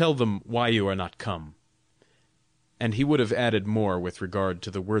 "to tell them why you are not come." And he would have added more with regard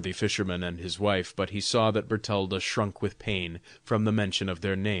to the worthy fisherman and his wife, but he saw that Bertalda shrunk with pain from the mention of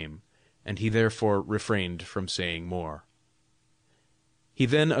their name, and he therefore refrained from saying more. He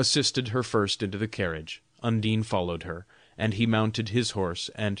then assisted her first into the carriage. Undine followed her, and he mounted his horse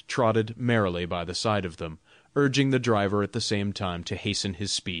and trotted merrily by the side of them, urging the driver at the same time to hasten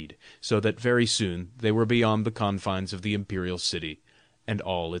his speed, so that very soon they were beyond the confines of the imperial city, and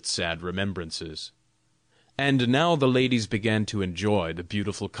all its sad remembrances. And now the ladies began to enjoy the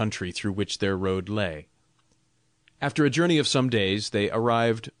beautiful country through which their road lay. After a journey of some days, they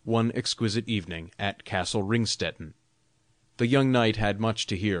arrived one exquisite evening at Castle Ringstetten. The young knight had much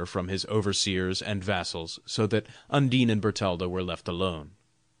to hear from his overseers and vassals, so that Undine and Bertalda were left alone.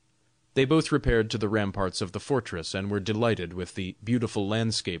 They both repaired to the ramparts of the fortress, and were delighted with the beautiful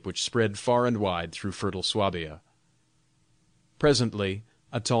landscape which spread far and wide through fertile Swabia. Presently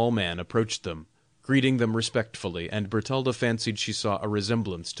a tall man approached them, greeting them respectfully, and Bertalda fancied she saw a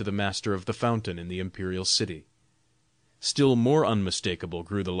resemblance to the master of the fountain in the imperial city. Still more unmistakable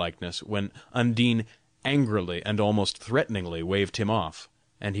grew the likeness when Undine angrily and almost threateningly waved him off,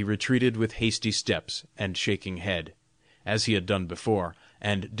 and he retreated with hasty steps and shaking head, as he had done before,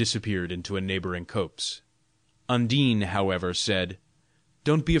 and disappeared into a neighboring copse. Undine, however, said,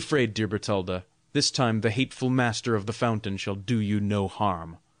 "Don't be afraid, dear Bertalda. This time the hateful master of the fountain shall do you no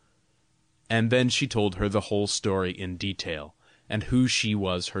harm." And then she told her the whole story in detail, and who she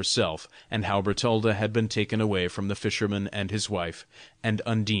was herself, and how Bertalda had been taken away from the fisherman and his wife, and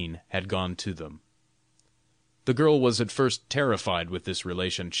Undine had gone to them. The girl was at first terrified with this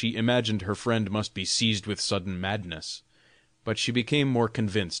relation. She imagined her friend must be seized with sudden madness, but she became more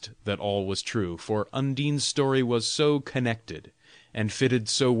convinced that all was true, for Undine's story was so connected, and fitted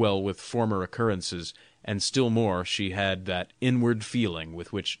so well with former occurrences, and still more she had that inward feeling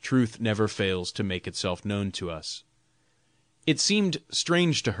with which truth never fails to make itself known to us. It seemed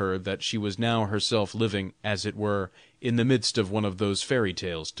strange to her that she was now herself living, as it were, in the midst of one of those fairy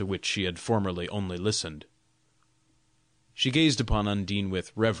tales to which she had formerly only listened. She gazed upon Undine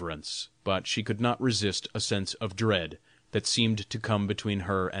with reverence, but she could not resist a sense of dread that seemed to come between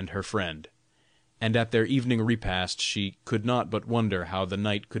her and her friend, and at their evening repast she could not but wonder how the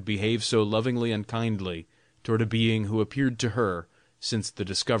knight could behave so lovingly and kindly toward a being who appeared to her, since the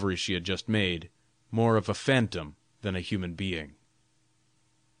discovery she had just made, more of a phantom than a human being.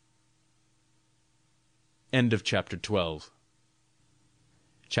 End of chapter 12.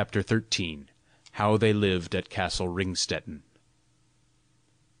 Chapter 13. How they lived at Castle Ringstetten.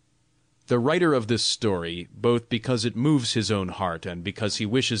 The writer of this story, both because it moves his own heart and because he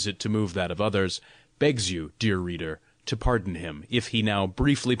wishes it to move that of others, begs you, dear reader, to pardon him if he now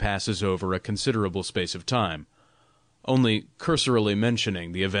briefly passes over a considerable space of time, only cursorily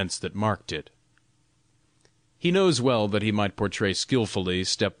mentioning the events that marked it. He knows well that he might portray skillfully,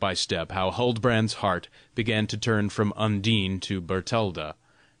 step by step, how Huldbrand's heart began to turn from Undine to Bertalda,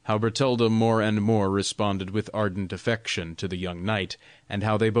 how Bertalda more and more responded with ardent affection to the young knight, and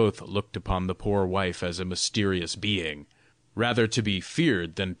how they both looked upon the poor wife as a mysterious being, rather to be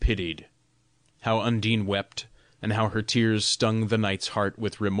feared than pitied, how Undine wept, and how her tears stung the knight's heart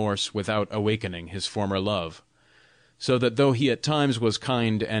with remorse without awakening his former love, so that though he at times was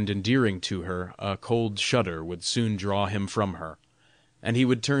kind and endearing to her, a cold shudder would soon draw him from her, and he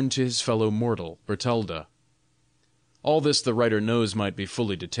would turn to his fellow mortal, Bertalda. All this the writer knows might be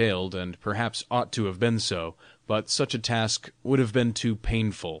fully detailed, and perhaps ought to have been so, but such a task would have been too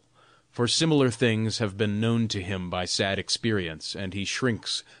painful, for similar things have been known to him by sad experience, and he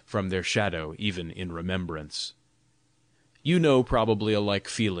shrinks from their shadow even in remembrance. You know probably a like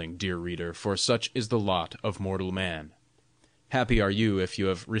feeling, dear reader, for such is the lot of mortal man. Happy are you if you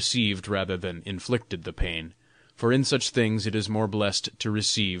have received rather than inflicted the pain, for in such things it is more blessed to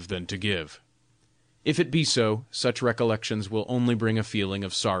receive than to give. If it be so, such recollections will only bring a feeling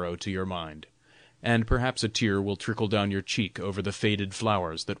of sorrow to your mind, and perhaps a tear will trickle down your cheek over the faded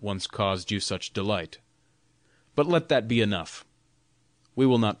flowers that once caused you such delight. But let that be enough. We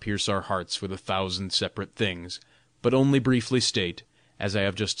will not pierce our hearts with 1,000 separate things, but only briefly state, as I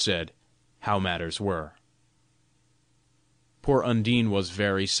have just said, how matters were. Poor Undine was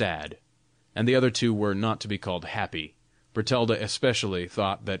very sad, and the other two were not to be called happy. Bertalda especially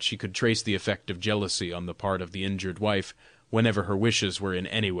thought that she could trace the effect of jealousy on the part of the injured wife whenever her wishes were in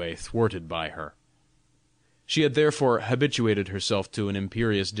any way thwarted by her. She had therefore habituated herself to an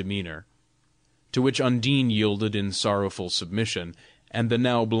imperious demeanor, to which Undine yielded in sorrowful submission, and the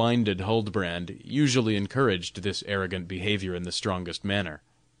now blinded Huldbrand usually encouraged this arrogant behavior in the strongest manner.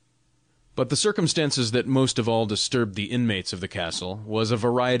 But the circumstances that most of all disturbed the inmates of the castle was a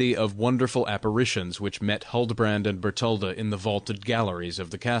variety of wonderful apparitions which met Huldbrand and Bertalda in the vaulted galleries of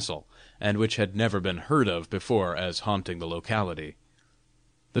the castle, and which had never been heard of before as haunting the locality.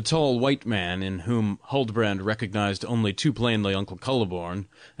 The tall white man, in whom Huldbrand recognized only too plainly Uncle Kuhleborn,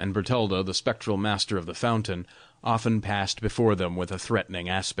 and Bertalda, the spectral master of the fountain, often passed before them with a threatening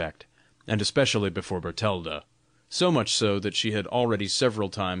aspect, and especially before Bertalda, so much so that she had already several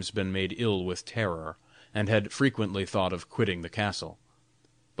times been made ill with terror, and had frequently thought of quitting the castle.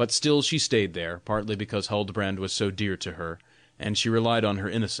 But still she stayed there, partly because Huldbrand was so dear to her, and she relied on her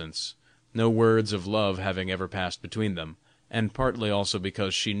innocence, no words of love having ever passed between them, and partly also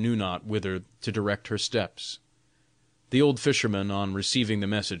because she knew not whither to direct her steps. The old fisherman, on receiving the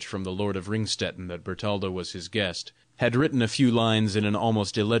message from the Lord of Ringstetten that Bertalda was his guest, had written a few lines in an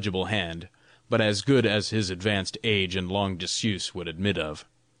almost illegible hand, but as good as his advanced age and long disuse would admit of.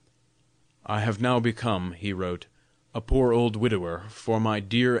 "I have now become," he wrote, "a poor old widower, for my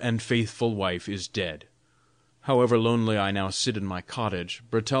dear and faithful wife is dead. However lonely I now sit in my cottage,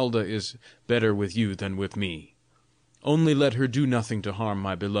 Bertalda is better with you than with me. Only let her do nothing to harm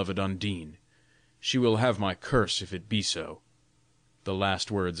my beloved Undine. She will have my curse if it be so." The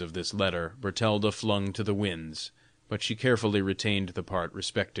last words of this letter Bertalda flung to the winds, but she carefully retained the part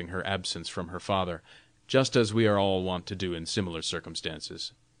respecting her absence from her father, just as we are all wont to do in similar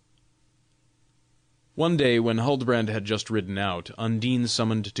circumstances. One day, when Huldbrand had just ridden out, Undine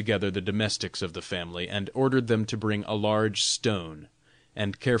summoned together the domestics of the family, and ordered them to bring a large stone,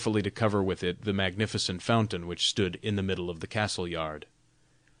 and carefully to cover with it the magnificent fountain which stood in the middle of the castle yard.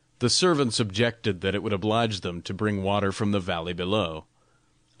 The servants objected that it would oblige them to bring water from the valley below.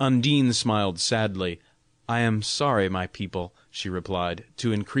 Undine smiled sadly. "I am sorry, my people," she replied,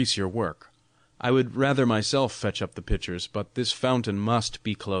 "to increase your work. I would rather myself fetch up the pitchers, but this fountain must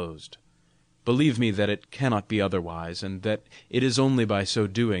be closed. Believe me that it cannot be otherwise, and that it is only by so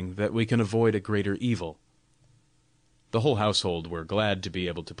doing that we can avoid a greater evil." The whole household were glad to be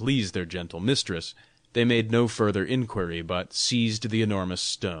able to please their gentle mistress. They made no further inquiry, but seized the enormous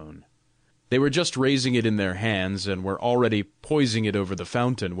stone. They were just raising it in their hands, and were already poising it over the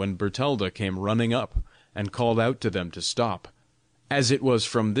fountain, when Bertalda came running up, and called out to them to stop, as it was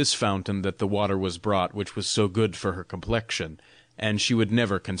from this fountain that the water was brought which was so good for her complexion, and she would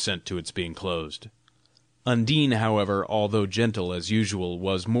never consent to its being closed. Undine, however, although gentle as usual,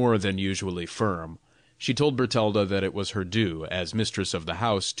 was more than usually firm. She told Bertalda that it was her due, as mistress of the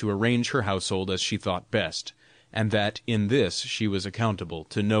house, to arrange her household as she thought best, and that in this she was accountable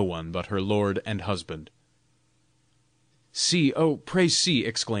to no one but her lord and husband. "See, oh, pray see,"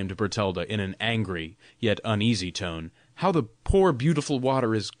 exclaimed Bertalda in an angry yet uneasy tone, "how the poor beautiful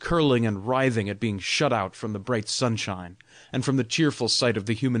water is curling and writhing at being shut out from the bright sunshine, and from the cheerful sight of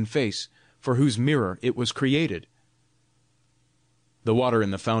the human face, for whose mirror it was created." The water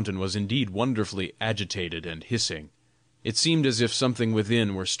in the fountain was indeed wonderfully agitated and hissing. It seemed as if something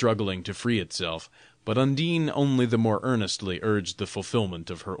within were struggling to free itself, but Undine only the more earnestly urged the fulfillment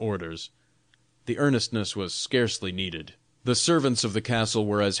of her orders. The earnestness was scarcely needed. The servants of the castle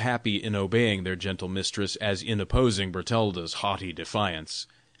were as happy in obeying their gentle mistress as in opposing Bertalda's haughty defiance,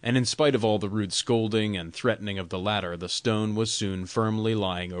 and in spite of all the rude scolding and threatening of the latter, the stone was soon firmly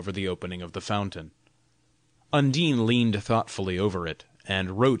lying over the opening of the fountain. Undine leaned thoughtfully over it,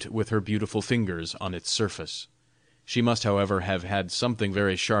 and wrote with her beautiful fingers on its surface. She must, however, have had something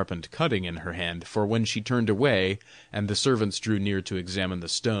very sharp and cutting in her hand, for when she turned away, and the servants drew near to examine the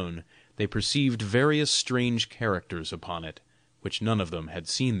stone, they perceived various strange characters upon it, which none of them had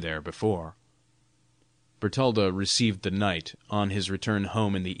seen there before. Bertalda received the knight, on his return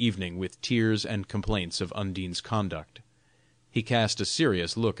home in the evening, with tears and complaints of Undine's conduct. He cast a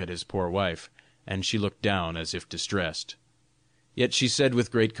serious look at his poor wife, and she looked down as if distressed. Yet she said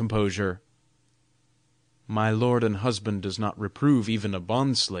with great composure, "My lord and husband does not reprove even a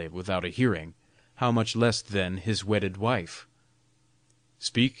bondslave without a hearing, how much less then his wedded wife?"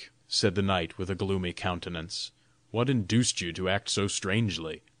 "Speak," said the knight with a gloomy countenance. "What induced you to act so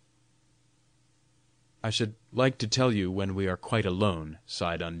strangely?" "I should like to tell you when we are quite alone,"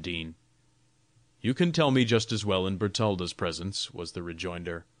 sighed Undine. "You can tell me just as well in Bertalda's presence," was the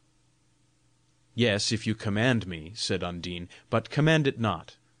rejoinder. "Yes, if you command me," said Undine, "but command it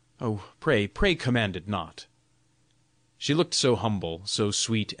not. Oh, pray, pray command it not." She looked so humble, so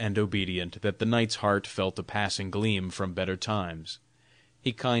sweet and obedient, that the knight's heart felt a passing gleam from better times.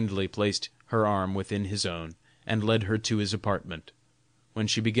 He kindly placed her arm within his own, and led her to his apartment, when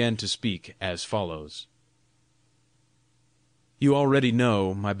she began to speak as follows: "You already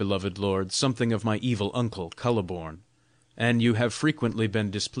know, my beloved lord, something of my evil uncle Culliborn, and you have frequently been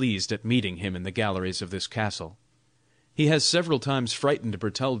displeased at meeting him in the galleries of this castle. He has several times frightened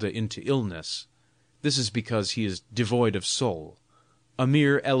Bertalda into illness. This is because he is devoid of soul, a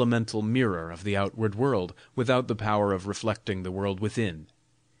mere elemental mirror of the outward world, without the power of reflecting the world within.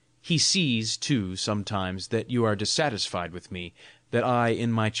 He sees, too, sometimes that you are dissatisfied with me, that I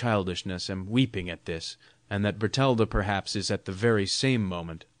in my childishness am weeping at this, and that Bertalda perhaps is at the very same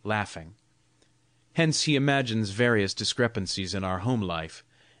moment laughing. Hence he imagines various discrepancies in our home life,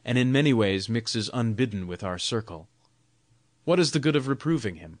 and in many ways mixes unbidden with our circle. What is the good of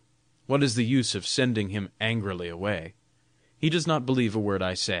reproving him? What is the use of sending him angrily away? He does not believe a word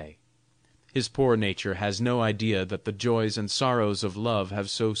I say. His poor nature has no idea that the joys and sorrows of love have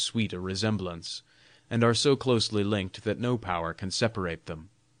so sweet a resemblance, and are so closely linked that no power can separate them.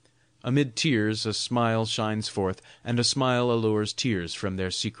 Amid tears a smile shines forth, and a smile allures tears from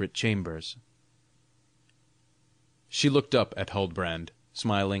their secret chambers." She looked up at Huldbrand,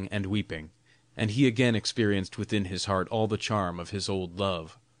 smiling and weeping, and he again experienced within his heart all the charm of his old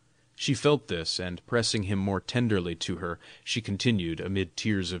love. She felt this, and pressing him more tenderly to her, she continued, amid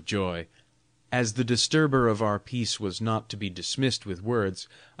tears of joy: "As the disturber of our peace was not to be dismissed with words,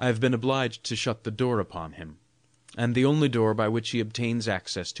 I have been obliged to shut the door upon him, and the only door by which he obtains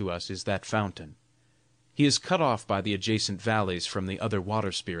access to us is that fountain. He is cut off by the adjacent valleys from the other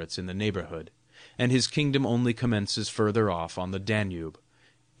water spirits in the neighborhood, and his kingdom only commences further off on the Danube,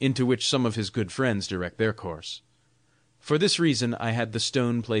 into which some of his good friends direct their course. For this reason I had the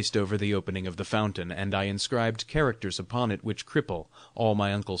stone placed over the opening of the fountain, and I inscribed characters upon it which cripple all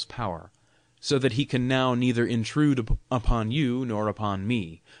my uncle's power, so that he can now neither intrude upon you, nor upon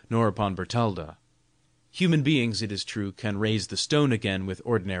me, nor upon Bertalda. Human beings, it is true, can raise the stone again with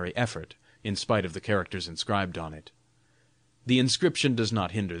ordinary effort, in spite of the characters inscribed on it. The inscription does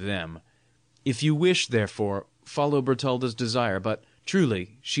not hinder them. If you wish, therefore, follow Bertalda's desire, but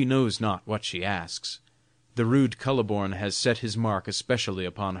truly she knows not what she asks. The rude Culliborn has set his mark especially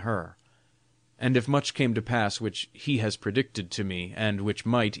upon her, and if much came to pass which he has predicted to me, and which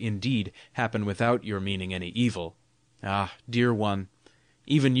might, indeed, happen without your meaning any evil, ah, dear one,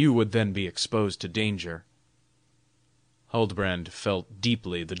 even you would then be exposed to danger." Huldbrand felt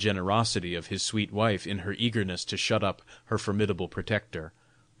deeply the generosity of his sweet wife in her eagerness to shut up her formidable protector,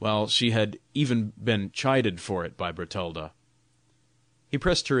 while she had even been chided for it by Bertalda. He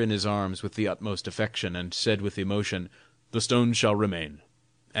pressed her in his arms with the utmost affection, and said with emotion, "The stone shall remain,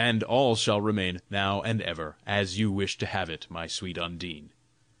 and all shall remain now and ever, as you wish to have it, my sweet Undine."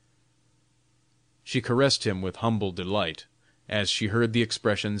 She caressed him with humble delight, as she heard the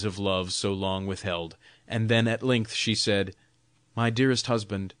expressions of love so long withheld, and then at length she said, "My dearest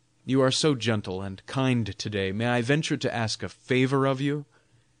husband, you are so gentle and kind to-day, may I venture to ask a favor of you?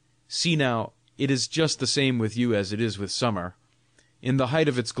 See now, it is just the same with you as it is with summer. In the height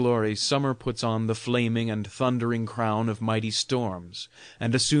of its glory, summer puts on the flaming and thundering crown of mighty storms,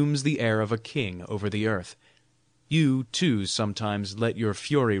 and assumes the air of a king over the earth. You, too, sometimes let your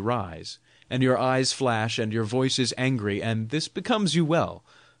fury rise, and your eyes flash, and your voice is angry, and this becomes you well,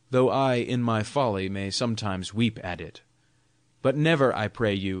 though I, in my folly, may sometimes weep at it. But never, I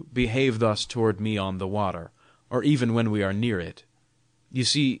pray you, behave thus toward me on the water, or even when we are near it. You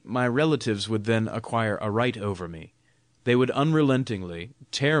see, my relatives would then acquire a right over me. They would unrelentingly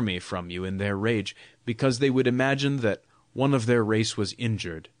tear me from you in their rage, because they would imagine that one of their race was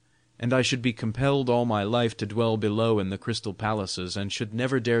injured, and I should be compelled all my life to dwell below in the crystal palaces, and should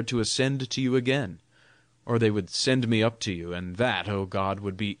never dare to ascend to you again. Or they would send me up to you, and that, O God,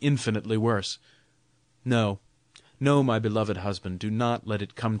 would be infinitely worse. No, no, my beloved husband, do not let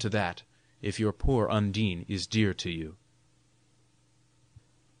it come to that, if your poor Undine is dear to you."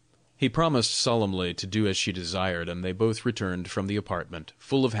 He promised solemnly to do as she desired, and they both returned from the apartment,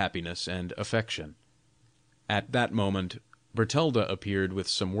 full of happiness and affection. At that moment Bertalda appeared with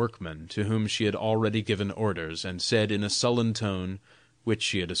some workmen, to whom she had already given orders, and said in a sullen tone, which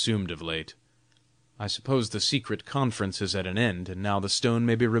she had assumed of late, "I suppose the secret conference is at an end, and now the stone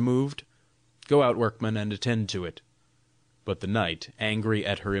may be removed? Go out, workmen, and attend to it." But the knight, angry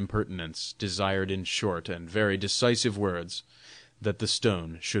at her impertinence, desired in short and very decisive words that the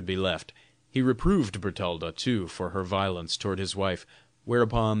stone should be left. He reproved Bertalda, too, for her violence toward his wife,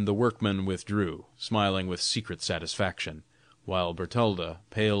 whereupon the workmen withdrew, smiling with secret satisfaction, while Bertalda,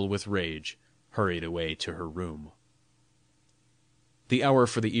 pale with rage, hurried away to her room. The hour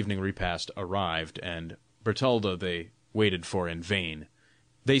for the evening repast arrived, and Bertalda they waited for in vain.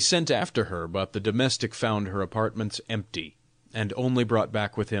 They sent after her, but the domestic found her apartments empty, and only brought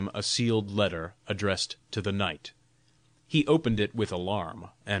back with him a sealed letter addressed to the knight. He opened it with alarm,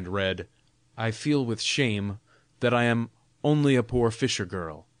 and read, "I feel with shame that I am only a poor fisher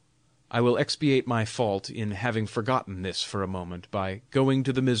girl. I will expiate my fault in having forgotten this for a moment by going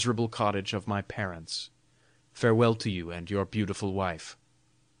to the miserable cottage of my parents. Farewell to you and your beautiful wife."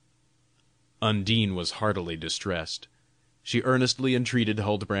 Undine was heartily distressed. She earnestly entreated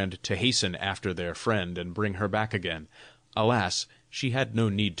Huldbrand to hasten after their friend and bring her back again. Alas, she had no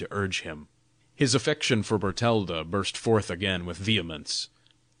need to urge him. His affection for Bertalda burst forth again with vehemence.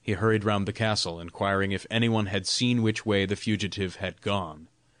 He hurried round the castle, inquiring if anyone had seen which way the fugitive had gone.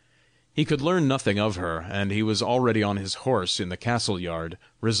 He could learn nothing of her, and he was already on his horse in the castle yard,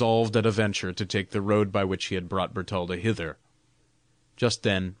 resolved at a venture to take the road by which he had brought Bertalda hither. Just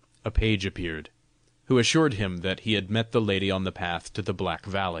then a page appeared, who assured him that he had met the lady on the path to the Black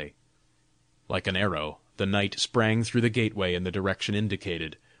Valley. Like an arrow, the knight sprang through the gateway in the direction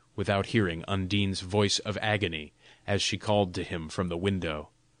indicated, without hearing Undine's voice of agony, as she called to him from the window.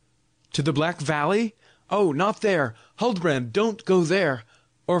 "To the Black Valley? Oh, not there! Huldbrand, don't go there!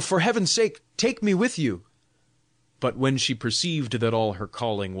 Or, for heaven's sake, take me with you!" But when she perceived that all her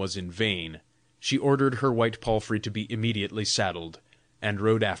calling was in vain, she ordered her white palfrey to be immediately saddled, and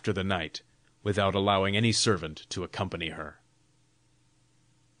rode after the knight, without allowing any servant to accompany her.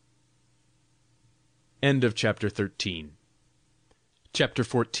 End of chapter 13. Chapter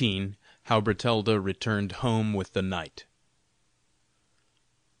 14. How Bertalda returned home with the knight.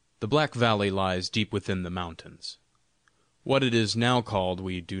 The Black Valley lies deep within the mountains. What it is now called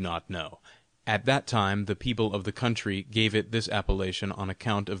we do not know. At that time the people of the country gave it this appellation on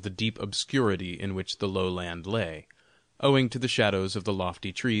account of the deep obscurity in which the low land lay, owing to the shadows of the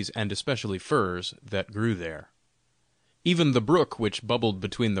lofty trees, and especially firs, that grew there. Even the brook which bubbled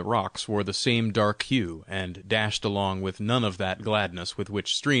between the rocks wore the same dark hue, and dashed along with none of that gladness with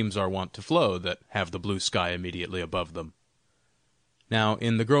which streams are wont to flow that have the blue sky immediately above them. Now,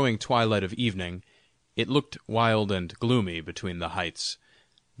 in the growing twilight of evening, it looked wild and gloomy between the heights.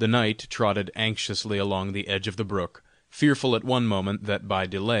 The knight trotted anxiously along the edge of the brook, fearful at one moment that by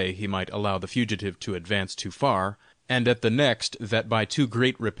delay he might allow the fugitive to advance too far, and at the next that by too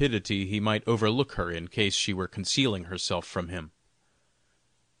great rapidity he might overlook her in case she were concealing herself from him.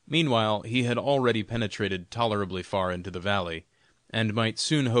 Meanwhile he had already penetrated tolerably far into the valley, and might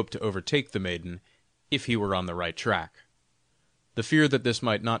soon hope to overtake the maiden, if he were on the right track. The fear that this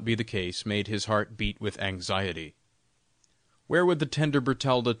might not be the case made his heart beat with anxiety. Where would the tender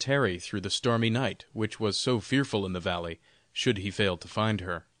Bertalda tarry through the stormy night, which was so fearful in the valley, should he fail to find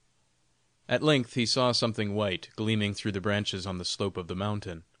her? At length he saw something white gleaming through the branches on the slope of the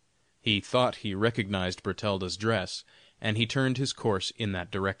mountain. He thought he recognized Bertalda's dress, and he turned his course in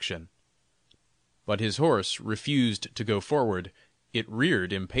that direction. But his horse refused to go forward. It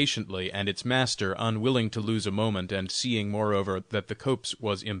reared impatiently, and its master, unwilling to lose a moment, and seeing moreover that the copse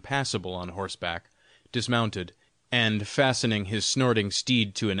was impassable on horseback, dismounted, and fastening his snorting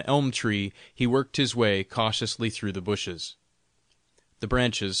steed to an elm tree, he worked his way cautiously through the bushes. The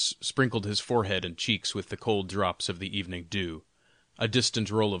branches sprinkled his forehead and cheeks with the cold drops of the evening dew. A distant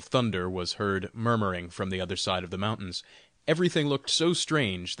roll of thunder was heard murmuring from the other side of the mountains. Everything looked so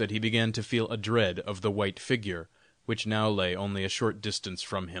strange that he began to feel a dread of the white figure, which now lay only a short distance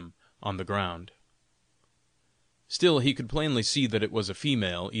from him on the ground. Still he could plainly see that it was a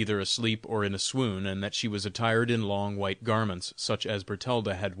female, either asleep or in a swoon, and that she was attired in long white garments, such as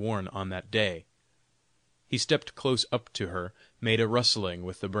Bertalda had worn on that day. He stepped close up to her, made a rustling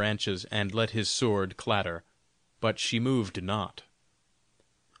with the branches, and let his sword clatter, but she moved not.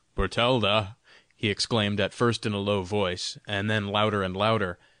 "Bertalda!" he exclaimed, at first in a low voice, and then louder and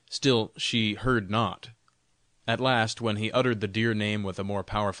louder. Still she heard not. At last, when he uttered the dear name with a more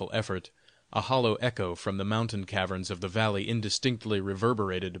powerful effort, a hollow echo from the mountain caverns of the valley indistinctly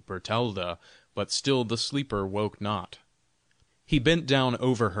reverberated "Bertalda," but still the sleeper woke not. He bent down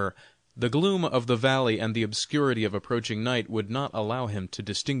over her. The gloom of the valley and the obscurity of approaching night would not allow him to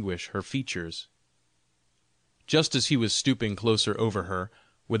distinguish her features. Just as he was stooping closer over her,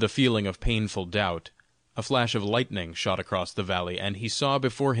 with a feeling of painful doubt, a flash of lightning shot across the valley, and he saw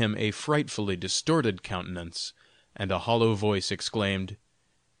before him a frightfully distorted countenance, and a hollow voice exclaimed,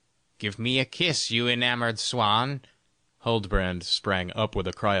 "Give me a kiss, you enamored swan!" Huldbrand sprang up with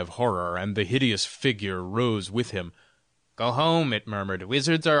a cry of horror, and the hideous figure rose with him. "Go home," it murmured.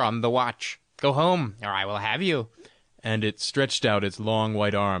 "Wizards are on the watch. Go home, or I will have you." And it stretched out its long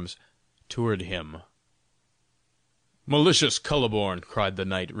white arms toward him. "Malicious Culliford!" cried the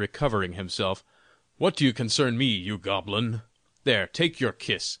knight, recovering himself. "What do you concern me, you goblin? There, take your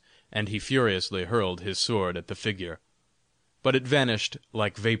kiss!" and he furiously hurled his sword at the figure. But it vanished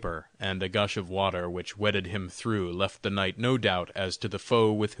like vapor, and a gush of water which wetted him through left the knight no doubt as to the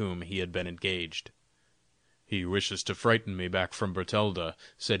foe with whom he had been engaged. "He wishes to frighten me back from Bertalda,"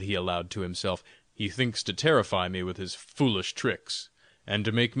 said he aloud to himself. "He thinks to terrify me with his foolish tricks, and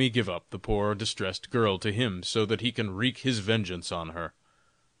to make me give up the poor distressed girl to him, so that he can wreak his vengeance on her.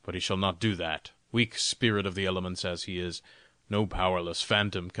 But he shall not do that. Weak spirit of the elements as he is, no powerless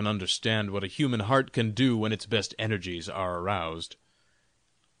phantom can understand what a human heart can do when its best energies are aroused."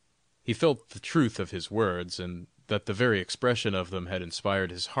 He felt the truth of his words, and that the very expression of them had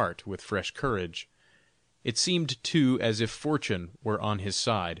inspired his heart with fresh courage. It seemed, too, as if fortune were on his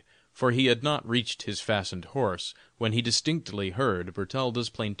side, for he had not reached his fastened horse, when he distinctly heard Bertalda's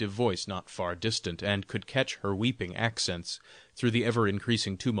plaintive voice not far distant, and could catch her weeping accents through the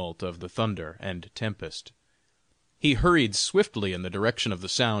ever-increasing tumult of the thunder and tempest. He hurried swiftly in the direction of the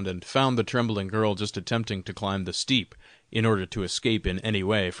sound, and found the trembling girl just attempting to climb the steep, in order to escape in any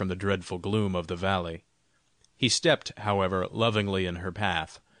way from the dreadful gloom of the valley. He stepped, however, lovingly in her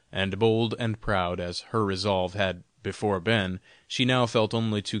path, and bold and proud as her resolve had before been, she now felt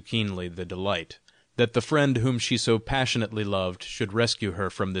only too keenly the delight that the friend whom she so passionately loved should rescue her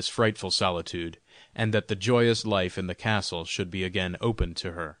from this frightful solitude, and that the joyous life in the castle should be again open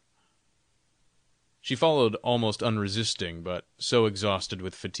to her. She followed almost unresisting, but so exhausted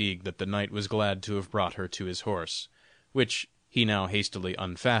with fatigue that the knight was glad to have brought her to his horse, which he now hastily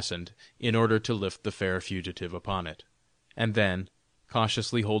unfastened, in order to lift the fair fugitive upon it, and then,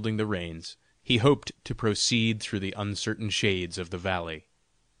 cautiously holding the reins, he hoped to proceed through the uncertain shades of the valley.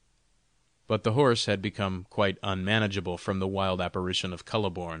 But the horse had become quite unmanageable from the wild apparition of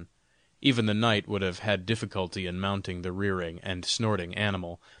Culliford. Even the knight would have had difficulty in mounting the rearing and snorting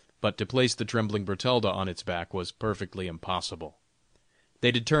animal, but to place the trembling Bertalda on its back was perfectly impossible.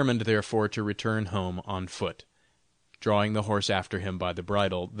 They determined, therefore, to return home on foot. Drawing the horse after him by the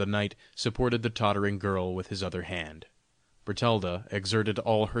bridle, the knight supported the tottering girl with his other hand. Bertalda exerted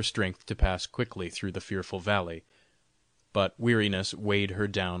all her strength to pass quickly through the fearful valley, but weariness weighed her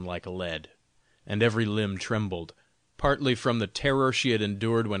down like lead, and every limb trembled, partly from the terror she had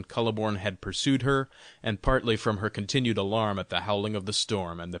endured when Culliford had pursued her, and partly from her continued alarm at the howling of the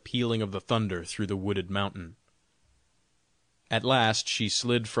storm and the pealing of the thunder through the wooded mountain. At last she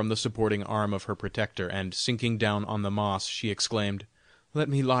slid from the supporting arm of her protector, and sinking down on the moss, she exclaimed, "Let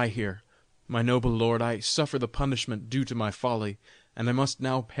me lie here. My noble lord, I suffer the punishment due to my folly, and I must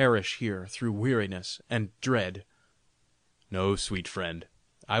now perish here through weariness and dread." "No, sweet friend,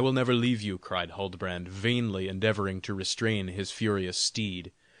 I will never leave you," cried Huldbrand, vainly endeavoring to restrain his furious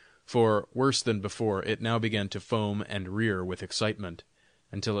steed, for, worse than before, it now began to foam and rear with excitement,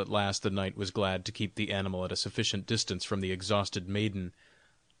 until at last the knight was glad to keep the animal at a sufficient distance from the exhausted maiden,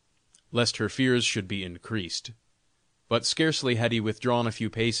 lest her fears should be increased. But scarcely had he withdrawn a few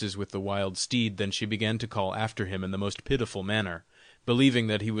paces with the wild steed than she began to call after him in the most pitiful manner, believing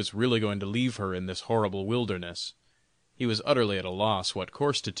that he was really going to leave her in this horrible wilderness. He was utterly at a loss what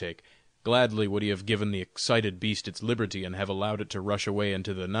course to take. Gladly would he have given the excited beast its liberty, and have allowed it to rush away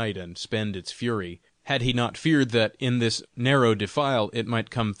into the night and spend its fury, had he not feared that in this narrow defile it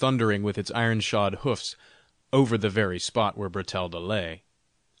might come thundering with its iron-shod hoofs over the very spot where Bertalda lay.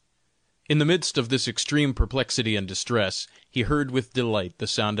 In the midst of this extreme perplexity and distress, he heard with delight the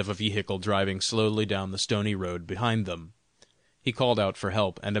sound of a vehicle driving slowly down the stony road behind them. He called out for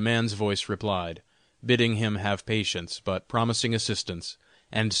help, and a man's voice replied, bidding him have patience, but promising assistance,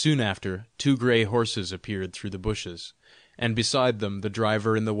 and soon after 2 gray horses appeared through the bushes, and beside them the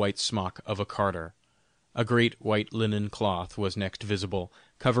driver in the white smock of a carter. A great white linen cloth was next visible,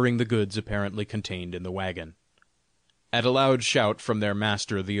 covering the goods apparently contained in the wagon. At a loud shout from their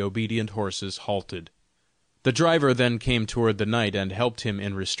master the obedient horses halted. The driver then came toward the knight and helped him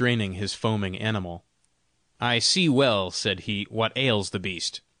in restraining his foaming animal. "I see well," said he, "what ails the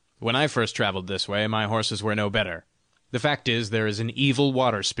beast. When I first traveled this way my horses were no better. The fact is, there is an evil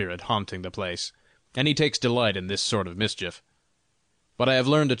water spirit haunting the place, and he takes delight in this sort of mischief. But I have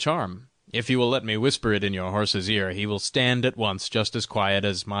learned a charm. If you will let me whisper it in your horse's ear, he will stand at once just as quiet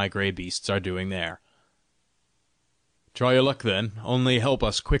as my gray beasts are doing there." "Try your luck, then, only help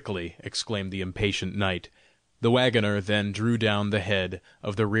us quickly," exclaimed the impatient knight. The wagoner then drew down the head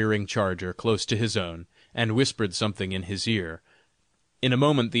of the rearing charger close to his own, and whispered something in his ear. In a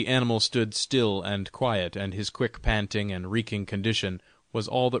moment the animal stood still and quiet, and his quick panting and reeking condition was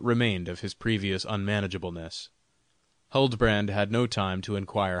all that remained of his previous unmanageableness. Huldbrand had no time to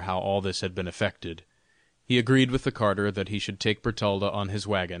inquire how all this had been effected. He agreed with the carter that he should take Bertalda on his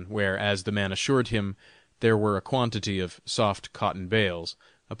wagon, where, as the man assured him, there were a quantity of soft cotton bales,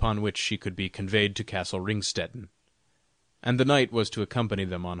 upon which she could be conveyed to Castle Ringstetten, and the knight was to accompany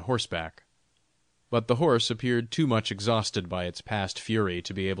them on horseback. But the horse appeared too much exhausted by its past fury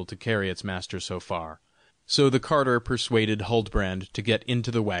to be able to carry its master so far, so the carter persuaded Huldbrand to get into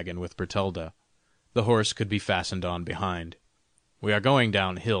the wagon with Bertalda. The horse could be fastened on behind. "We are going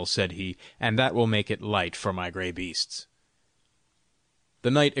downhill," said he, "and that will make it light for my gray beasts."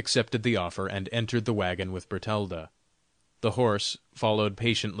 The knight accepted the offer, and entered the wagon with Bertalda. The horse followed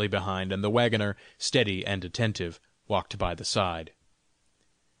patiently behind, and the wagoner, steady and attentive, walked by the side.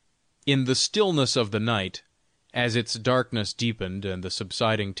 In the stillness of the night, as its darkness deepened and the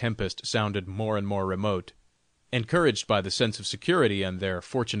subsiding tempest sounded more and more remote, encouraged by the sense of security and their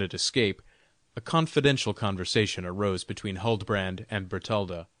fortunate escape, a confidential conversation arose between Huldbrand and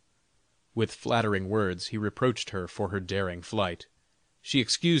Bertalda. With flattering words he reproached her for her daring flight. She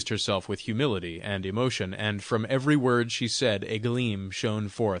excused herself with humility and emotion, and from every word she said a gleam shone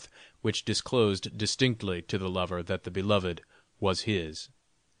forth which disclosed distinctly to the lover that the beloved was his.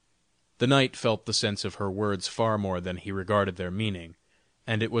 The knight felt the sense of her words far more than he regarded their meaning,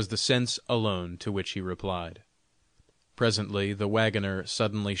 and it was the sense alone to which he replied. Presently the wagoner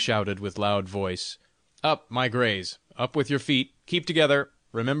suddenly shouted with loud voice, "Up, my greys! Up with your feet! Keep together!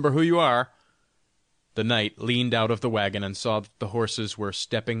 Remember who you are!" The knight leaned out of the wagon and saw that the horses were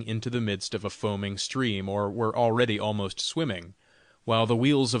stepping into the midst of a foaming stream, or were already almost swimming, while the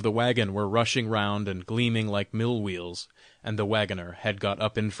wheels of the wagon were rushing round and gleaming like mill wheels, and the wagoner had got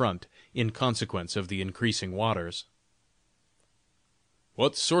up in front, in consequence of the increasing waters.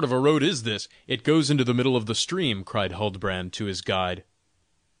 "What sort of a road is this? It goes into the middle of the stream," cried Huldbrand to his guide.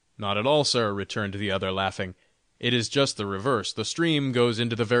 "Not at all, sir," returned the other, laughing. "It is just the reverse. The stream goes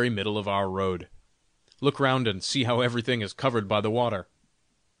into the very middle of our road. Look round and see how everything is covered by the water."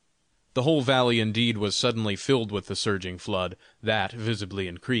 The whole valley indeed was suddenly filled with the surging flood, that visibly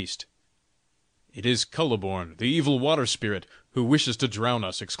increased. "It is Cullifborn, the evil water spirit, who wishes to drown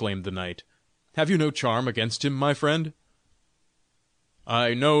us," exclaimed the knight. "Have you no charm against him, my friend?"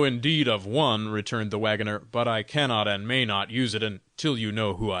 "I know indeed of one," returned the wagoner, "but I cannot and may not use it until you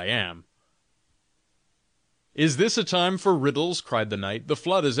know who I am." "Is this a time for riddles?" cried the knight. "The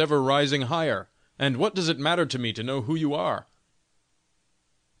flood is ever rising higher, and what does it matter to me to know who you are?"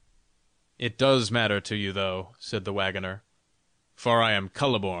 "It does matter to you, though," said the wagoner, "for I am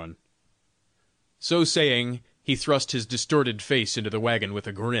Cullifborn." So saying, he thrust his distorted face into the wagon with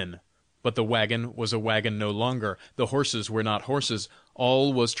a grin. But the wagon was a wagon no longer, the horses were not horses,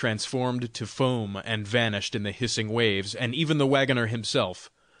 all was transformed to foam and vanished in the hissing waves, and even the wagoner himself,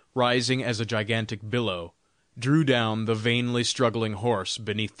 rising as a gigantic billow, drew down the vainly struggling horse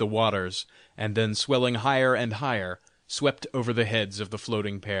beneath the waters, and then swelling higher and higher, swept over the heads of the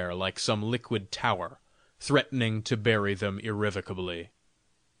floating pair like some liquid tower, threatening to bury them irrevocably.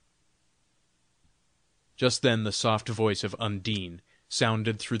 Just then the soft voice of Undine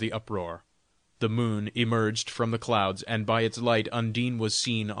sounded through the uproar. The moon emerged from the clouds, and by its light Undine was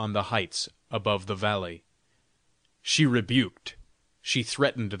seen on the heights above the valley. She rebuked, she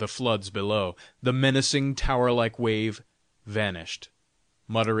threatened the floods below. The menacing tower-like wave vanished.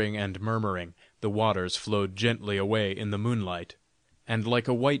 Muttering and murmuring, the waters flowed gently away in the moonlight, and like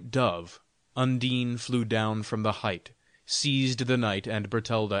a white dove, Undine flew down from the height, seized the knight and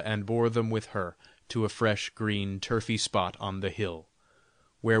Bertalda, and bore them with her to a fresh, green, turfy spot on the hill,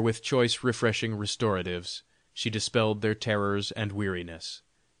 where with choice refreshing restoratives she dispelled their terrors and weariness.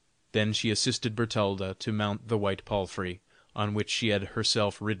 Then she assisted Bertalda to mount the white palfrey on which she had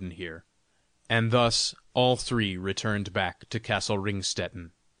herself ridden here, and thus all three returned back to Castle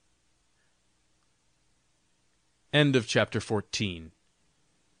Ringstetten. End of Chapter 14.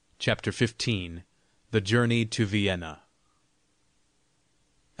 Chapter 15. The Journey to Vienna.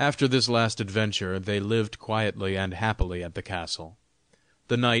 After this last adventure they lived quietly and happily at the castle.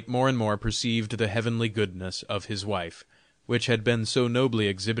 The knight more and more perceived the heavenly goodness of his wife, which had been so nobly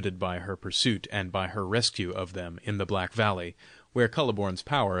exhibited by her pursuit and by her rescue of them in the Black Valley, where Culliborn's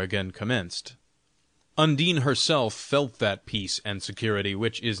power again commenced. Undine herself felt that peace and security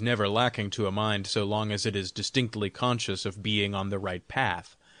which is never lacking to a mind so long as it is distinctly conscious of being on the right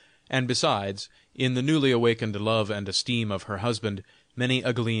path, and besides, in the newly awakened love and esteem of her husband, many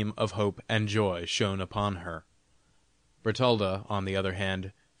a gleam of hope and joy shone upon her. Bertalda, on the other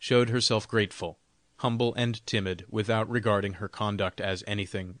hand, showed herself grateful, humble and timid, without regarding her conduct as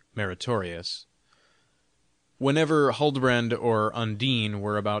anything meritorious. Whenever Huldbrand or Undine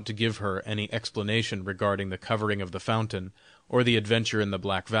were about to give her any explanation regarding the covering of the fountain, or the adventure in the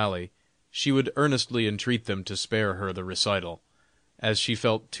Black Valley, she would earnestly entreat them to spare her the recital, as she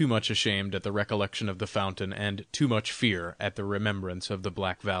felt too much ashamed at the recollection of the fountain, and too much fear at the remembrance of the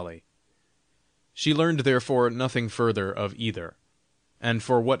Black Valley. She learned therefore nothing further of either. And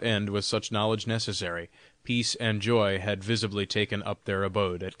for what end was such knowledge necessary? Peace and joy had visibly taken up their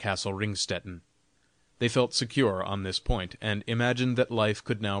abode at Castle Ringstetten. They felt secure on this point, and imagined that life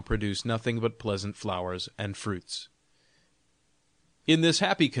could now produce nothing but pleasant flowers and fruits. In this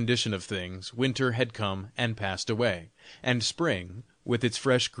happy condition of things, winter had come and passed away, and spring, with its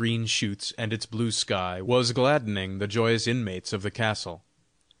fresh green shoots and its blue sky, was gladdening the joyous inmates of the castle.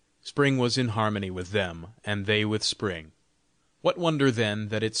 Spring was in harmony with them, and they with spring. What wonder, then,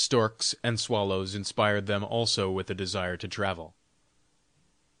 that its storks and swallows inspired them also with a desire to travel?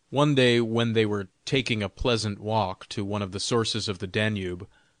 One day, when they were taking a pleasant walk to one of the sources of the Danube,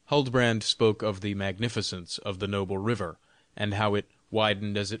 Huldbrand spoke of the magnificence of the noble river, and how it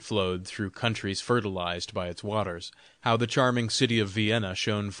widened as it flowed through countries fertilized by its waters, how the charming city of Vienna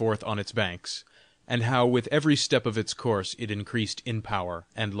shone forth on its banks, and how with every step of its course it increased in power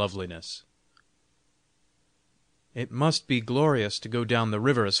and loveliness. "It must be glorious to go down the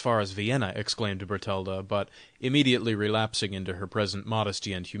river as far as Vienna," exclaimed Bertalda, but immediately relapsing into her present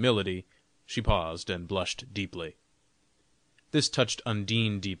modesty and humility, she paused and blushed deeply. This touched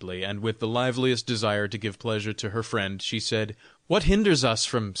Undine deeply, and with the liveliest desire to give pleasure to her friend, she said, "What hinders us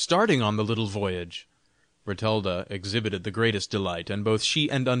from starting on the little voyage?" Bertalda exhibited the greatest delight, and both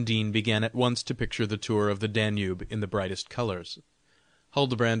she and Undine began at once to picture the tour of the Danube in the brightest colors.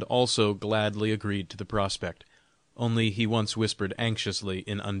 Huldbrand also gladly agreed to the prospect, only he once whispered anxiously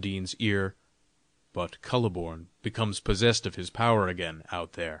in Undine's ear, "But Culliborn becomes possessed of his power again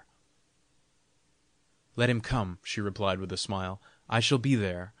out there." "Let him come," she replied with a smile. "I shall be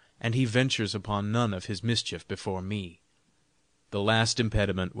there, and he ventures upon none of his mischief before me." The last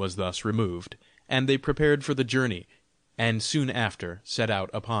impediment was thus removed, and they prepared for the journey, and soon after set out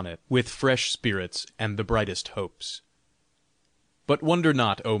upon it, with fresh spirits and the brightest hopes. But wonder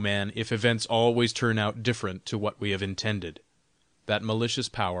not, O man, if events always turn out different to what we have intended. That malicious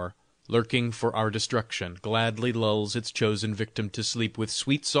power, lurking for our destruction, gladly lulls its chosen victim to sleep with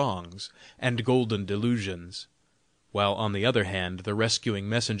sweet songs and golden delusions, while on the other hand the rescuing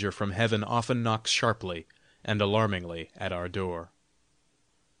messenger from heaven often knocks sharply and alarmingly at our door.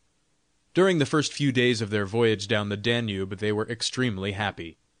 During the first few days of their voyage down the Danube they were extremely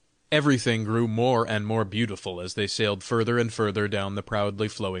happy. Everything grew more and more beautiful as they sailed further and further down the proudly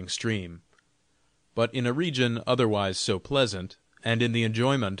flowing stream. But in a region otherwise so pleasant, and in the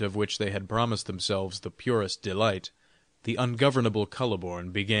enjoyment of which they had promised themselves the purest delight, the ungovernable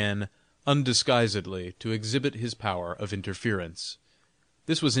Culliborn began undisguisedly to exhibit his power of interference.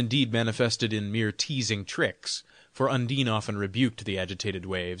 This was indeed manifested in mere teasing tricks, for Undine often rebuked the agitated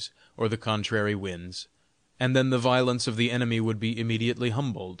waves, or the contrary winds, and then the violence of the enemy would be immediately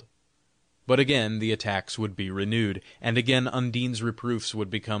humbled. But again the attacks would be renewed, and again Undine's reproofs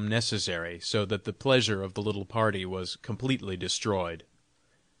would become necessary, so that the pleasure of the little party was completely destroyed.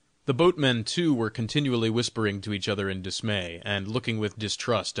 The boatmen, too, were continually whispering to each other in dismay, and looking with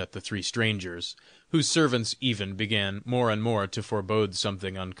distrust at the three strangers, whose servants even began more and more to forebode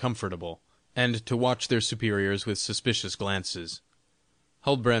something uncomfortable, and to watch their superiors with suspicious glances.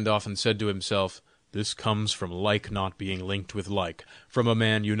 Huldbrand often said to himself, "This comes from like not being linked with like, from a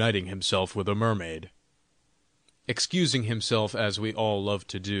man uniting himself with a mermaid." Excusing himself as we all love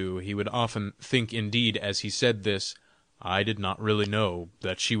to do, he would often think indeed as he said this, "I did not really know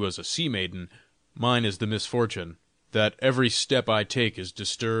that she was a sea maiden. Mine is the misfortune, that every step I take is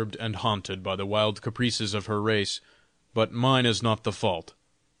disturbed and haunted by the wild caprices of her race, but mine is not the fault."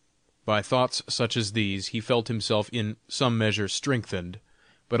 By thoughts such as these he felt himself in some measure strengthened,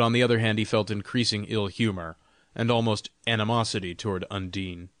 but on the other hand he felt increasing ill humor, and almost animosity toward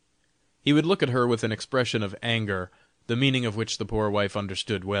Undine. He would look at her with an expression of anger, the meaning of which the poor wife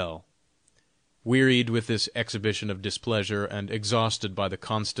understood well. Wearied with this exhibition of displeasure, and exhausted by the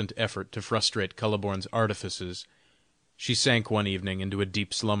constant effort to frustrate Culliborn's artifices, she sank one evening into a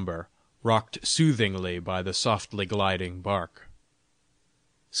deep slumber, rocked soothingly by the softly gliding bark.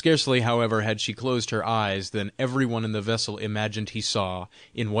 Scarcely, however, had she closed her eyes than every one in the vessel imagined he saw,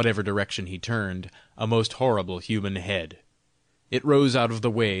 in whatever direction he turned, a most horrible human head. It rose out of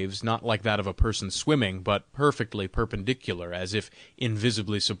the waves, not like that of a person swimming, but perfectly perpendicular, as if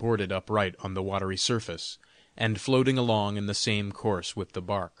invisibly supported upright on the watery surface, and floating along in the same course with the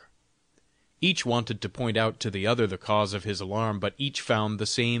bark. Each wanted to point out to the other the cause of his alarm, but each found the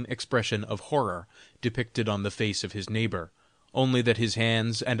same expression of horror depicted on the face of his neighbor, only that his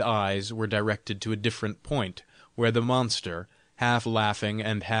hands and eyes were directed to a different point, where the monster, half laughing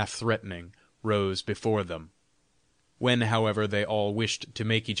and half threatening, rose before them. When, however, they all wished to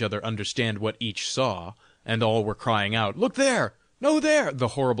make each other understand what each saw, and all were crying out, "Look there! No, there!" the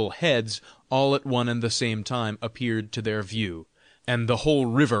horrible heads, all at one and the same time, appeared to their view, and the whole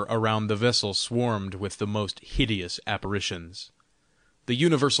river around the vessel swarmed with the most hideous apparitions. The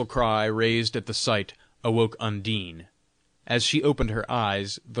universal cry raised at the sight awoke Undine. As she opened her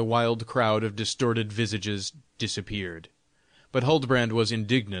eyes, the wild crowd of distorted visages disappeared, but Huldbrand was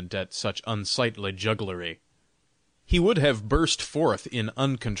indignant at such unsightly jugglery. He would have burst forth in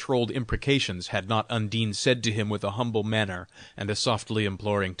uncontrolled imprecations had not Undine said to him with a humble manner and a softly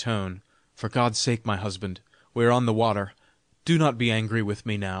imploring tone, "For God's sake, my husband, we are on the water. Do not be angry with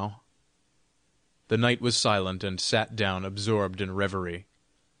me now." The knight was silent and sat down absorbed in reverie.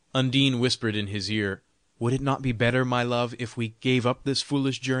 Undine whispered in his ear, "Would it not be better, my love, if we gave up this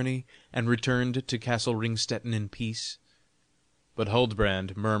foolish journey, and returned to Castle Ringstetten in peace?" But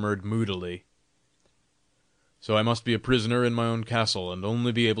Huldbrand murmured moodily, "So I must be a prisoner in my own castle, and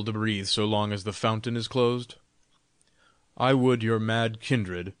only be able to breathe so long as the fountain is closed? I would your mad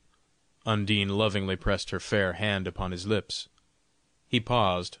kindred—" Undine lovingly pressed her fair hand upon his lips. He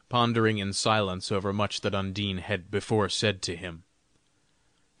paused, pondering in silence over much that Undine had before said to him.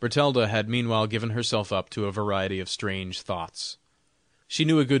 Bertalda had meanwhile given herself up to a variety of strange thoughts. She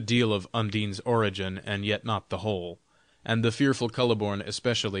knew a good deal of Undine's origin, and yet not the whole, and the fearful Culliborn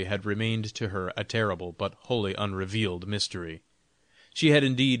especially had remained to her a terrible but wholly unrevealed mystery. She had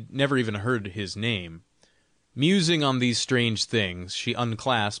indeed never even heard his name. Musing on these strange things, she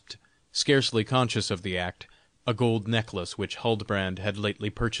unclasped, scarcely conscious of the act, a gold necklace which Huldbrand had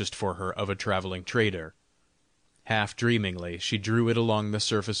lately purchased for her of a traveling trader. Half dreamingly she drew it along the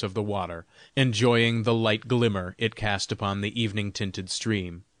surface of the water, enjoying the light glimmer it cast upon the evening-tinted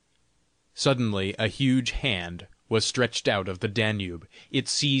stream. Suddenly a huge hand was stretched out of the Danube. It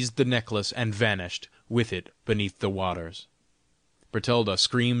seized the necklace and vanished with it beneath the waters. Bertalda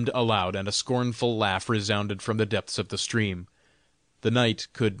screamed aloud, and a scornful laugh resounded from the depths of the stream. The knight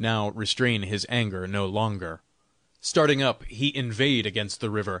could now restrain his anger no longer. Starting up, he inveighed against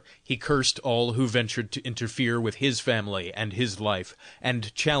the river. He cursed all who ventured to interfere with his family and his life,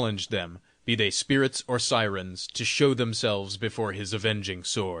 and challenged them, be they spirits or sirens, to show themselves before his avenging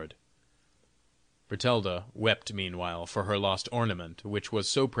sword. Bertalda wept meanwhile for her lost ornament, which was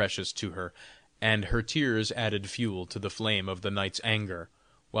so precious to her, and her tears added fuel to the flame of the knight's anger,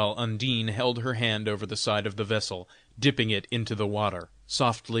 while Undine held her hand over the side of the vessel, dipping it into the water,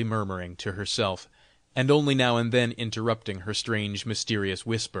 softly murmuring to herself, and only now and then interrupting her strange mysterious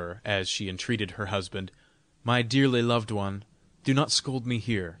whisper, as she entreated her husband, "My dearly loved one, do not scold me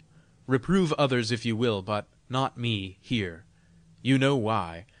here. Reprove others if you will, but not me here. You know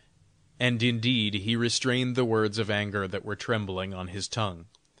why." And indeed he restrained the words of anger that were trembling on his tongue.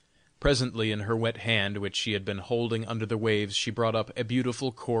 Presently, in her wet hand, which she had been holding under the waves, she brought up a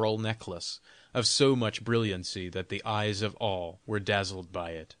beautiful coral necklace, of so much brilliancy that the eyes of all were dazzled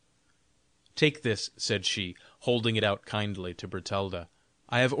by it. "Take this," said she, holding it out kindly to Bertalda.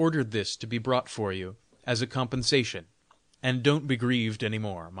 "I have ordered this to be brought for you, as a compensation, and don't be grieved any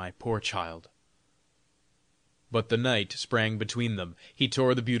more, my poor child." But the knight sprang between them. He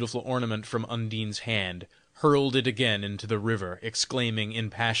tore the beautiful ornament from Undine's hand, hurled it again into the river, exclaiming in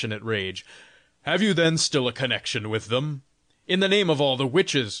passionate rage, "Have you then still a connection with them? In the name of all the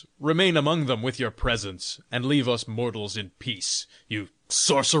witches, remain among them with your presence, and leave us mortals in peace, you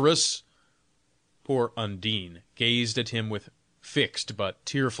sorceress!" Poor Undine gazed at him with fixed but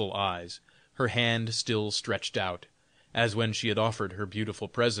tearful eyes, her hand still stretched out, as when she had offered her beautiful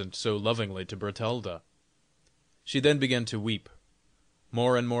present so lovingly to Bertalda. She then began to weep,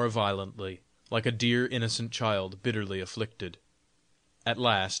 more and more violently, like a dear innocent child bitterly afflicted. At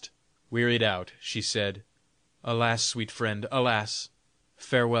last, wearied out, she said, "Alas, sweet friend, alas!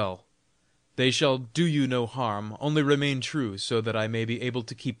 Farewell. They shall do you no harm, only remain true, so that I may be able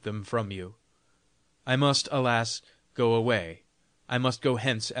to keep them from you. I must, alas, go away. I must go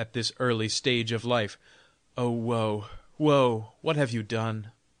hence at this early stage of life. Oh, woe, woe! What have you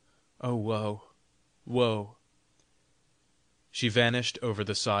done? Oh, woe, woe!" She vanished over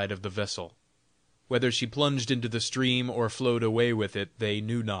the side of the vessel. Whether she plunged into the stream or flowed away with it, they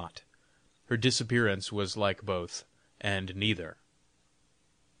knew not. Her disappearance was like both, and neither.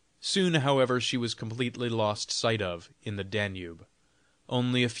 Soon, however, she was completely lost sight of in the Danube.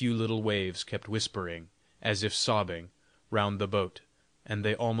 Only a few little waves kept whispering, as if sobbing, round the boat, and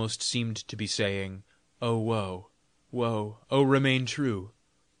they almost seemed to be saying, "Oh, woe, woe! Oh, remain true!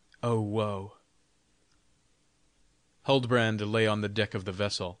 Oh, woe!" Huldbrand lay on the deck of the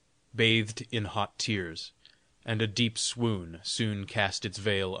vessel, bathed in hot tears, and a deep swoon soon cast its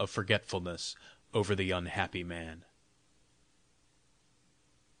veil of forgetfulness over the unhappy man.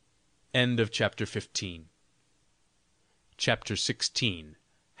 End of chapter 15. Chapter 16.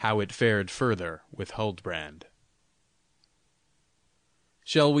 How it fared further with Huldbrand.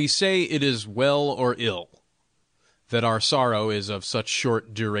 Shall we say it is well or ill that our sorrow is of such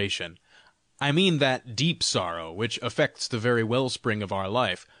short duration? I mean that deep sorrow which affects the very wellspring of our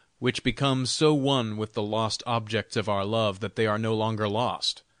life, which becomes so one with the lost objects of our love that they are no longer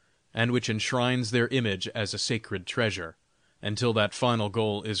lost, and which enshrines their image as a sacred treasure, until that final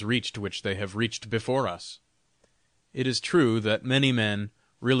goal is reached which they have reached before us. It is true that many men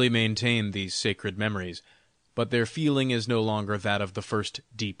really maintain these sacred memories, but their feeling is no longer that of the first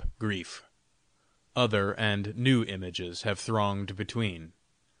deep grief. Other and new images have thronged between.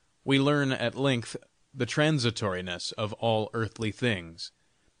 We learn at length the transitoriness of all earthly things,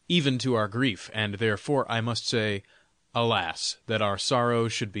 even to our grief, and therefore I must say, alas, that our sorrow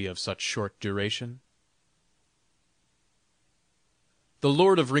should be of such short duration. The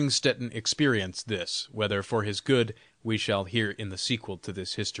Lord of Ringstetten experienced this, whether for his good we shall hear in the sequel to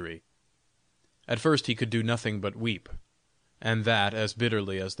this history. At first he could do nothing but weep, and that as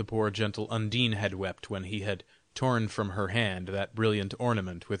bitterly as the poor gentle Undine had wept when he had torn from her hand that brilliant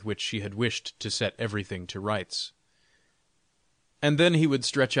ornament with which she had wished to set everything to rights. And then he would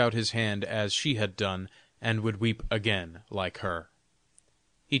stretch out his hand as she had done, and would weep again like her.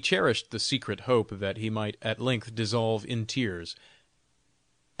 He cherished the secret hope that he might at length dissolve in tears,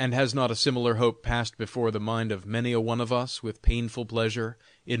 and has not a similar hope passed before the mind of many a one of us with painful pleasure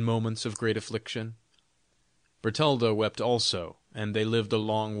in moments of great affliction? Bertalda wept also, and they lived a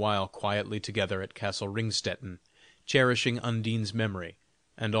long while quietly together at Castle Ringstetten, cherishing Undine's memory,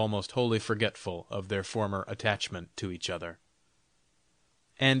 and almost wholly forgetful of their former attachment to each other.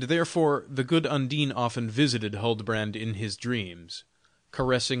 And therefore the good Undine often visited Huldbrand in his dreams,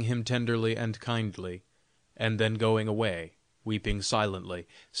 caressing him tenderly and kindly, and then going away, weeping silently,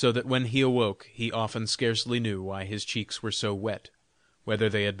 so that when he awoke he often scarcely knew why his cheeks were so wet, whether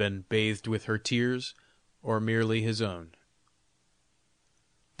they had been bathed with her tears, or merely his own.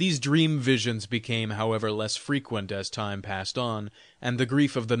 These dream visions became, however, less frequent as time passed on, and the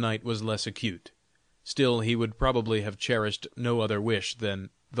grief of the knight was less acute. Still he would probably have cherished no other wish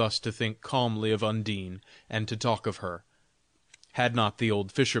than thus to think calmly of Undine, and to talk of her, had not the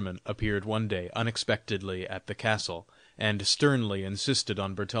old fisherman appeared one day unexpectedly at the castle, and sternly insisted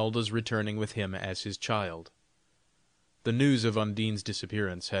on Bertalda's returning with him as his child. The news of Undine's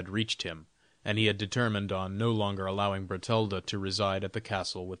disappearance had reached him, and he had determined on no longer allowing Bertalda to reside at the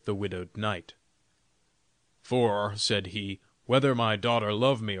castle with the widowed knight. "For," said he, "whether my daughter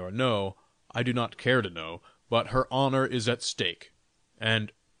love me or no, I do not care to know, but her honor is at stake,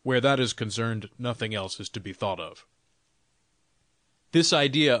 and where that is concerned nothing else is to be thought of." This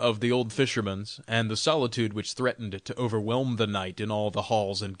idea of the old fisherman's, and the solitude which threatened to overwhelm the knight in all the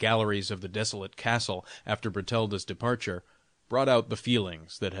halls and galleries of the desolate castle after Bertalda's departure, brought out the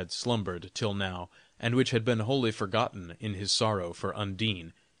feelings that had slumbered till now, and which had been wholly forgotten in his sorrow for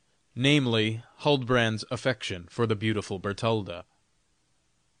Undine, namely, Huldbrand's affection for the beautiful Bertalda.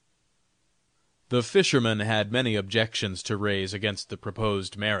 The fisherman had many objections to raise against the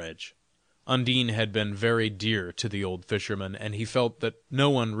proposed marriage. Undine had been very dear to the old fisherman, and he felt that no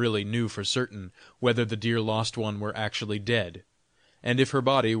one really knew for certain whether the dear lost one were actually dead, and if her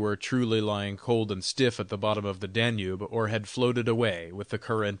body were truly lying cold and stiff at the bottom of the Danube, or had floated away with the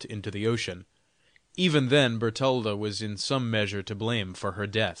current into the ocean. Even then Bertalda was in some measure to blame for her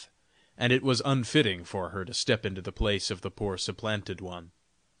death, and it was unfitting for her to step into the place of the poor supplanted one.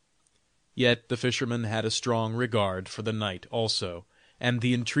 Yet the fisherman had a strong regard for the knight also, and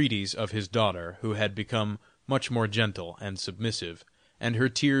the entreaties of his daughter, who had become much more gentle and submissive, and her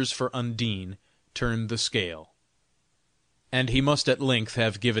tears for Undine, turned the scale. And he must at length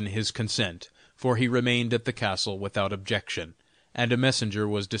have given his consent, for he remained at the castle without objection, and a messenger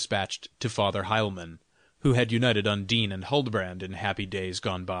was dispatched to Father Heilmann, who had united Undine and Huldbrand in happy days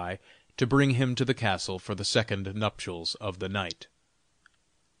gone by, to bring him to the castle for the second nuptials of the knight.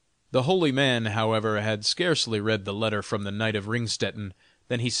 The holy man, however, had scarcely read the letter from the Knight of Ringstetten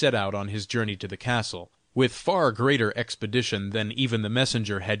than he set out on his journey to the castle, with far greater expedition than even the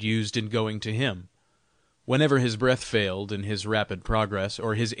messenger had used in going to him. Whenever his breath failed in his rapid progress,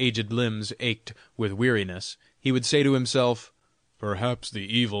 or his aged limbs ached with weariness, he would say to himself, "Perhaps the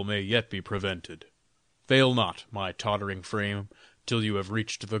evil may yet be prevented. Fail not, my tottering frame, till you have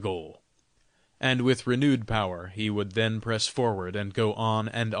reached the goal." And with renewed power he would then press forward and go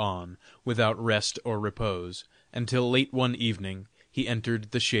on, without rest or repose, until late one evening he entered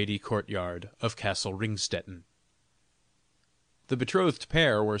the shady courtyard of Castle Ringstetten. The betrothed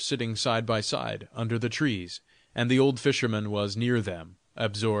pair were sitting side by side under the trees, and the old fisherman was near them,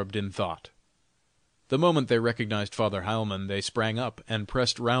 absorbed in thought. The moment they recognized Father Heilmann they sprang up and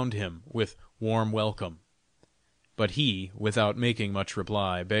pressed round him with warm welcome. But he, without making much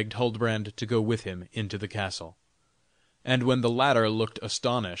reply, begged Huldbrand to go with him into the castle. And when the latter looked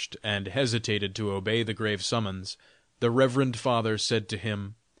astonished, and hesitated to obey the grave summons, the reverend father said to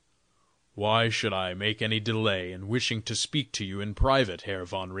him, "Why should I make any delay in wishing to speak to you in private, Herr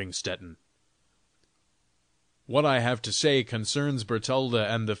von Ringstetten? What I have to say concerns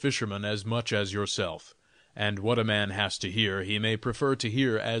Bertalda and the fisherman as much as yourself, and what a man has to hear he may prefer to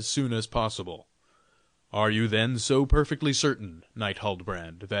hear as soon as possible. Are you then so perfectly certain, Knight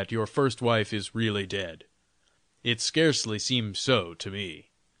Huldbrand, that your first wife is really dead? It scarcely seems so to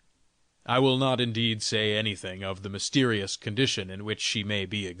me. I will not indeed say anything of the mysterious condition in which she may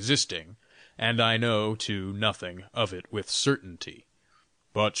be existing, and I know, too, nothing of it with certainty.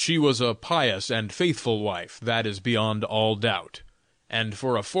 But she was a pious and faithful wife, that is beyond all doubt, and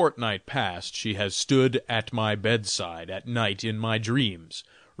for a fortnight past she has stood at my bedside at night in my dreams,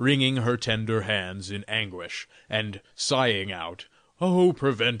 wringing her tender hands in anguish, and sighing out, 'Oh,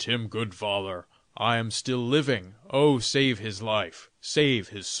 prevent him, good father! I am still living. Oh, save his life, save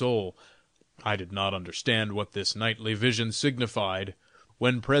his soul!' I did not understand what this nightly vision signified,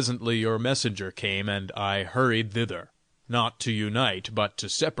 when presently your messenger came, and I hurried thither, not to unite, but to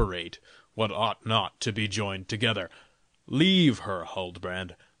separate what ought not to be joined together. Leave her,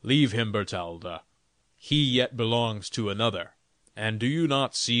 Huldbrand, leave him, Bertalda. He yet belongs to another. And do you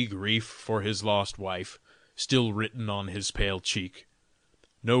not see grief for his lost wife, still written on his pale cheek?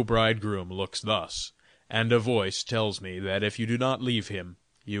 No bridegroom looks thus, and a voice tells me that if you do not leave him,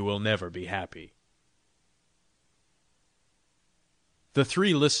 you will never be happy." The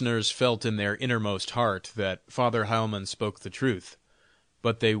three listeners felt in their innermost heart that Father Heilmann spoke the truth,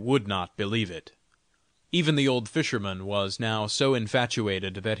 but they would not believe it. Even the old fisherman was now so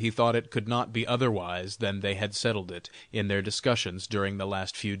infatuated that he thought it could not be otherwise than they had settled it in their discussions during the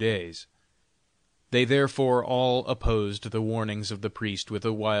last few days. They therefore all opposed the warnings of the priest with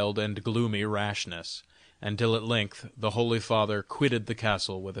a wild and gloomy rashness, until at length the holy father quitted the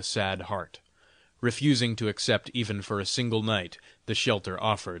castle with a sad heart, refusing to accept even for a single night the shelter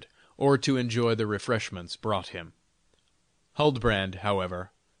offered, or to enjoy the refreshments brought him. Huldbrand,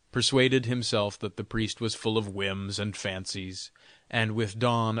 however, persuaded himself that the priest was full of whims and fancies, and with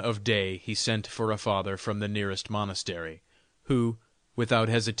dawn of day he sent for a father from the nearest monastery, who, without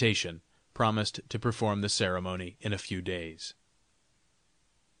hesitation, promised to perform the ceremony in a few days.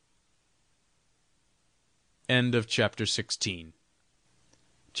 End of chapter 16.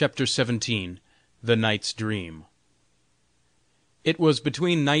 Chapter 17. The Knight's Dream. It was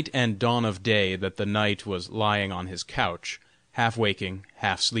between night and dawn of day that the knight was lying on his couch, half waking,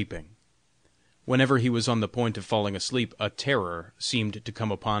 half sleeping. Whenever he was on the point of falling asleep, a terror seemed to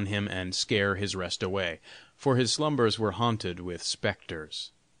come upon him and scare his rest away, for his slumbers were haunted with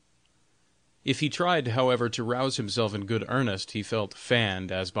spectres. If he tried, however, to rouse himself in good earnest, he felt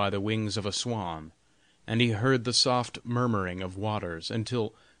fanned as by the wings of a swan, and he heard the soft murmuring of waters,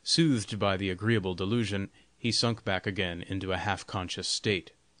 until, soothed by the agreeable delusion, he sunk back again into a half-conscious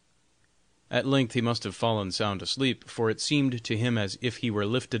state. At length he must have fallen sound asleep, for it seemed to him as if he were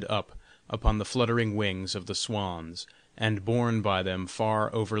lifted up upon the fluttering wings of the swans, and borne by them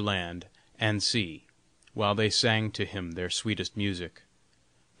far over land and sea, while they sang to him their sweetest music.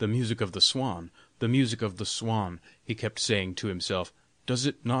 "The music of the swan, the music of the swan," he kept saying to himself. "Does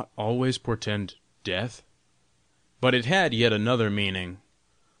it not always portend death?" But it had yet another meaning.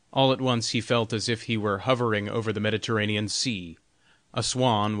 All at once he felt as if he were hovering over the Mediterranean Sea. A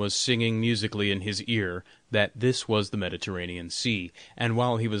swan was singing musically in his ear that this was the Mediterranean Sea, and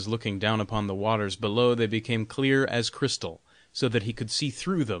while he was looking down upon the waters below they became clear as crystal, so that he could see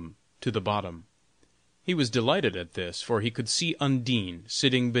through them to the bottom. He was delighted at this, for he could see Undine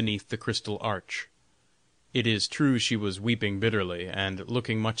sitting beneath the crystal arch. It is true she was weeping bitterly, and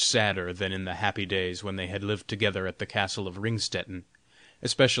looking much sadder than in the happy days when they had lived together at the castle of Ringstetten,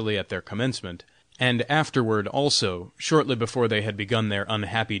 especially at their commencement, and afterward also, shortly before they had begun their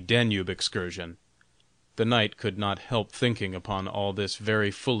unhappy Danube excursion. The knight could not help thinking upon all this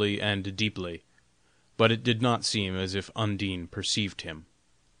very fully and deeply, but it did not seem as if Undine perceived him.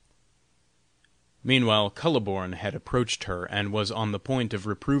 Meanwhile Culliborn had approached her, and was on the point of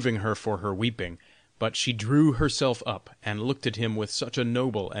reproving her for her weeping, but she drew herself up, and looked at him with such a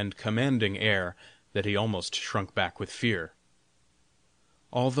noble and commanding air that he almost shrunk back with fear.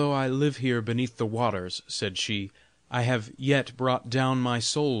 "Although I live here beneath the waters," said she, "I have yet brought down my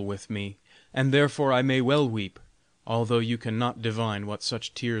soul with me, and therefore I may well weep, although you cannot divine what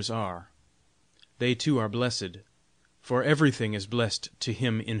such tears are. They too are blessed, for everything is blessed to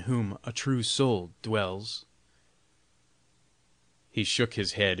him in whom a true soul dwells." He shook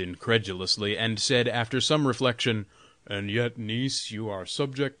his head incredulously, and said after some reflection, "And yet, niece, you are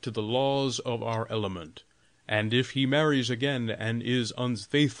subject to the laws of our element, and if he marries again and is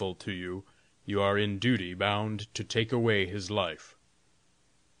unfaithful to you, you are in duty bound to take away his life."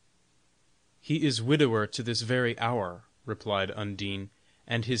 "He is widower to this very hour," replied Undine,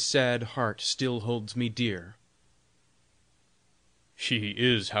 "and his sad heart still holds me dear." "She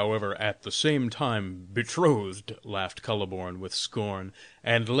is, however, at the same time betrothed," laughed Culliborn with scorn,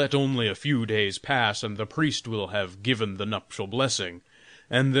 "and let only a few days pass, and the priest will have given the nuptial blessing,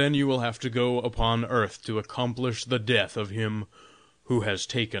 and then you will have to go upon earth to accomplish the death of him who has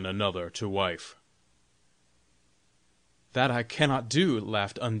taken another to wife." "That I cannot do,"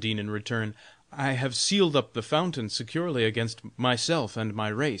 laughed Undine in return. "I have sealed up the fountain securely against myself and my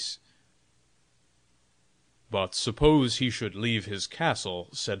race." "But suppose he should leave his castle,"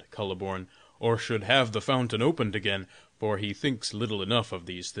 said Culliborn, "or should have the fountain opened again, for he thinks little enough of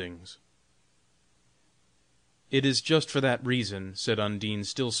these things." "It is just for that reason," said Undine,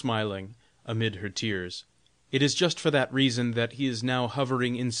 still smiling amid her tears, "it is just for that reason that he is now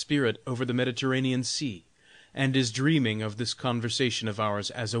hovering in spirit over the Mediterranean Sea, and is dreaming of this conversation of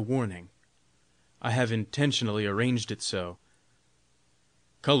ours as a warning. I have intentionally arranged it so."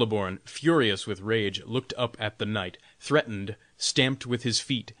 Culliborn, furious with rage, looked up at the knight, threatened, stamped with his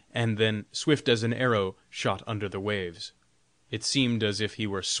feet, and then, swift as an arrow, shot under the waves. It seemed as if he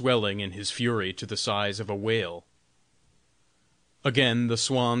were swelling in his fury to the size of a whale. Again the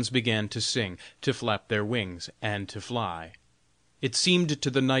swans began to sing, to flap their wings, and to fly. It seemed to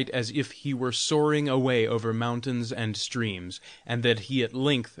the knight as if he were soaring away over mountains and streams, and that he at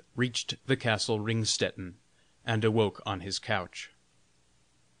length reached the castle Ringstetten, and awoke on his couch.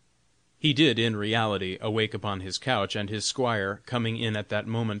 He did in reality awake upon his couch, and his squire, coming in at that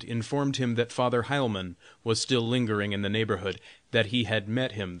moment, informed him that Father Heilmann was still lingering in the neighborhood, that he had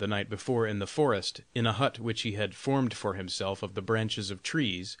met him the night before in the forest, in a hut which he had formed for himself of the branches of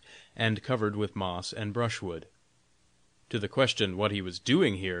trees, and covered with moss and brushwood. To the question what he was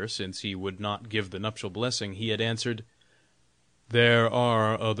doing here, since he would not give the nuptial blessing, he had answered, "There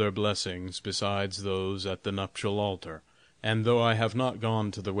are other blessings besides those at the nuptial altar, and though I have not gone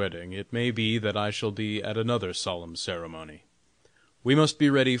to the wedding, it may be that I shall be at another solemn ceremony. We must be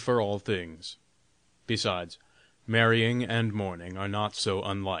ready for all things. Besides, marrying and mourning are not so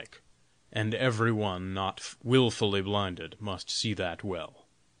unlike, and every one not wilfully blinded must see that well."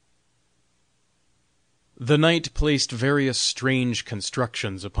 The knight placed various strange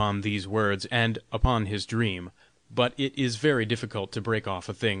constructions upon these words and upon his dream, but it is very difficult to break off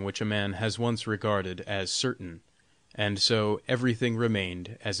a thing which a man has once regarded as certain, and so everything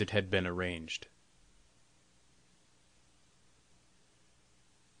remained as it had been arranged.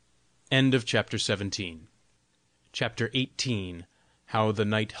 End of chapter 17. Chapter 18. How the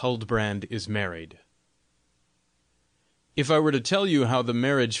Knight Huldbrand is married. If I were to tell you how the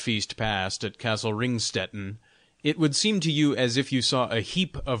marriage feast passed at Castle Ringstetten, it would seem to you as if you saw a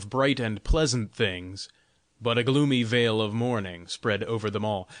heap of bright and pleasant things, but a gloomy veil of mourning spread over them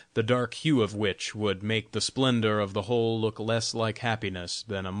all, the dark hue of which would make the splendor of the whole look less like happiness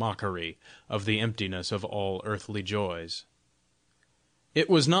than a mockery of the emptiness of all earthly joys. It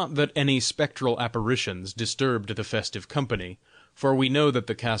was not that any spectral apparitions disturbed the festive company, for we know that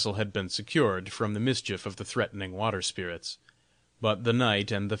the castle had been secured from the mischief of the threatening water spirits, but the knight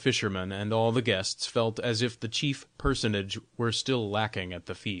and the fisherman and all the guests felt as if the chief personage were still lacking at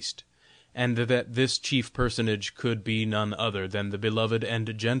the feast, and that this chief personage could be none other than the beloved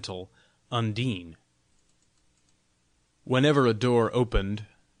and gentle Undine. Whenever a door opened,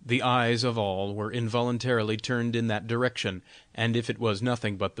 the eyes of all were involuntarily turned in that direction, and if it was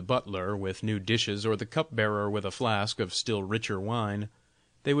nothing but the butler with new dishes, or the cupbearer with a flask of still richer wine,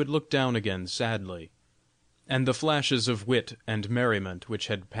 they would look down again sadly, and the flashes of wit and merriment which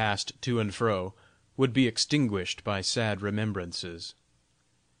had passed to and fro would be extinguished by sad remembrances.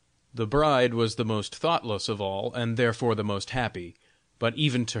 The bride was the most thoughtless of all, and therefore the most happy, but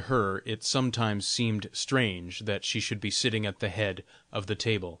even to her it sometimes seemed strange that she should be sitting at the head of the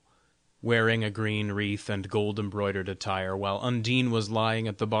table, wearing a green wreath and gold-embroidered attire, while Undine was lying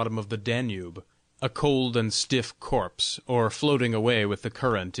at the bottom of the Danube, a cold and stiff corpse, or floating away with the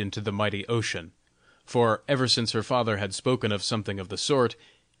current into the mighty ocean, for ever since her father had spoken of something of the sort,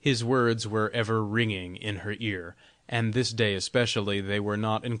 his words were ever ringing in her ear, and this day especially they were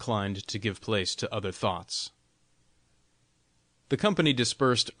not inclined to give place to other thoughts. The company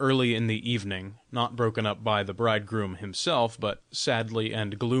dispersed early in the evening, not broken up by the bridegroom himself, but sadly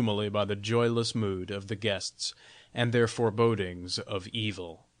and gloomily by the joyless mood of the guests and their forebodings of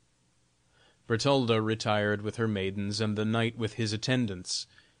evil. Bertalda retired with her maidens and the knight with his attendants,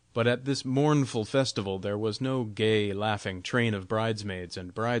 but at this mournful festival there was no gay, laughing train of bridesmaids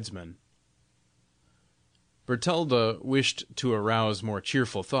and bridesmen. Bertalda wished to arouse more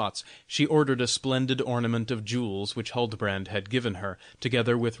cheerful thoughts. She ordered a splendid ornament of jewels which Huldbrand had given her,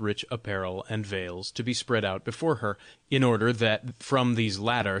 together with rich apparel and veils, to be spread out before her, in order that from these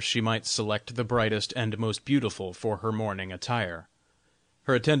latter she might select the brightest and most beautiful for her mourning attire.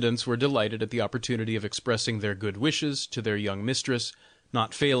 Her attendants were delighted at the opportunity of expressing their good wishes to their young mistress,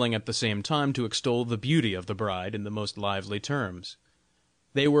 not failing at the same time to extol the beauty of the bride in the most lively terms.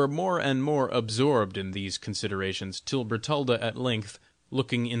 They were more and more absorbed in these considerations, till Bertalda at length,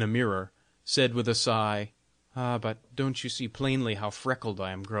 looking in a mirror, said with a sigh, "Ah, but don't you see plainly how freckled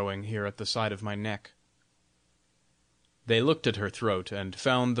I am growing here at the side of my neck?" They looked at her throat, and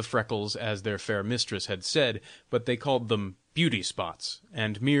found the freckles as their fair mistress had said, but they called them beauty spots,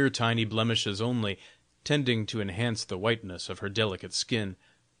 and mere tiny blemishes only, tending to enhance the whiteness of her delicate skin.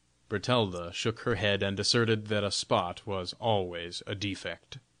 Bertalda shook her head and asserted that a spot was always a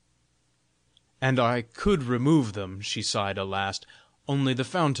defect. "And I could remove them," she sighed alas, "only the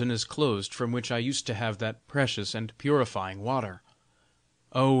fountain is closed from which I used to have that precious and purifying water.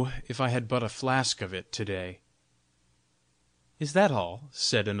 Oh, if I had but a flask of it to-day!" "Is that all?"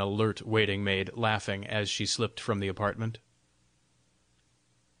 said an alert waiting-maid, laughing as she slipped from the apartment.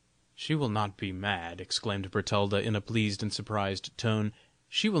 "She will not be mad," exclaimed Bertalda in a pleased and surprised tone.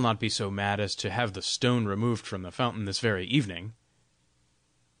 "She will not be so mad as to have the stone removed from the fountain this very evening."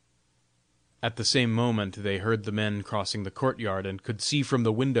 At the same moment they heard the men crossing the courtyard, and could see from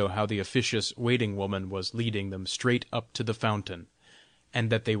the window how the officious waiting woman was leading them straight up to the fountain, and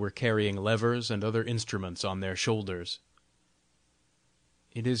that they were carrying levers and other instruments on their shoulders.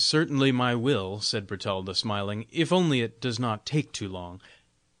 "It is certainly my will," said Bertalda, smiling, "if only it does not take too long."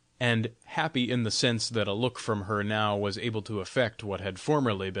 And, happy in the sense that a look from her now was able to effect what had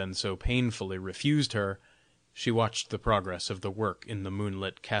formerly been so painfully refused her, she watched the progress of the work in the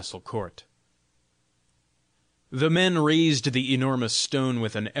moonlit castle court. The men raised the enormous stone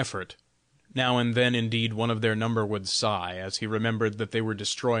with an effort. Now and then, indeed, one of their number would sigh, as he remembered that they were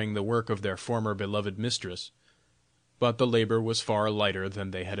destroying the work of their former beloved mistress. But the labor was far lighter than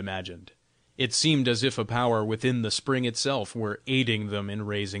they had imagined. It seemed as if a power within the spring itself were aiding them in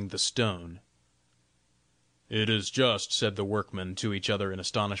raising the stone. "It is just," said the workmen to each other in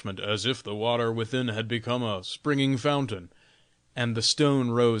astonishment, "as if the water within had become a springing fountain," and the stone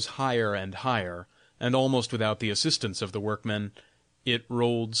rose higher and higher, and almost without the assistance of the workmen, it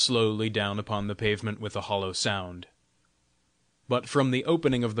rolled slowly down upon the pavement with a hollow sound. But from the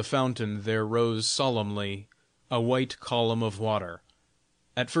opening of the fountain there rose solemnly a white column of water.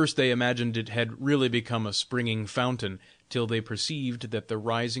 At first they imagined it had really become a springing fountain, till they perceived that the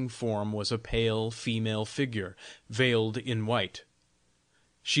rising form was a pale female figure, veiled in white.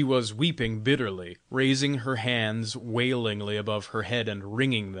 She was weeping bitterly, raising her hands wailingly above her head and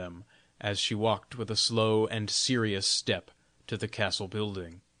wringing them, as she walked with a slow and serious step to the castle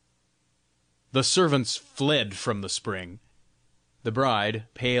building. The servants fled from the spring. The bride,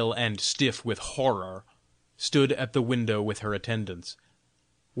 pale and stiff with horror, stood at the window with her attendants.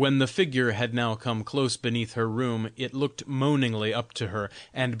 When the figure had now come close beneath her room, it looked moaningly up to her,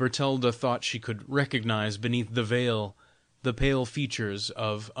 and Bertalda thought she could recognize beneath the veil the pale features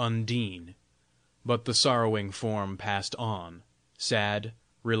of Undine. But the sorrowing form passed on, sad,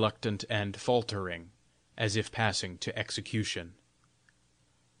 reluctant, and faltering, as if passing to execution.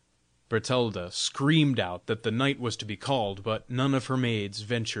 Bertalda screamed out that the knight was to be called, but none of her maids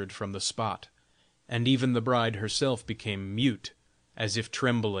ventured from the spot, and even the bride herself became mute, as if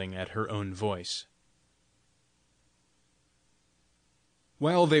trembling at her own voice.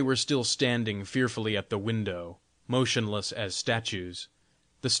 While they were still standing fearfully at the window, motionless as statues,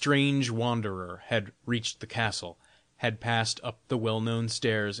 the strange wanderer had reached the castle, had passed up the well-known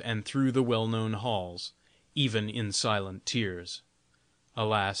stairs and through the well-known halls, even in silent tears.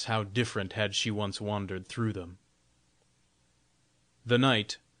 Alas, how different had she once wandered through them! The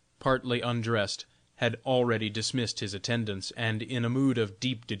knight, partly undressed, had already dismissed his attendants, and in a mood of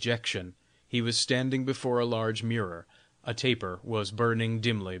deep dejection he was standing before a large mirror. A taper was burning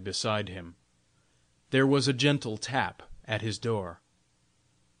dimly beside him. There was a gentle tap at his door.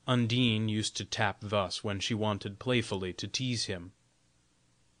 Undine used to tap thus when she wanted playfully to tease him.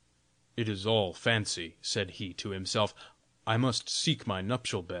 "It is all fancy," said he to himself. "I must seek my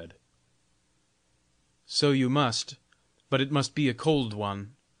nuptial bed." "So you must, but it must be a cold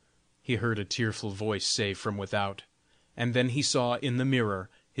one," he heard a tearful voice say from without, and then he saw in the mirror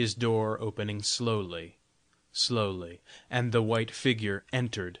his door opening slowly, slowly, and the white figure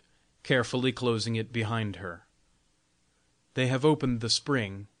entered, carefully closing it behind her. "They have opened the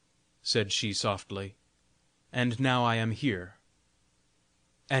spring," said she softly, "and now I am here,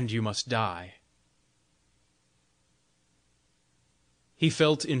 and you must die." He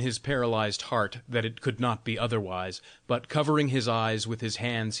felt in his paralyzed heart that it could not be otherwise, but covering his eyes with his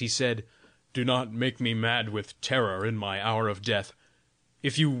hands, he said, "Do not make me mad with terror in my hour of death.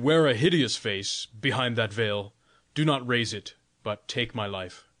 If you wear a hideous face behind that veil, do not raise it, but take my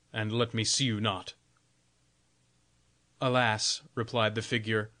life, and let me see you not." "Alas," replied the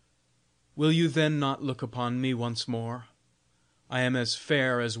figure, "will you then not look upon me once more? I am as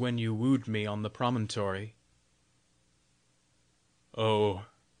fair as when you wooed me on the promontory." "Oh,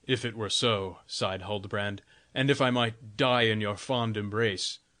 if it were so," sighed Huldbrand, "and if I might die in your fond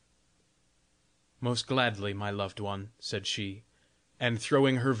embrace." "Most gladly, my loved one," said she, and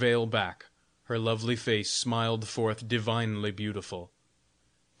throwing her veil back, her lovely face smiled forth divinely beautiful.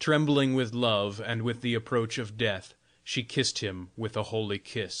 Trembling with love and with the approach of death, she kissed him with a holy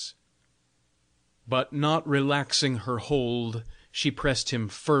kiss. But not relaxing her hold, she pressed him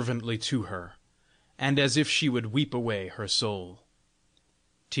fervently to her, and as if she would weep away her soul.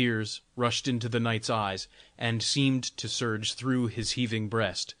 Tears rushed into the knight's eyes, and seemed to surge through his heaving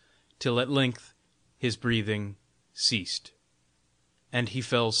breast, till at length his breathing ceased, and he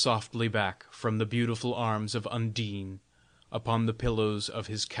fell softly back from the beautiful arms of Undine upon the pillows of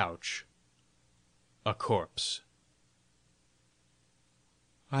his couch, a corpse.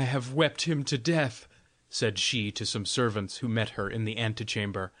 "I have wept him to death," said she to some servants who met her in the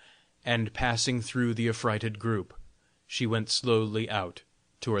antechamber, and passing through the affrighted group, she went slowly out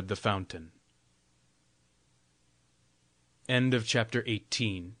toward the fountain. Chapter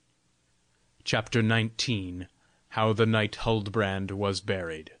 18. Chapter 19. How the Knight Huldbrand was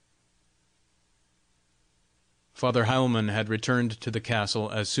buried. Father Heilmann had returned to the castle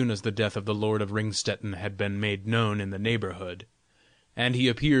as soon as the death of the Lord of Ringstetten had been made known in the neighborhood, and he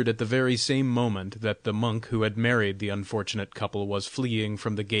appeared at the very same moment that the monk who had married the unfortunate couple was fleeing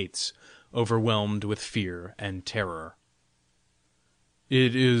from the gates, overwhelmed with fear and terror.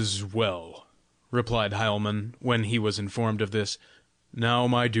 "It is well," replied Heilmann, when he was informed of this. "Now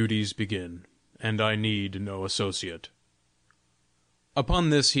my duties begin, and I need no associate." Upon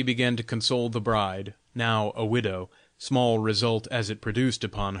this he began to console the bride, now a widow, small result as it produced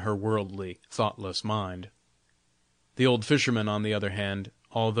upon her worldly, thoughtless mind. The old fisherman, on the other hand,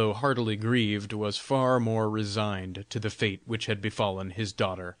 although heartily grieved, was far more resigned to the fate which had befallen his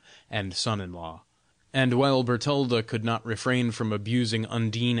daughter and son-in-law, and while Bertalda could not refrain from abusing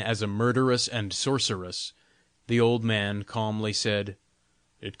Undine as a murderess and sorceress, the old man calmly said,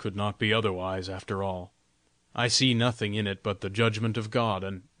 "It could not be otherwise after all. I see nothing in it but the judgment of God,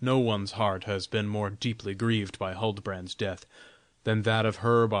 and no one's heart has been more deeply grieved by Huldbrand's death than that of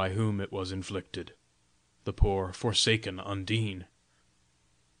her by whom it was inflicted, the poor forsaken Undine."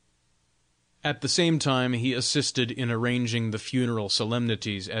 At the same time he assisted in arranging the funeral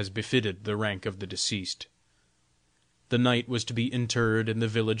solemnities as befitted the rank of the deceased. The knight was to be interred in the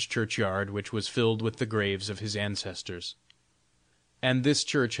village churchyard, which was filled with the graves of his ancestors. And this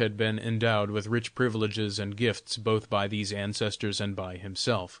church had been endowed with rich privileges and gifts both by these ancestors and by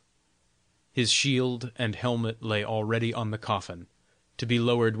himself. His shield and helmet lay already on the coffin, to be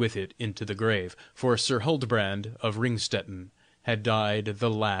lowered with it into the grave, for Sir Huldbrand of Ringstetten had died the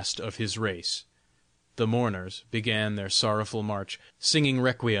last of his race. The mourners began their sorrowful march, singing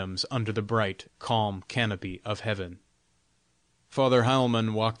requiems under the bright, calm canopy of heaven. Father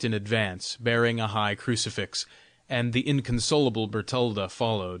Heilmann walked in advance, bearing a high crucifix, and the inconsolable Bertalda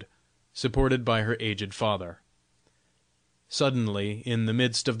followed, supported by her aged father. Suddenly, in the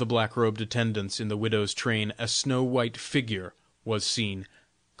midst of the black-robed attendants in the widow's train, a snow-white figure was seen,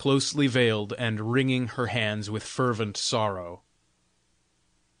 closely veiled and wringing her hands with fervent sorrow.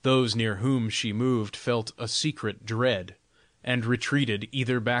 Those near whom she moved felt a secret dread, and retreated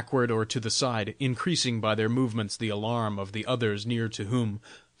either backward or to the side, increasing by their movements the alarm of the others near to whom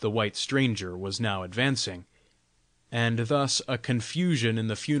the white stranger was now advancing, and thus a confusion in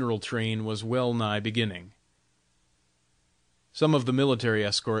the funeral train was well nigh beginning. Some of the military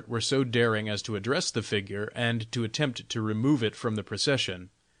escort were so daring as to address the figure and to attempt to remove it from the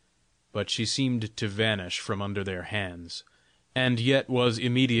procession, but she seemed to vanish from under their hands, and yet was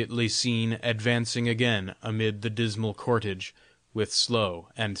immediately seen advancing again amid the dismal cortege with slow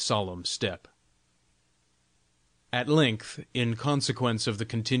and solemn step. At length, in consequence of the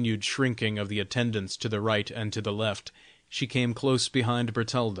continued shrinking of the attendants to the right and to the left, she came close behind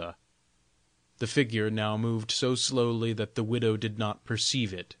Bertalda. The figure now moved so slowly that the widow did not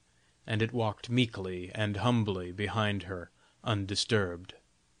perceive it, and it walked meekly and humbly behind her, undisturbed.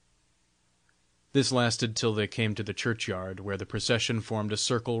 This lasted till they came to the churchyard, where the procession formed a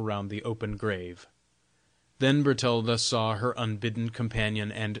circle round the open grave. Then Bertalda saw her unbidden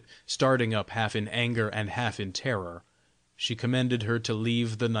companion, and, starting up half in anger and half in terror, she commanded her to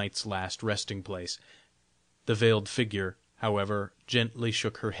leave the knight's last resting place. The veiled figure, however, gently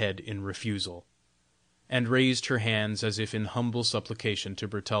shook her head in refusal, and raised her hands as if in humble supplication to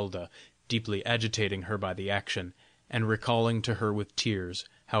Bertalda, deeply agitating her by the action, and recalling to her with tears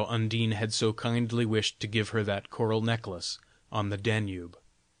how Undine had so kindly wished to give her that coral necklace on the Danube.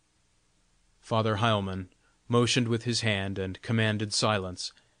 Father Heilmann motioned with his hand and commanded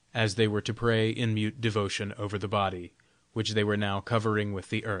silence, as they were to pray in mute devotion over the body, which they were now covering with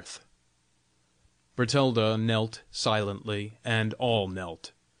the earth. Bertalda knelt silently, and all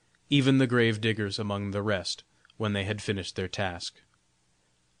knelt, even the grave diggers among the rest, when they had finished their task.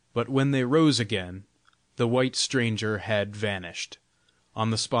 But when they rose again, the white stranger had vanished. On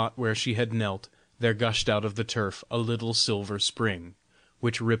the spot where she had knelt there gushed out of the turf a little silver spring,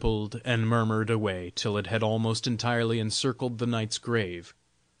 which rippled and murmured away till it had almost entirely encircled the knight's grave.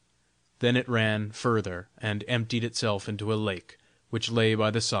 Then it ran further and emptied itself into a lake which lay by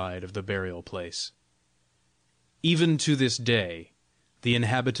the side of the burial place. Even to this day the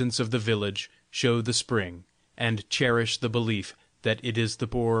inhabitants of the village show the spring, and cherish the belief that it is the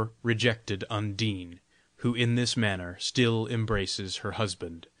poor rejected Undine, who in this manner still embraces her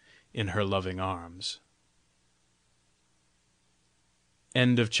husband in her loving arms.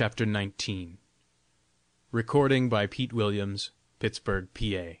 End of chapter 19. Recording by Pete Williams, Pittsburgh,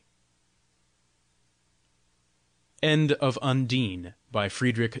 PA. End of Undine by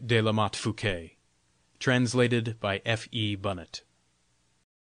Friedrich de la Motte Fouque. Translated by F. E. Bunnet.